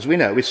truth, as we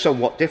know, is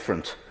somewhat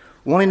different.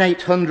 1 in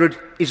 800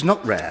 is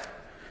not rare,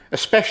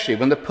 especially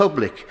when the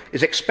public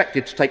is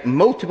expected to take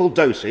multiple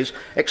doses,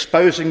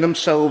 exposing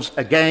themselves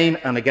again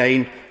and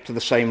again to the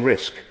same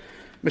risk.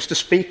 Mr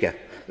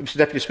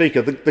Deputy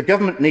Speaker, the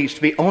government needs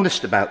to be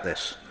honest about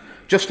this,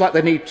 just like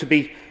they need to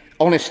be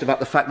honest about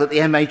the fact that the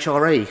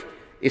MHRA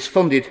is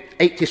funded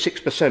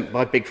 86%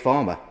 by Big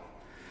Pharma.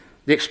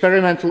 The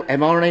experimental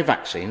mRNA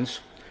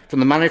vaccines from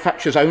the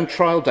manufacturer's own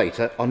trial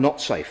data are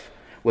not safe,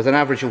 with an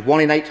average of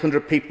 1 in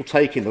 800 people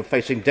taking them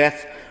facing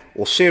death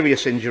or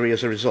serious injury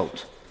as a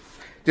result.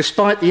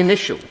 Despite the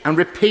initial and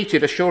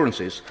repeated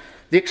assurances,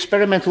 the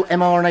experimental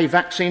mRNA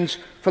vaccines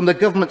from the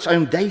government's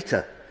own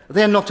data,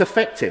 they are not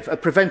effective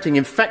at preventing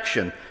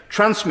infection,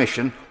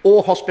 transmission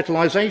or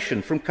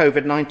hospitalisation from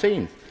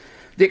COVID-19.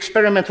 The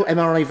experimental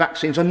mRNA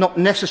vaccines are not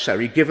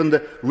necessary given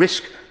the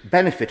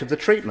risk-benefit of the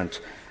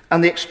treatment,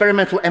 and the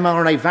experimental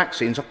mRNA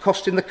vaccines are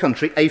costing the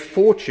country a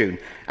fortune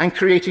and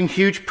creating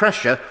huge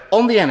pressure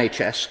on the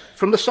NHS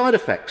from the side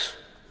effects.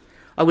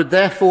 I would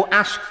therefore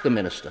ask the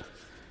Minister,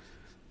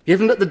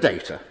 given that the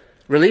data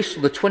released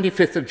on the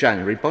 25th of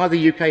January by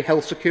the UK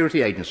Health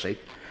Security Agency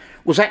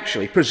was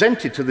actually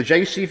presented to the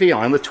JCVI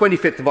on the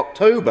 25th of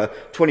October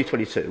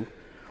 2022,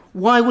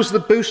 why was the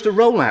booster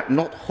rollout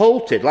not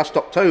halted last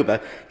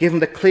October, given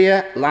the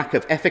clear lack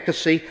of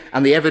efficacy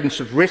and the evidence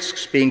of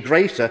risks being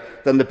greater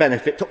than the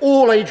benefit to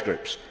all age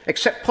groups,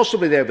 except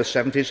possibly the over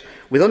 70s,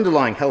 with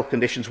underlying health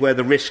conditions where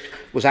the risk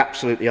was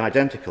absolutely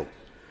identical?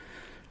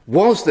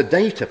 Was the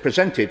data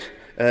presented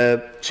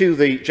to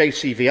the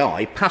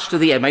JCVI passed to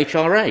the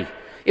MHRA?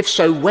 If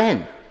so,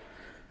 when?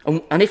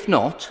 And if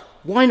not,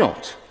 why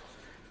not?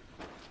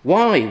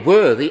 Why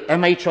were the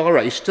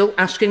MHRA still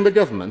asking the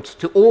government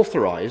to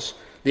authorise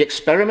the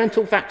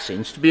experimental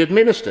vaccines to be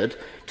administered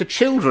to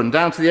children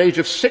down to the age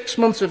of 6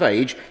 months of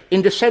age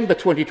in December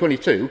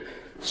 2022,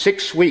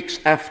 6 weeks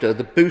after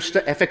the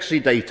booster efficacy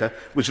data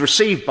was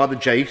received by the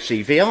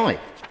JCVI?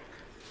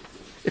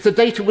 If the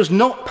data was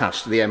not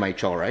passed to the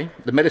MHRA,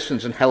 the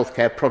Medicines and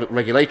Healthcare Product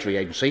Regulatory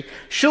Agency,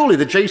 surely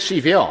the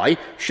JCVI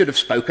should have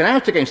spoken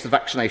out against the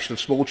vaccination of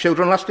small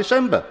children last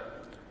December.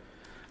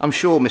 I'm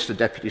sure, Mr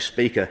Deputy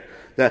Speaker,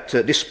 that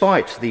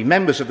despite the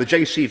members of the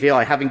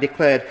JCVI having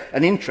declared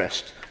an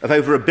interest of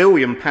over £1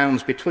 billion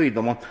between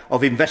them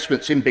of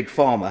investments in Big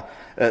Pharma,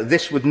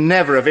 this would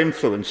never have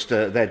influenced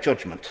their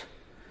judgment.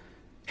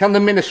 Can the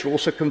Minister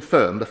also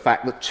confirm the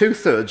fact that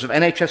 2/3 of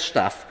NHS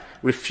staff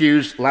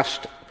refused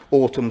last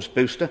autumn's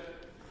booster?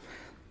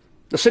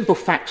 The simple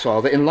facts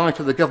are that in light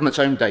of the government's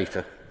own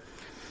data,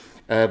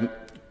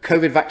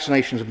 COVID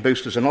vaccinations and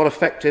boosters are not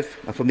effective,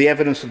 and from the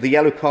evidence of the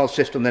yellow card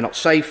system, they're not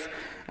safe,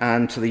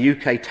 and to the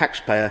UK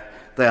taxpayer,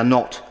 they are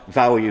not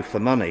value for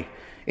money.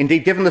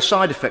 Indeed, given the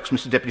side effects,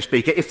 Mr Deputy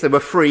Speaker, if they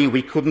were free,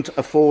 we couldn't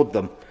afford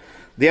them.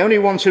 The only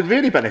ones who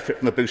really benefit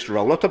from the booster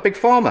rollout are Big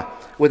Pharma,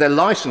 with their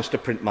licence to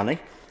print money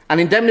and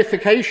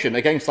indemnification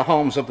against the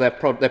harms of their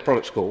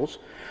products' cause.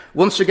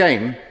 Once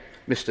again,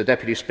 Mr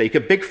Deputy Speaker,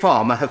 Big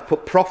Pharma have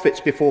put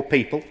profits before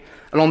people,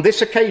 and on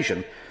this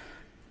occasion,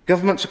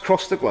 governments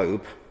across the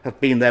globe have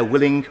been their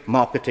willing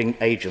marketing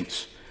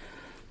agents.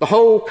 The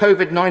whole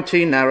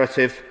COVID-19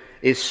 narrative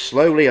is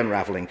slowly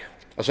unravelling.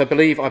 As I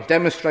believe I've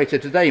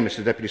demonstrated today,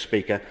 Mr Deputy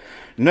Speaker,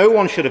 no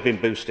one should have been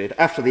boosted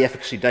after the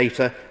efficacy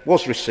data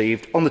was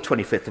received on the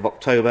 25th of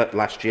October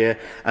last year,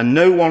 and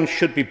no one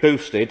should be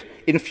boosted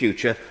in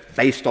future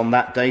based on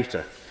that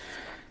data.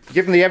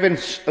 Given the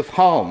evidence of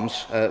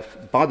harms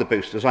by the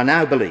boosters, I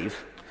now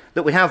believe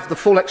that we have the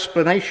full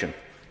explanation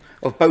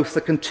of both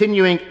the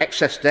continuing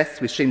excess deaths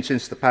we've seen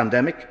since the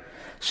pandemic,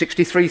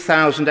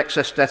 63,000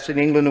 excess deaths in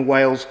England and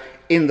Wales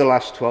in the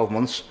last 12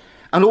 months,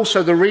 and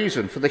also the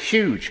reason for the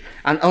huge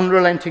and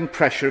unrelenting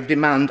pressure of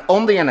demand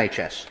on the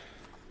NHS.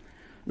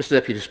 Mr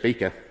Deputy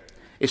Speaker,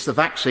 it's the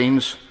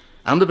vaccines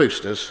and the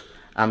boosters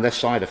and their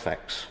side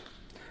effects.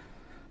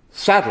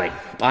 Sadly,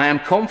 I am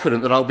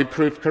confident that I'll be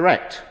proved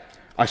correct.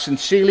 I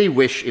sincerely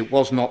wish it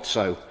was not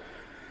so.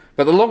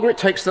 But the longer it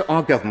takes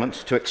our government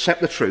to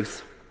accept the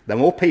truth, the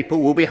more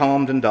people will be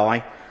harmed and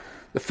die.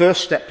 The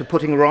first step to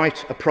putting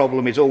right a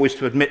problem is always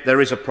to admit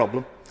there is a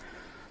problem.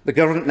 The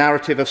government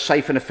narrative of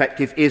safe and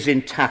effective is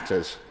in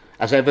tatters,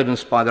 as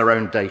evidenced by their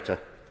own data.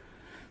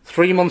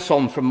 3 months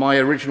on from my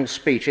original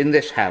speech in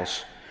this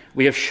House,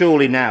 we have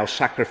surely now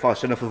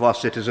sacrificed enough of our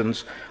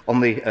citizens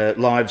on the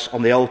lives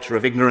on the altar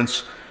of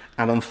ignorance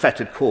and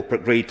unfettered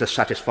corporate greed to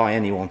satisfy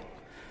anyone.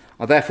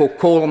 I therefore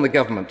call on the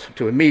government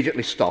to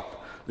immediately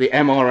stop the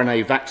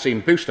mRNA vaccine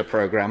booster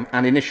programme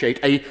and initiate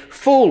a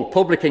full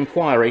public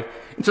inquiry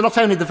into not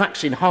only the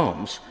vaccine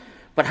harms,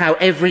 but how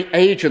every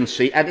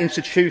agency and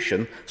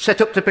institution set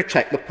up to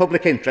protect the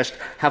public interest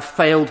have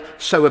failed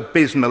so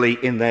abysmally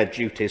in their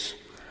duties.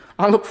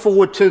 I look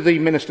forward to the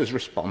Minister's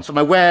response. I'm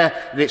aware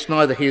that it's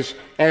neither his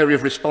area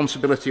of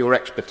responsibility or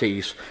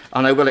expertise,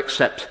 and I will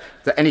accept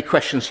that any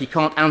questions he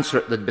can't answer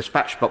at the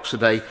dispatch box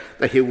today,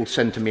 that he will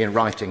send to me in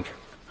writing.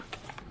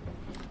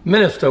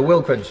 Minister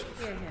Wilkins.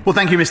 Well,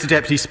 thank you, Mr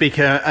Deputy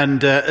Speaker.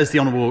 And as the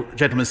honourable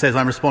gentleman says,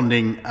 I'm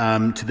responding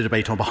to the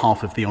debate on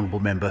behalf of the honourable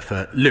member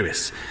for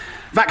Lewis.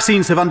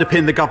 Vaccines have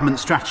underpinned the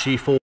government's strategy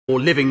for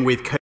living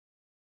with COVID.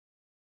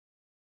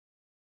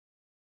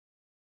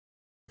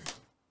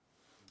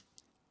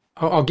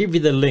 I'll give you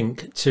the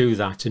link to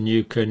that, and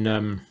you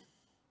can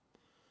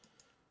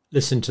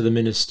listen to the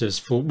minister's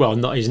full.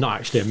 Well, he's not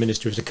actually a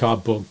minister; he's a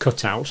cardboard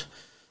cutout.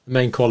 The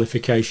main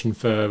qualification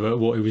for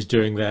what he was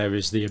doing there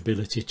is the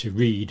ability to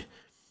read.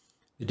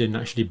 They didn't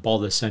actually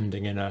bother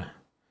sending in a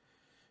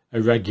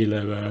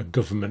regular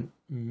government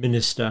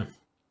minister.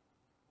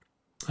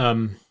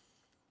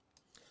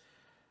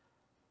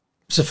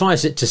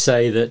 Suffice it to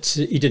say that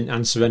he didn't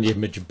answer any of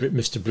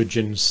Mr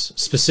Bridgen's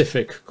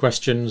specific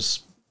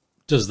questions.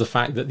 Does the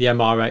fact that the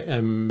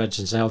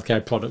Medicines and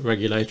Healthcare Product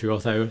Regulatory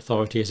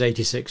Authority is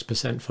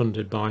 86%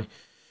 funded by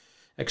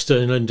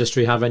external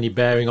industry have any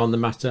bearing on the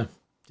matter?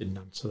 Didn't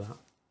answer that.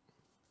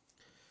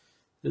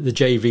 The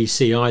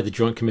JVCI, the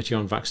Joint Committee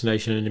on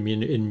Vaccination and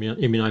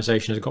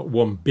Immunisation, has got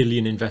 $1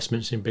 billion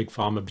investments in Big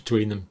Pharma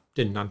between them.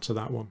 Didn't answer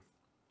that one.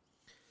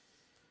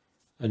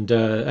 And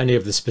any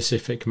of the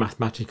specific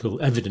mathematical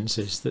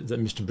evidences that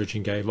Mr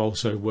Bridgen gave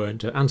also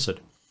weren't answered.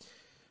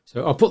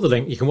 So I'll put the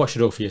link. You can watch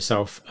it all for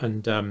yourself.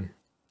 And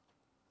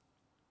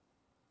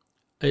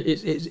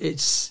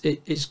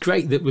it's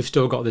great that we've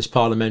still got this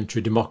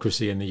parliamentary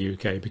democracy in the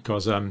UK,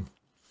 because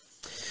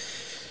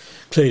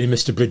clearly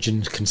Mr.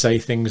 Bridgen can say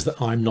things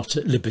that I'm not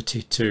at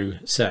liberty to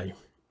say.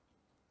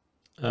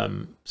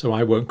 So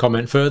I won't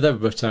comment further,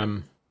 but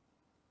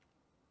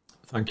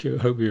thank you.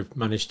 I hope you've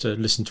managed to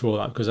listen to all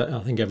that, because I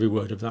think every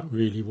word of that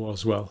really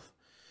was worth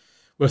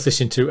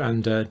listening to,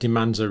 and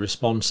demands a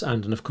response.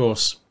 And of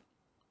course,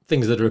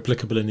 things that are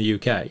applicable in the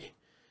UK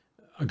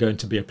are going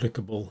to be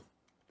applicable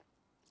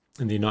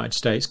in the United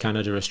States,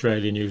 Canada,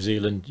 Australia, New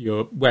Zealand,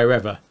 Europe,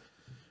 wherever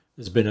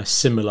there's been a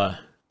similar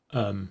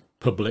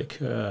public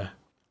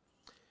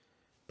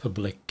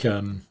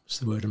what's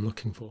the word I'm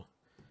looking for?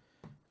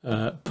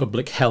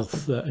 Public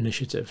health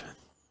initiative.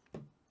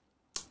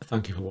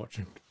 Thank you for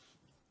watching.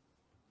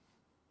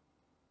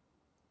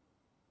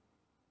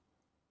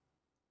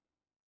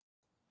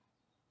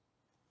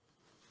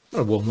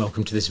 A warm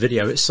welcome to this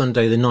video. It's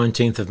Sunday the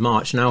 19th of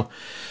March. Now,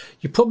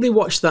 you probably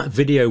watched that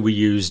video we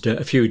used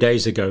a few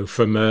days ago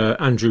from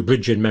Andrew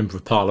Bridgen, Member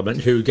of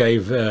Parliament, who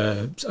gave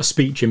a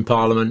speech in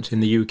Parliament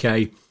in the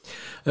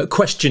UK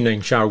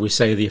questioning, shall we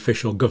say, the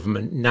official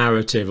government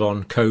narrative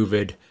on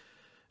COVID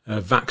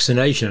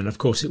vaccination. And of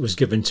course, it was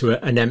given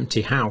to an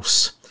empty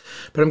house.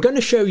 But I'm going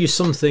to show you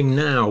something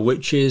now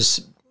which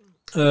is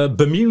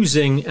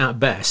bemusing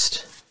at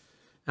best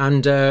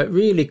and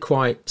really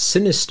quite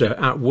sinister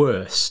at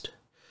worst.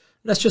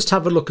 Let's just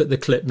have a look at the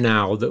clip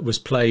now that was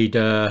played,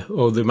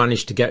 or they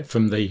managed to get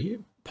from the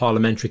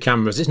parliamentary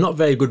cameras. It's not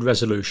very good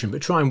resolution,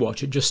 but try and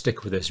watch it. Just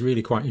stick with this.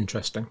 Really quite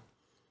interesting.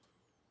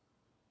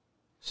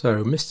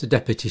 So, Mr.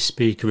 Deputy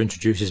Speaker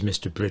introduces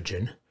Mr.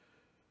 Bridgen.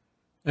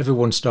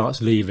 Everyone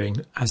starts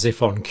leaving as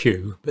if on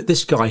cue, but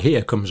this guy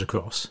here comes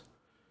across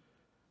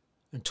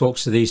and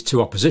talks to these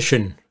two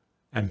opposition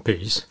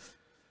MPs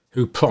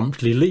who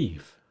promptly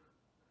leave.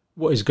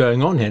 What is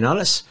going on here? Now,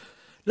 let's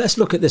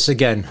look at this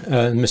again.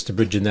 Mr.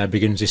 Bridgen there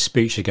begins his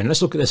speech again.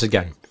 Let's look at this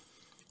again.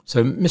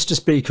 So Mr.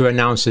 Speaker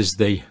announces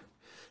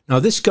now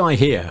this guy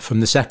here from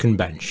the second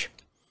bench,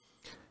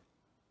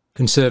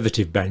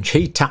 Conservative bench,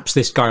 he taps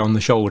this guy on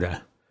the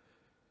shoulder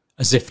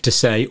as if to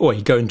say,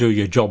 "Oi, go and do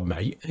your job,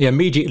 mate." He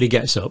immediately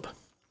gets up.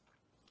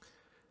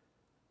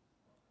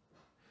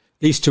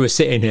 These two are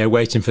sitting here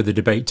waiting for the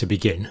debate to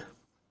begin.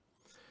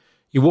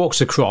 He walks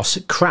across,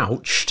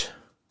 crouched.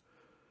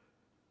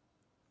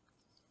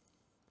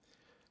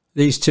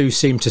 These two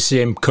seem to see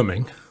him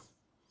coming.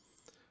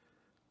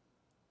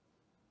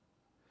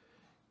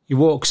 He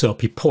walks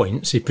up, he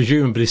points, he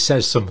presumably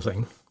says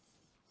something.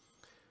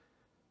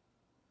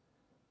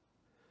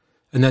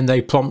 And then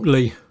they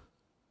promptly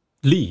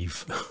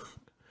leave.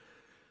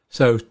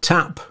 So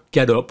tap,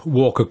 get up,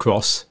 walk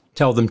across,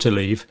 tell them to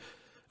leave.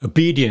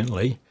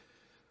 Obediently,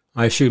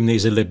 I assume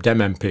these are Lib Dem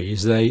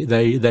MPs,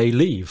 they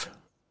leave.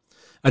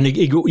 And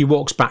he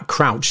walks back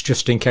crouched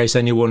just in case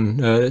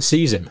anyone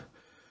sees him,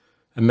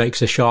 and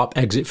makes a sharp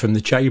exit from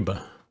the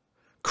chamber,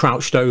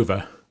 crouched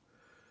over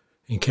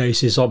in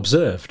case he's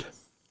observed.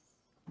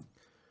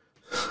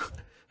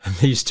 And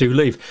these two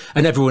leave,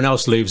 and everyone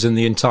else leaves, and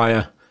the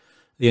entire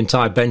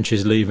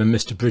benches leave, and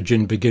Mr.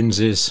 Bridgen begins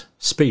his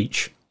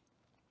speech.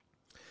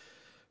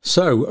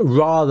 So,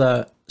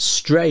 rather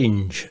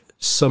strange,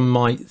 some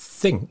might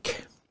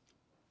think.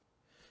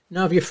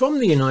 Now, if you're from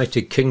the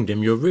United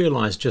Kingdom, you'll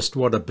realise just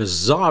what a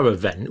bizarre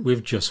event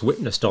we've just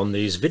witnessed on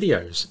these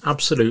videos.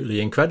 Absolutely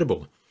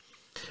incredible.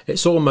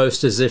 It's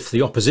almost as if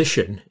the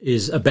opposition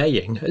is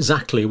obeying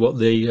exactly what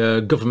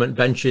the government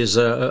benches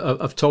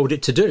have told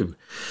it to do.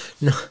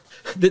 Now,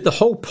 the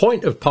whole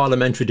point of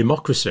parliamentary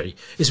democracy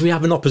is we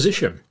have an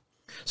opposition.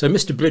 So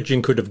Mr.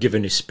 Bridgen could have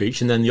given his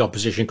speech, and then the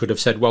opposition could have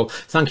said, "Well,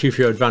 thank you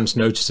for your advance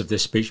notice of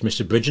this speech,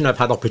 Mr. Bridgen. I've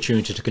had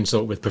opportunity to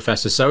consult with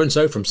Professor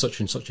so-and-so from such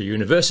and such a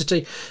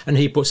university, and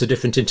he puts a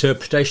different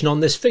interpretation on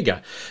this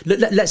figure.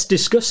 Let's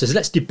discuss this.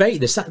 Let's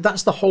debate this."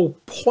 That's the whole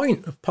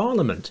point of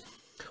Parliament.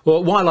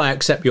 Well, while I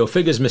accept your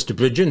figures, Mr.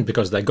 Bridgen,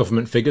 because they're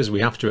government figures,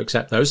 we have to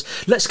accept those,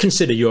 let's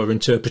consider your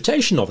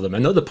interpretation of them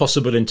and other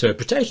possible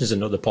interpretations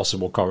and other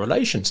possible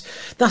correlations.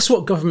 That's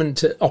what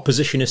government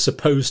opposition is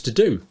supposed to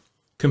do.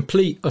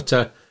 Complete,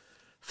 utter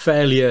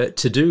failure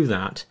to do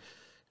that.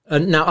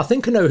 And now, I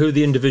think I know who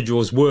the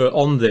individuals were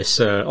on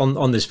this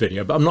on this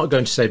video, but I'm not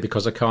going to say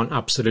because I can't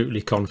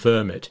absolutely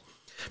confirm it.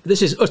 But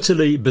this is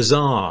utterly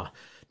bizarre.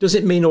 Does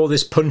it mean all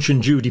this Punch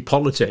and Judy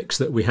politics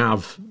that we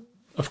have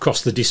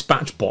across the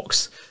dispatch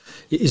box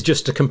is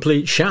just a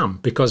complete sham?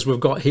 Because we've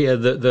got here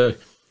the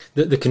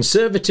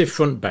Conservative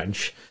front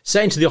bench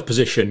saying to the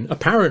opposition,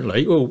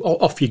 apparently, "Oh,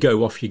 off you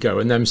go,"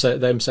 and them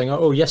saying,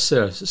 "Oh, yes,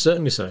 sir,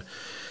 certainly, sir."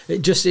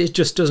 It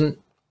just doesn't.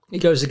 It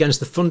goes against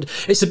the fund.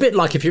 It's a bit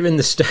like if you're in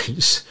the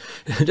States.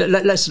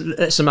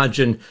 Let's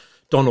imagine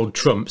Donald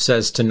Trump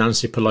says to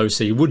Nancy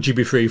Pelosi, "Would you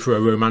be free for a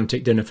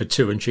romantic dinner for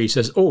two?" And she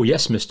says, "Oh,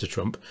 yes, Mr.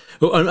 Trump.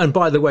 Oh, and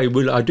by the way,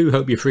 I do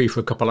hope you're free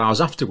for a couple of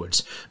hours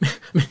afterwards." I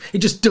mean, it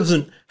just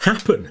doesn't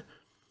happen.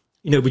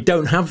 You know, we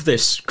don't have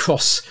this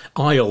cross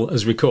aisle,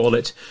 as we call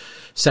it,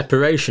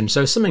 separation.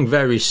 So something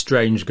very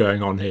strange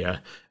going on here,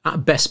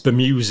 at best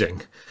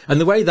bemusing. And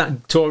the way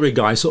that Tory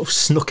guy sort of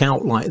snuck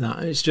out like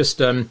that, it's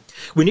just,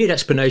 we need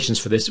explanations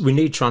for this. We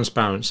need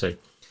transparency.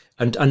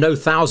 And I know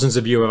thousands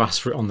of you have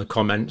asked for it on the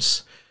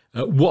comments.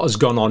 What has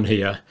gone on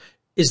here?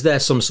 Is there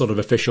some sort of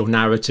official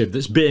narrative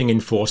that's being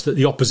enforced that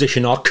the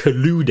opposition are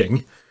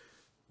colluding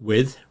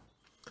with?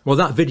 Well,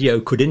 that video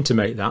could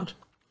intimate that.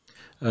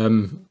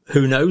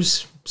 Who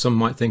knows? Some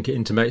might think it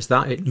intimates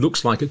that. It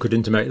looks like it could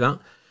intimate that.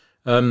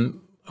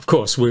 Of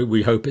course,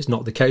 we hope it's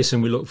not the case,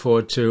 and we look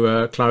forward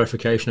to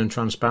clarification and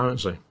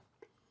transparency.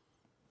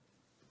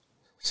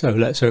 So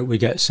let's hope we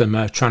get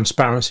some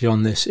transparency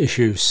on this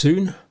issue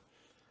soon,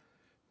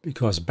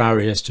 because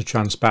barriers to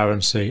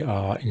transparency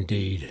are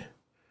indeed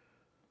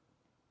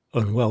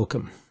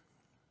unwelcome.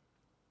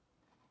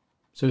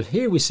 So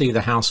here we see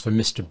the house for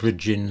Mr.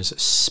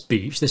 Bridgen's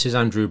speech. This is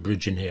Andrew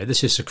Bridgen here.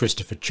 This is Sir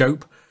Christopher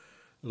Chope,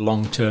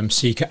 long-term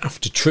seeker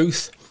after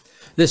truth.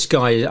 This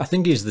guy, I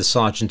think he's the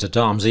Sergeant at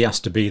Arms. He has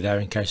to be there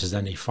in case there's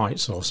any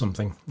fights or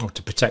something, or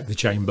to protect the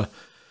chamber.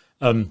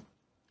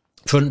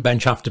 Front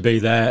bench have to be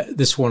there.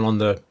 This one on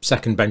the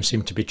second bench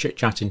seemed to be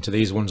chit-chatting to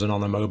these ones and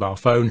on a mobile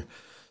phone.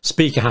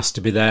 Speaker has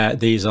to be there.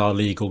 These are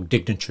legal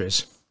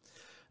dignitaries.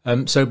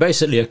 So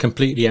basically a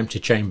completely empty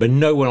chamber,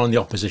 no one on the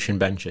opposition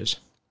benches.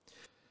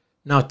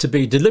 Now, to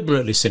be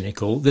deliberately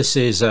cynical, this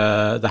is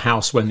the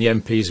House when the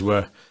MPs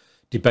were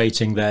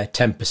debating their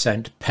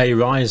 10% pay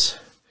rise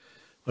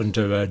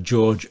under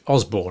George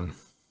Osborne.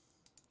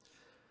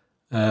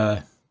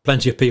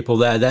 Plenty of people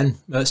there then,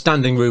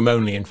 standing room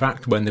only in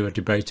fact, when they were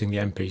debating the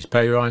MP's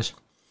pay rise.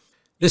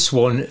 This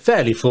one,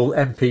 fairly full,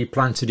 MP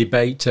planned to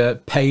debate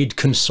paid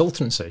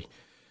consultancy.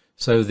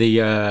 So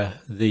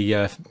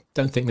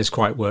don't think this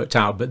quite worked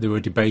out, but they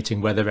were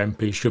debating whether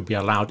MPs should be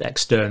allowed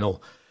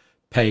external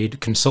paid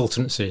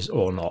consultancies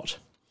or not.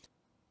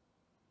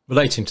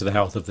 Relating to the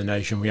health of the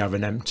nation, we have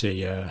an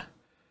empty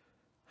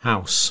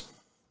House.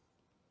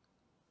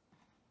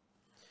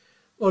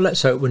 Well,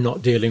 let's hope we're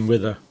not dealing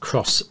with a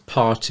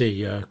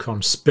cross-party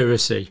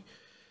conspiracy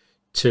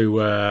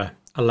to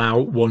allow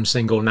one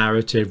single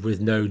narrative with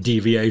no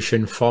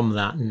deviation from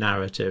that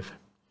narrative.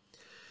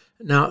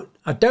 Now,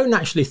 I don't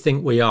actually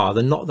think we are.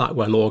 They're not that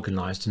well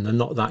organised and they're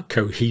not that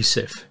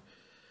cohesive.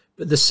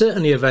 But there's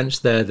certainly events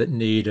there that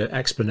need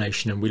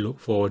explanation, and we look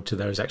forward to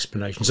those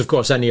explanations. Of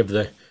course, any of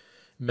the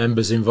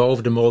members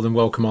involved are more than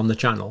welcome on the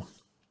channel.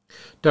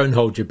 Don't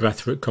hold your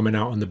breath for it coming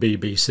out on the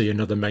BBC and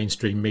other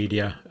mainstream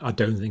media. I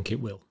don't think it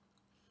will.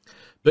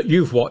 But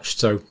you've watched,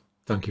 so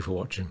thank you for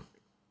watching.